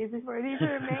pancakes like these before. These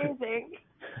are amazing.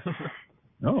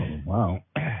 Oh, wow.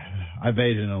 I've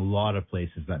ate in a lot of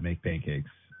places that make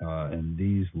pancakes, and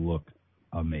these look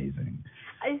amazing.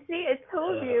 I see. I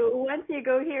told you, once you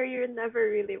go here, you never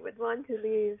really would want to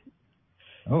leave.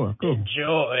 Oh, cool.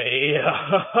 Enjoy.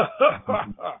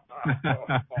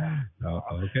 Oh,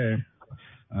 okay.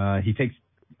 He takes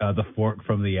the fork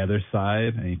from the other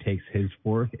side, and he takes his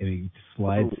fork, and he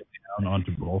slides down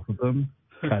onto both of them,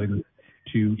 cutting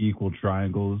 2 equal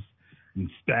triangles and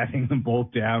stacking them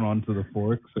both down onto the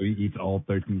fork, so he eats all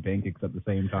 13 pancakes at the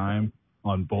same time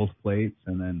on both plates,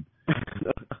 and then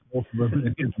both of them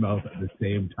in his mouth at the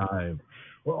same time.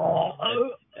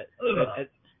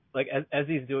 As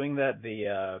he's doing that,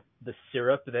 the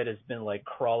syrup that has been like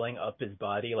crawling up his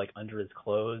body, like under his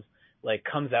clothes, like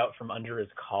comes out from under his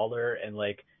collar and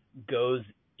like goes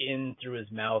in through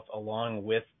his mouth along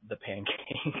with the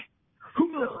pancake.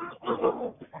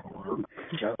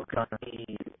 Joke on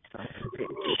me, son of a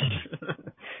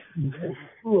bitch.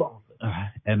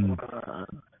 And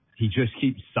he just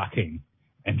keeps sucking,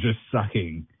 and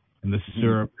the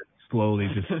syrup slowly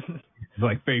just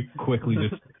like very quickly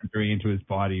just entering into his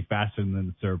body faster than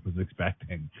the syrup was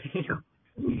expecting. You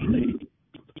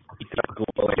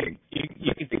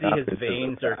can see his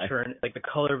veins are turning, like the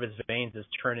color of his veins is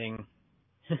turning.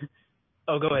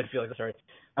 Oh, go ahead, Felix. Sorry.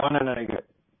 Oh, no, you're good.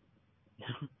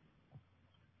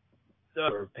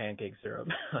 Or pancake syrup.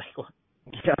 Like what?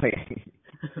 It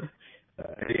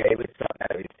would start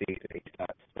out of his feet, and he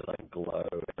starts to like glow,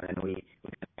 and then we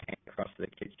pan across the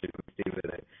kitchen. We see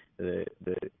where the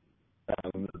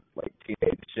like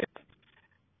teenage chef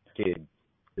kid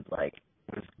is like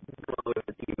glow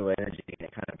with evil energy, and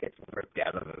it kind of gets ripped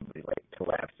out of him. He like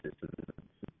collapses, and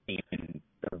the demon,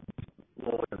 the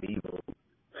Lord of Evil.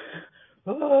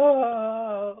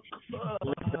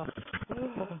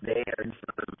 There in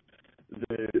front of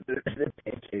the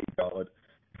pancake god.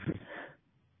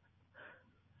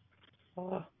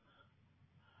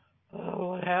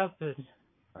 What happened?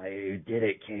 You did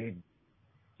it, kid.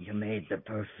 You made the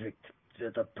perfect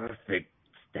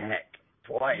stack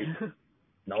twice.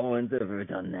 No one's ever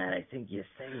done that. I think you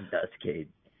saved us, kid.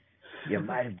 You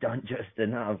might have done just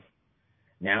enough.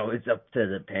 Now it's up to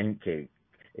the pancake.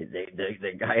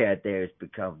 The guy out there has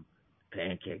become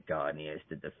pancake god, and he has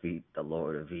to defeat the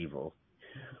Lord of Evil.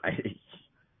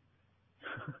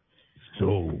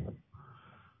 So,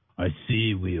 I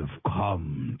see we have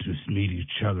come to meet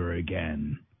each other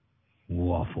again,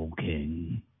 Waffle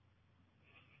King.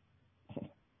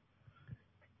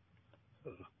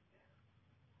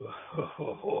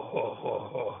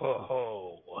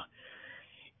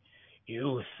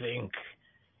 You think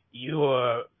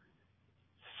your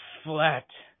flat,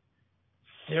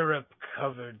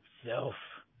 syrup-covered self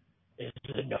is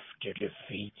enough to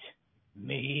defeat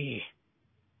me?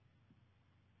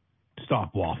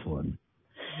 Stop waffling.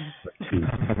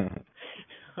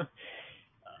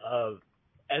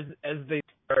 As they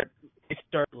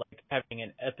start like having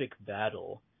an epic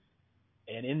battle,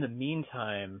 and in the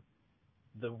meantime,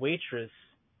 the waitress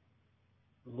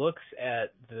looks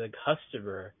at the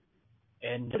customer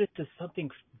and notices something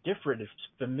different,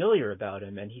 familiar about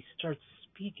him, and he starts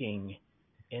speaking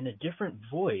in a different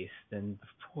voice than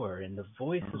before, in the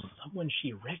voice of someone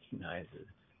she recognizes.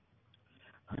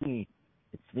 Honey,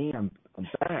 it's me. I'm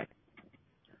back.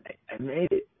 I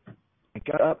made it. I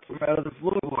got up from out of the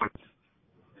floorboards.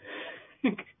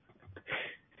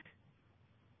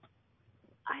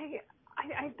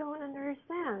 I don't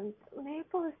understand.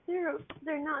 Maple syrup,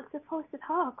 they're not supposed to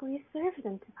talk. We serve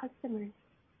them to customers.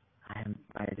 I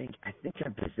think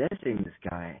I'm possessing this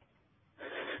guy.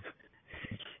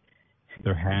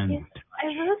 Their hands. I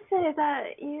will say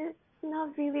that you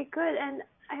smell really good, and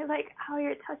I like how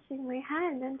you're touching my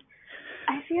hand, and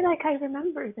I feel like I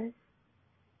remember this.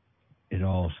 It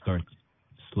all starts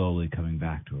slowly coming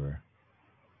back to her.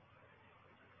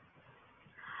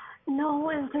 No,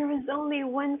 and there is only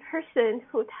one person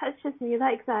who touches me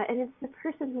like that, and it's the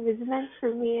person who is meant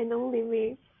for me and only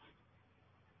me.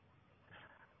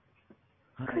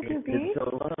 Could you be? It's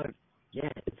so long.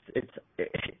 Yeah, it's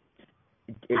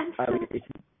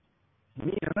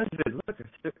me, your husband. Look,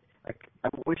 I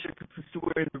wish I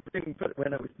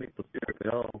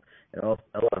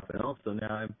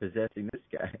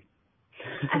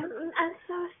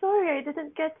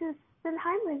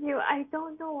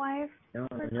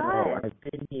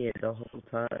whole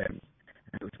time.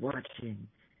 I was watching.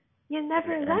 You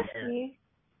never left me.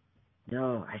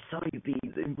 No, I saw you be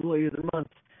the employee of the month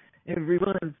every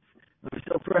month. I'm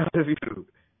so proud of you.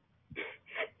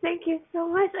 Thank you so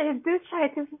much. I do try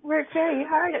to work very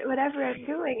hard at whatever I'm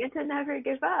doing and to never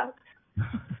give up.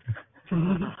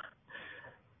 Oh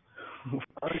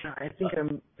no, I think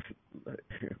I'm.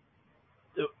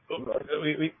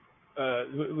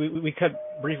 We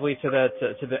cut briefly to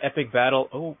the epic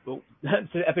battle. To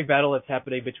the epic battle that's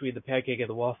happening between the pancake and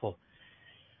the waffle.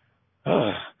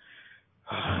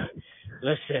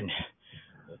 Listen,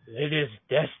 it is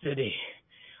destiny.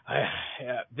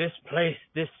 This place,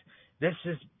 this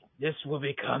will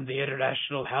become the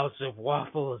International House of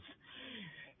Waffles.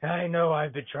 I know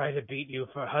I've been trying to beat you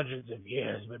for hundreds of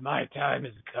years, but my time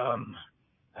has come.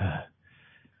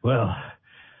 Well,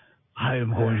 I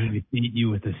am going to defeat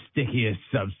you with the stickiest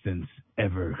substance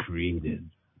ever created.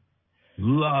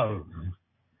 Love.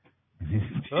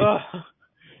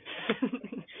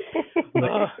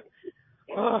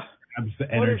 That's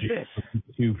the energy of the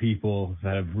two people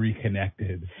that have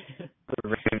reconnected. The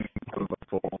rain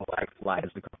before like flies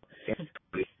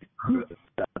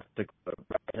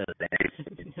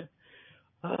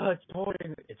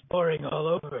It's pouring all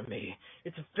over me.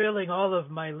 It's filling all of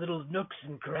my little nooks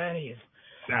and crannies.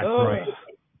 That's right.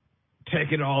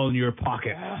 Take it all in your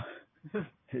pocket.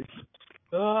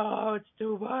 Oh, it's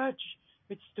too much.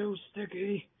 It's too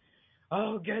sticky.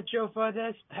 I'll get you for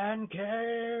this pancake.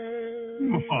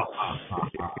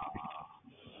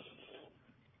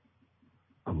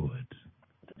 Good.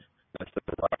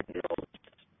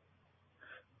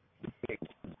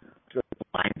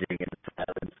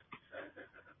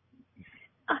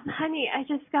 Honey, I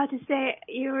just got to say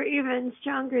you were even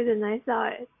stronger than I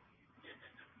thought.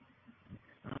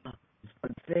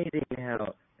 I'm fading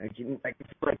now. I can feel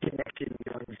my connection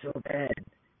going so bad.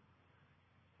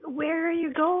 Where are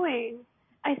you going?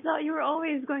 I thought you were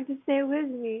always going to stay with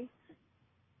me.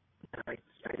 I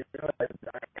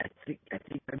think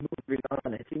I'm moving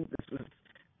on. I think this was.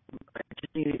 I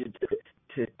just needed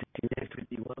to connect with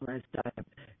you one last time.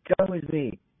 Come with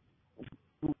me.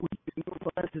 We can move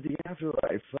on to the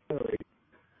afterlife finally.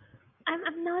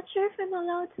 I'm not sure if I'm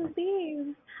allowed to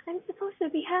leave. I'm supposed to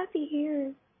be happy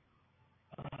here.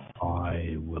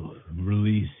 I will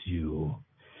release you.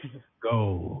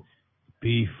 Go.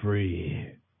 Be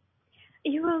free.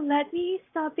 You will let me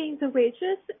stop being the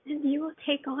waitress and you will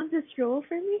take on this role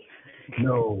for me?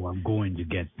 No, I'm going to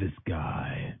get this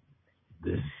guy.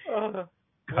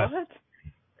 What?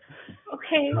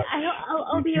 Okay,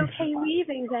 I'll be okay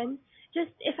leaving then.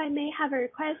 Just if I may have a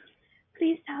request,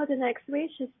 please tell the next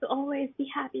waitress to always be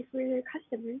happy for their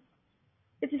customers.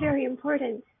 It's very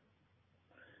important.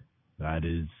 That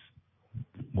is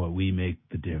what we make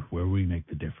where we make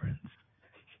the difference.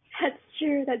 That's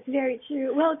true. That's very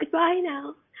true. Well, goodbye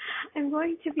now. I'm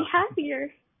going to be happier.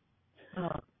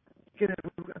 We'll be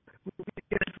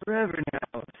together forever now.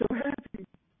 I'm so happy.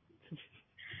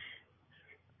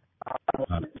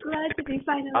 I'm glad to be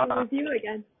finally with you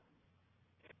again.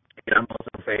 I'm also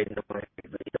fading away.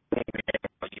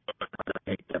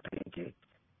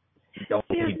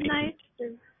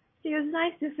 Feels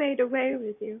nice to fade away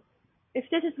with you. If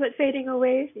this is what fading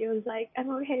away feels like, I'm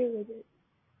okay with it.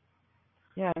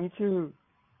 Yeah, me too.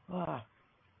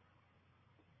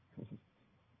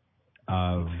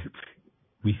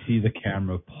 We see the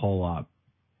camera pull up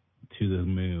to the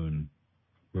moon,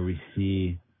 where we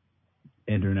see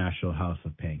International House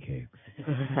of Pancakes.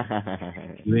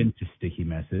 You into sticky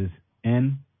messes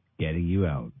and getting you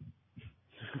out.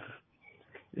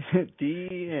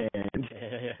 The end.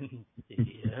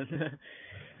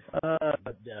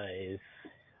 Nice.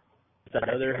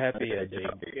 Another happy ending.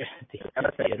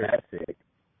 That's fantastic.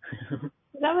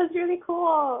 That was really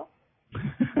cool.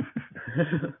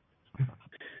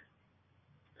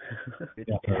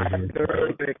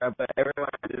 Really quick, but everyone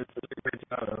did such a great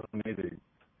job. That was amazing.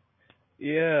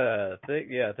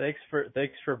 Thanks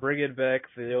for bringing back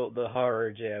the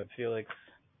horror jam, Felix.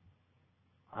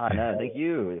 No, thank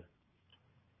you.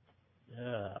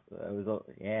 Yeah.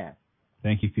 Yeah.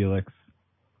 Thank you, Felix.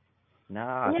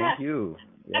 Thank you.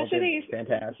 Actually,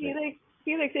 fantastic.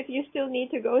 Felix, if you still need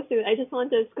to go soon, I just want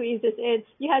to squeeze this in.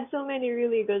 You had so many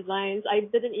really good lines. I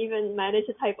didn't even manage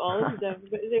to type all of them,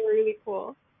 but they were really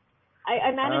cool.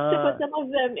 I managed to put some of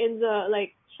them in the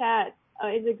chat,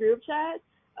 in the group chat.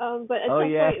 But at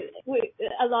some point,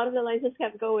 a lot of the lines just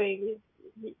kept going.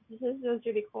 This was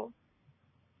really cool.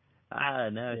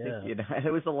 No, thank you.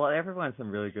 It was a lot. Everyone had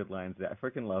some really good lines. I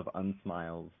freaking love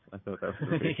unsmiles. I thought that was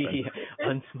really funny.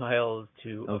 Unsmiles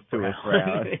to a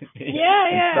frown. Yeah.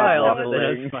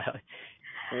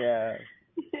 Yeah.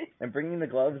 And bringing the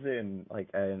gloves in,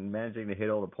 and managing to hit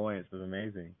all the points was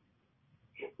amazing.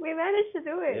 We managed to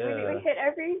do it. Yeah. We hit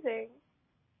everything.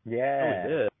 Yeah. Oh, we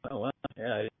did. Oh, wow.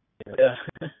 Yeah. Yeah.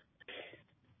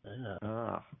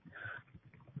 Ah.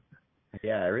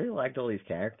 Yeah, I really liked all these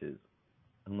characters.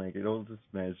 And, it all just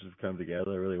managed to come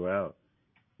together really well.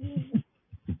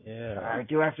 Yeah. I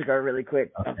do have to go really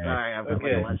quick. I'm sorry, I've got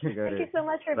a lunch to go to. Thank you so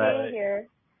much for being here.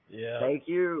 Yeah. Thank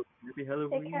you. Happy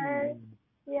Halloween. Take care.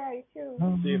 Yeah, you too.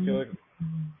 See you, Felix.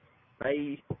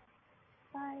 Bye.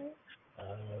 Bye.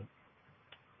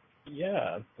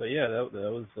 Yeah, but yeah, that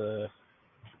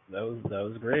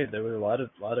was great. There were a lot of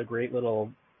great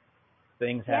little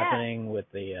things happening with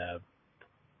the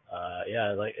I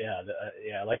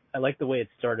like the way it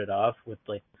started off with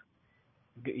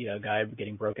guy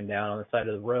getting broken down on the side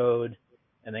of the road,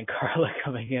 and then Carla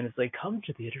coming in. It's like, come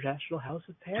to the International House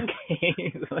of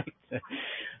Pancakes.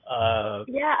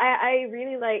 I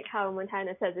really like how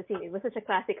Montana said the scene. It was such a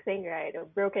classic thing, right? A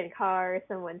broken car,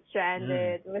 someone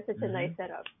stranded. It was such a nice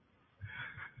setup.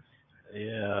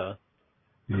 Yeah.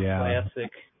 Yeah.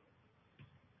 Classic.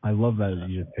 I love that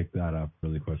you just picked that up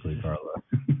really quickly, Carla.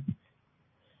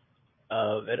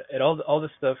 And all the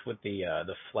stuff with the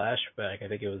flashback. I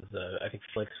think it was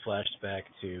Felix flashed back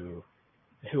to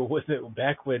who was it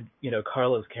back when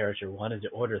Carla's character wanted to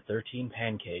order 13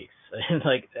 pancakes, and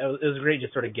it was great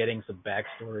just sort of getting some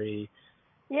backstory.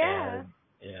 Yeah.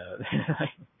 And,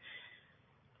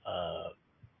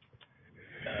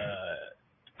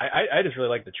 I just really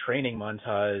like the training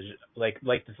montage, the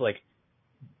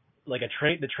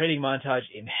training montage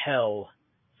in hell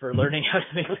for learning how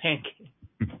to make pancakes.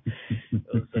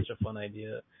 That was such a fun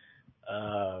idea.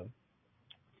 Yeah.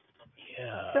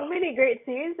 So many great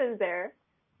scenes in there.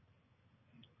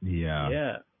 Yeah.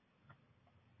 Yeah.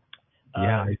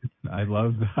 Yeah, I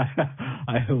love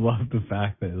the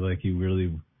fact that you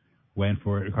really went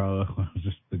for it, Carla.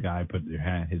 Just the guy put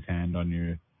his hand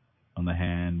on the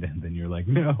hand, and then you're like,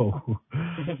 no.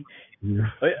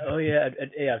 Oh yeah,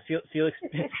 yeah. Felix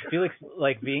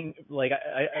being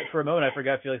I for a moment I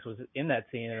forgot Felix was in that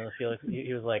scene, and Felix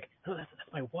he was like, oh, that's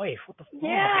my wife. What the fuck?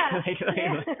 Yeah.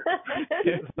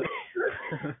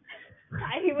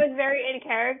 He was very in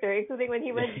character, including when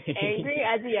he was angry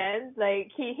at the end.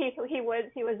 He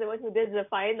was the one who did the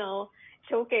final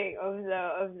choking of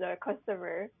the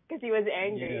customer because he was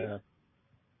angry. Yeah.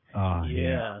 Oh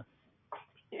yeah.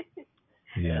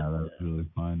 Yeah, that was really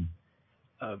fun.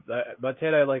 But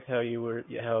Ted, I liked how you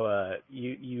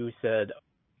said,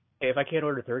 hey, if I can't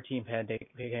order 13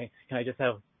 pancakes, can I just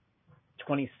have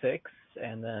 26,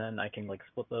 and then I can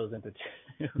split those into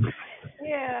two.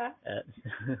 Yeah.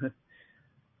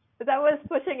 But that was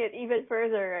pushing it even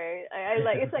further, right?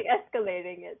 It's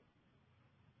escalating it.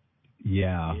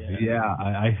 Yeah.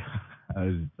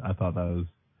 I thought that was.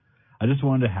 I just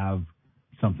wanted to have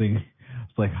something.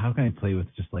 It's how can I play with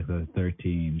just the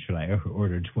 13? Should I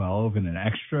order 12 and an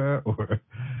extra, or?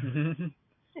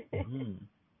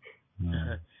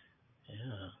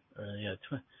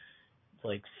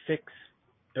 It's 6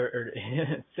 or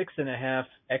 6.5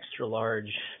 extra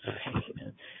large.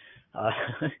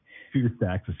 2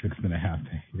 stacks of 6.5.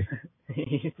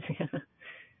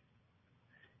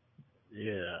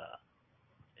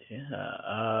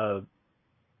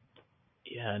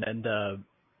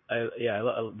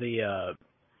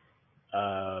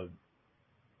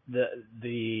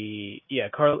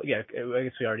 Carla. Yeah, I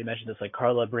guess we already mentioned this.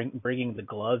 Carla bringing the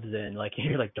gloves in.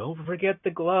 You're don't forget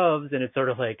the gloves, and it's sort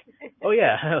of oh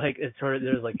yeah, it's sort of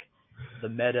there's the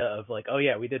meta of oh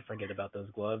yeah, we did forget about those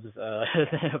gloves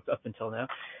up until now.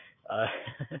 I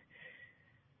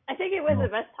think it was the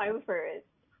best time for it.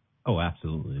 Oh,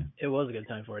 absolutely. It was a good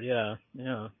time for it. Yeah,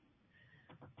 yeah.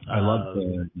 I love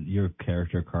your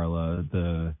character, Carla,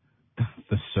 the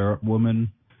syrup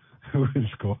woman who was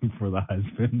going for the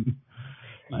husband.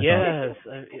 Yes.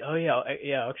 Oh yeah.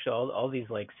 Yeah. Actually, all these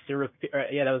syrup.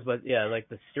 Yeah, that was. But yeah,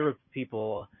 the syrup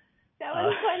people. That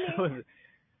was funny.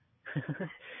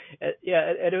 Yeah,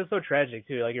 and it was so tragic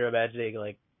too. You're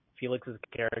imagining Felix's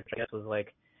character, I guess, was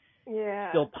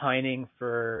still pining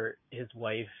for his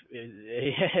wife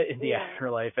in the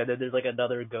afterlife, and then there's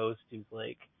another ghost who's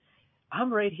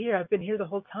I'm right here. I've been here the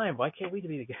whole time. Why can't we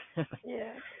be together?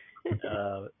 Yeah.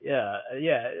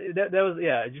 That was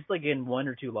just in 1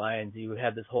 or 2 lines you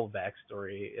had this whole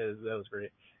backstory. That was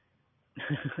great.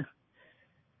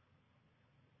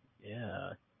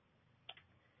 Yeah.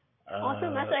 Also,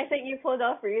 Matt, I think you pulled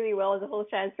off really well the whole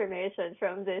transformation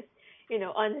from this,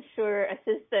 unsure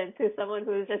assistant to someone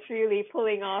who's just really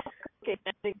pulling off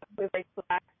cooking with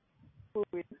black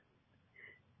food.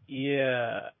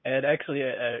 Yeah, and actually,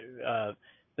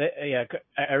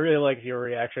 I really liked your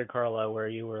reaction, Carla, where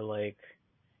you were like,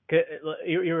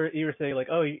 you were saying like,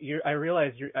 oh, I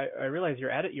realize you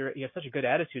have such a good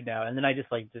attitude now, and then I just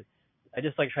try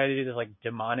to do this like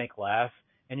demonic laugh,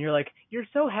 and you're like, you're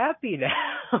so happy now.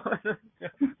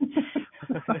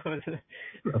 That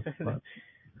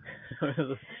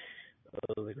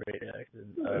was a great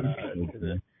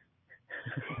reaction.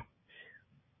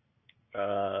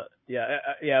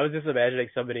 I was just imagining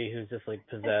somebody who's just like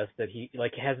possessed, that he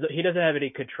doesn't have any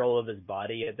control of his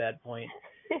body at that point,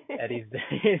 and he's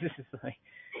just like,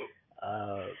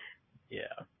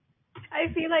 yeah. I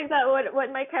feel like that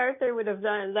what my character would have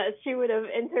done, that she would have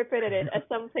interpreted it as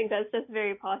something that's just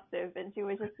very positive, and she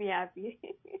would just be happy.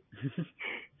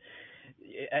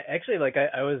 Actually, like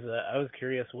I was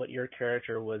curious what your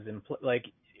character was like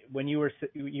when you were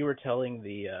telling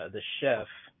the chef.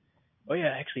 Oh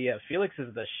yeah, actually yeah, Felix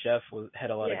is the chef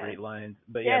had a lot of great lines,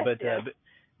 but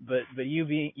but you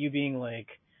being like,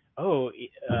 oh,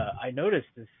 I noticed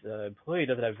this employee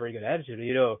doesn't have a very good attitude.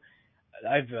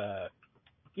 I've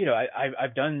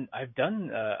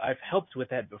helped with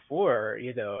that before. I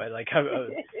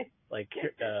was like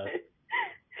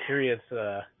curious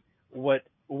what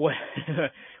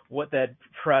what that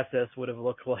process would have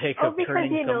looked like of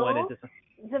turning someone into.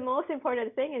 The most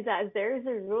important thing is that there's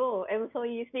a rule.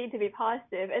 Employees need to be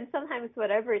positive, and sometimes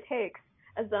whatever it takes,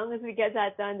 as long as we get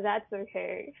that done, that's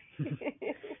okay.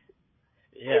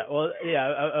 I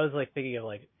was like thinking of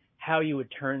like how you would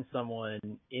turn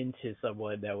someone into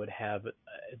someone that would have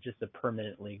just a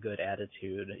permanently good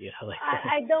attitude.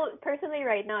 I don't personally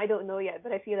right now. I don't know yet,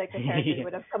 but I feel like the character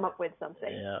would have come up with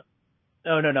something. Yeah.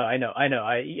 Oh no, I know.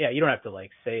 You don't have to like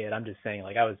say it. I'm just saying,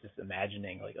 like, I was just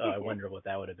imagining, like, oh, I wonder what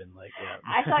that would have been like. Yeah.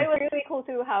 I thought it was really cool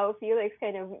too how Felix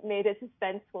kind of made it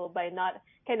suspenseful by not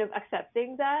kind of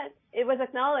accepting that it was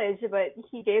acknowledged, but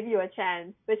he gave you a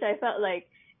chance, which I felt like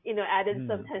added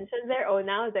some tension there. Oh,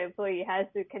 now the employee has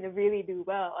to kind of really do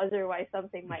well, otherwise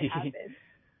something might happen.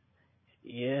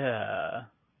 Yeah,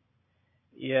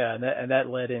 and that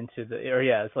led into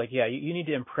it's like you need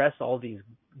to impress all these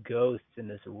ghosts in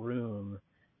this room,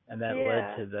 and that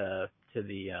led to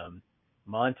the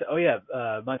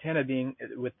Montana being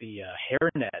with the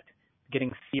hairnet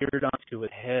getting seared onto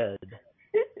his head.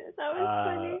 That was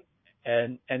funny.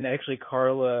 And actually,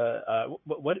 Carla,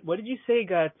 what did you say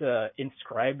got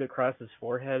inscribed across his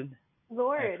forehead?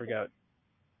 Lord. I forgot.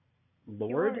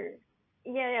 Lord?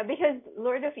 Yeah, because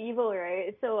Lord of Evil,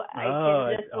 right? So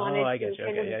I just wanted to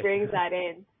kind of bring that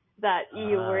in. That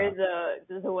you were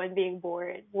the one being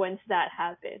born once that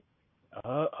happened.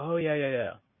 Oh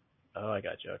yeah. Oh, I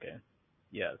got you. Okay.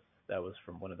 Yes, that was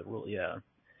from one of the rules. Yeah,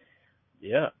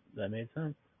 that made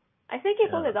sense. I think he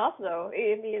pulled it off though.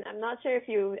 I mean, I'm not sure if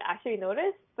you actually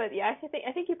noticed, but yeah, I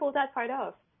think he pulled that part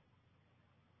off.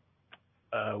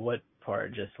 What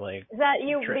part? Just like that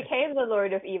you became the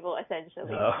Lord of Evil,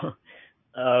 essentially.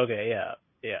 Oh, okay, yeah.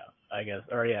 I guess,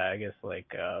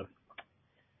 like.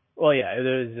 Well, yeah, it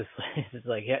was just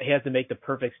like he has to make the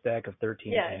perfect stack of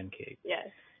 13 pancakes. Yes.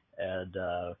 And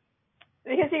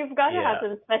because you've got to have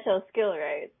some special skill,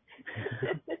 right?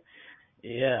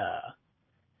 Yeah.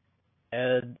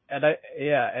 And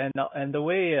the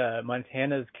way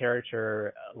Montana's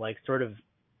character like sort of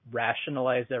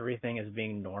rationalized everything as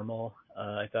being normal,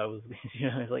 I thought was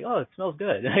it's like, oh, it smells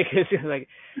good. Like it's like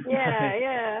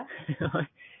yeah.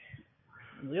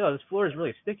 Yeah, this floor is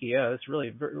really sticky. Yeah, it's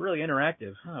really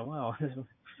interactive. Oh wow.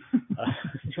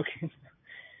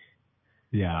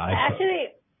 Yeah, I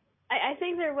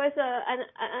think there was a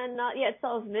not yet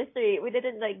solved mystery. We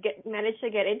didn't manage to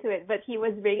get into it, but he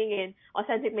was bringing in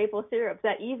authentic maple syrup.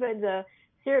 That even the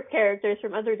syrup characters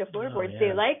from under the floorboards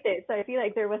they liked it. So I feel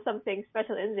like there was something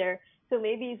special in there. So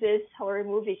maybe this horror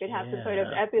movie could have some sort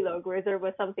of epilogue where there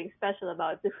was something special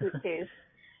about the suitcase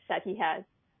that he had.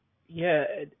 Yeah,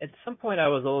 at some point I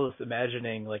was always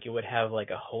imagining like it would have like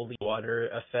a holy water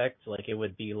effect, like it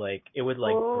would be like it would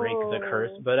like break the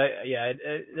curse, but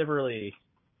it never really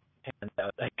panned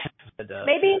out.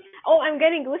 Maybe I'm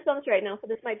getting goosebumps right now, so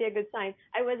this might be a good sign.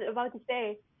 I was about to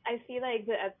say I feel like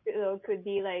the episode could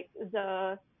be like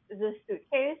the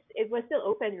suitcase, it was still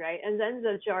open, right? And then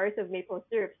the jars of maple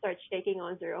syrup start shaking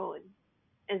on their own.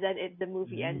 And then the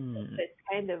movie ends. So it's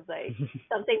kind of like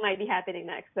something might be happening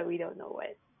next, but we don't know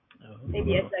what.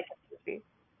 Maybe a second movie.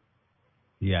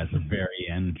 Yeah, at the very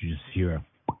end, you just hear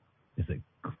it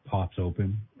pops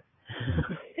open.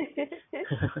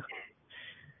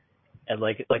 And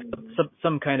like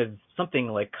some kind of something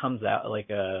like comes out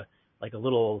like a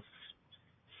little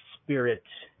spirit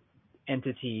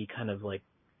entity kind of like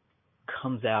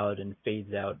comes out and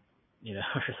fades out,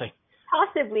 like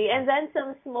possibly. And then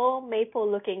some small maple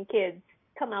looking kids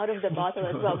come out of the bottle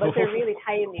as well, but they're really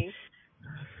tiny.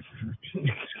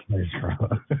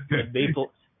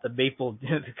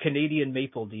 the Canadian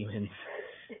maple demons.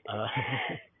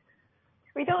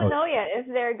 We don't know yet if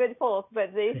they're good folk,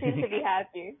 but they seem to be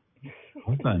happy.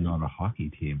 How's that not a hockey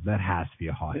team? That has to be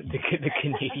a hockey team. The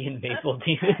Canadian maple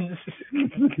demons.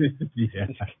 Yeah.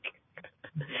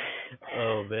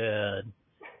 Oh, man.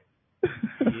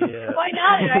 Yeah. Why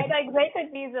not, right? Like, they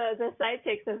could be the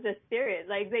sidekicks of the spirit.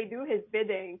 Like, they do his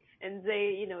bidding, and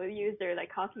they, use their,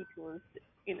 like, hockey tools,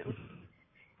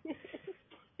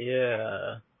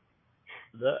 Yeah.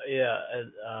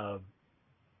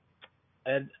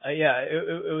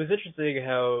 It was interesting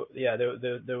how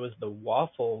there was the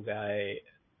waffle guy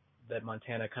that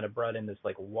Montana kind of brought in, this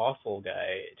like waffle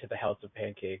guy to the House of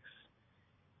Pancakes.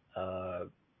 I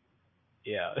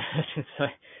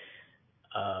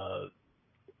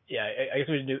guess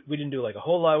we didn't do like a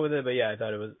whole lot with it, but I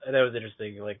thought it was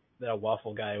interesting, like that a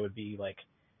waffle guy would be like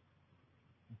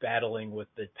battling with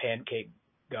the pancake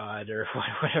god or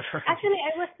whatever. Actually,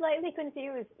 I was slightly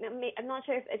confused. I'm not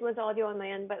sure if it was audio on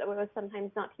my end, but I was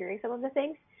sometimes not hearing some of the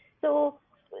things. So,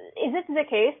 is it the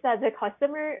case that the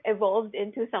customer evolved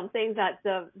into something that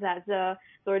the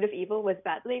Lord of Evil was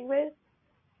battling with?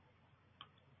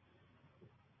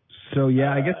 So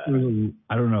yeah, I guess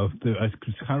I don't know.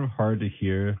 It's kind of hard to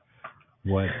hear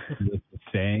what he was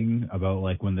saying about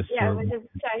like when the I was just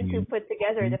trying to put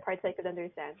together the parts I could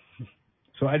understand.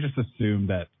 So I just assumed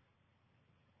that,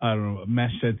 I don't know,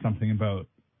 Mesh said something about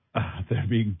there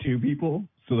being two people,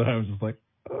 so that I was just like,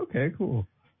 okay, cool.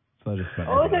 So I just so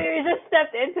you just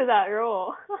stepped into that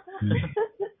role.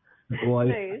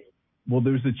 Nice.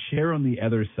 There's a chair on the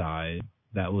other side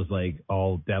that was like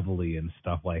all devilly and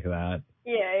stuff like that.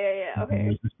 Yeah. Okay. And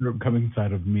there's this group coming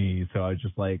inside of me, so I was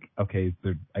just like, okay,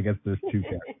 I guess there's two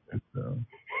characters. So.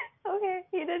 Okay,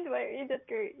 you did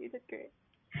great.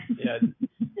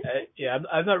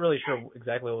 I'm not really sure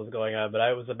exactly what was going on, but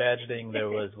I was imagining there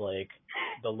was like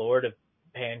the Lord of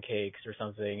Pancakes or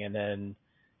something, and then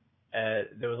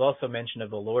there was also mention of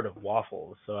the Lord of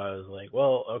Waffles, so I was like,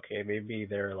 well, okay, maybe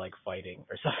they're like fighting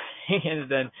or something,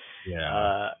 and then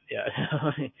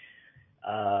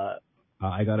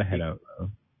I gotta head out though.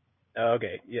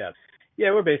 Okay, yeah,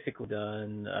 we're basically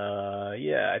done.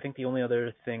 I think the only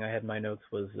other thing I had in my notes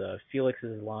was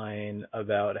Felix's line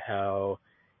about how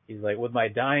he's like, with my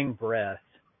dying breath,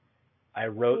 I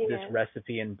wrote this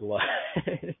recipe in blood.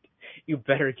 You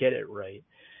better get it right.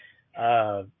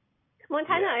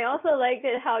 Montana, I also liked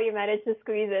it how you managed to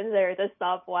squeeze in there the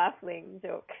stop waffling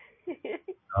joke.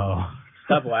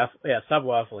 Stop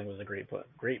waffling was a great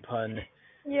pun.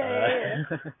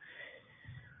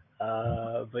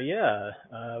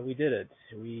 We did it.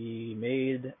 We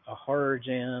made a horror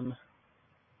jam.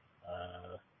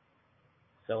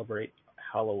 Celebrate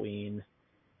Halloween.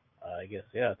 I guess,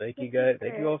 thank you guys.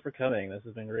 Thank you all for coming. This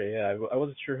has been great. I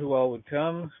wasn't sure who all would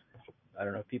come. I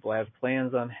don't know if people have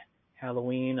plans on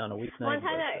Halloween on a weeknight.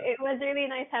 Montana, it was really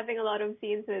nice having a lot of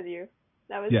scenes with you.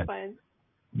 That was fun.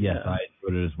 Yes, I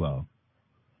enjoyed it as well.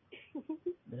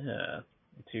 You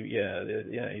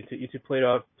two played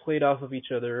off of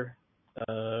each other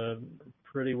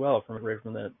pretty well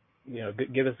from that.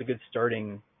 Give us a good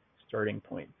starting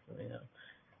point. So,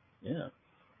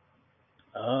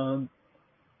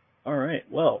 all right.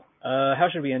 Well, how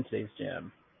should we end today's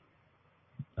jam?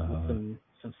 Some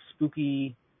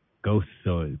spooky ghost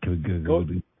noises.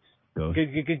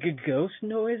 Ghost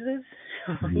noises?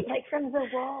 Like from the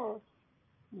walls.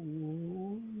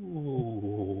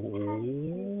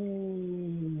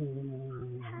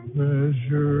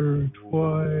 Measure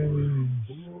twice.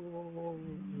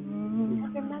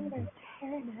 Remember,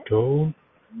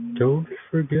 Don't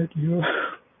forget your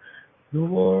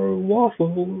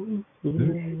waffles.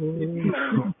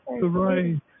 The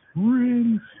right.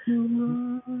 Rinse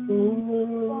the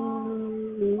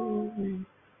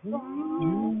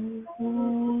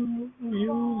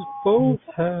Use both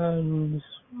hands.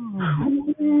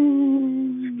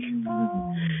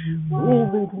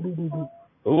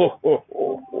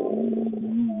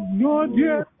 Not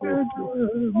yet,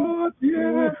 not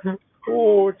yet.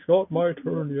 Oh, it's not my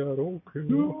turn yet. Okay.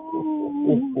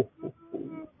 No.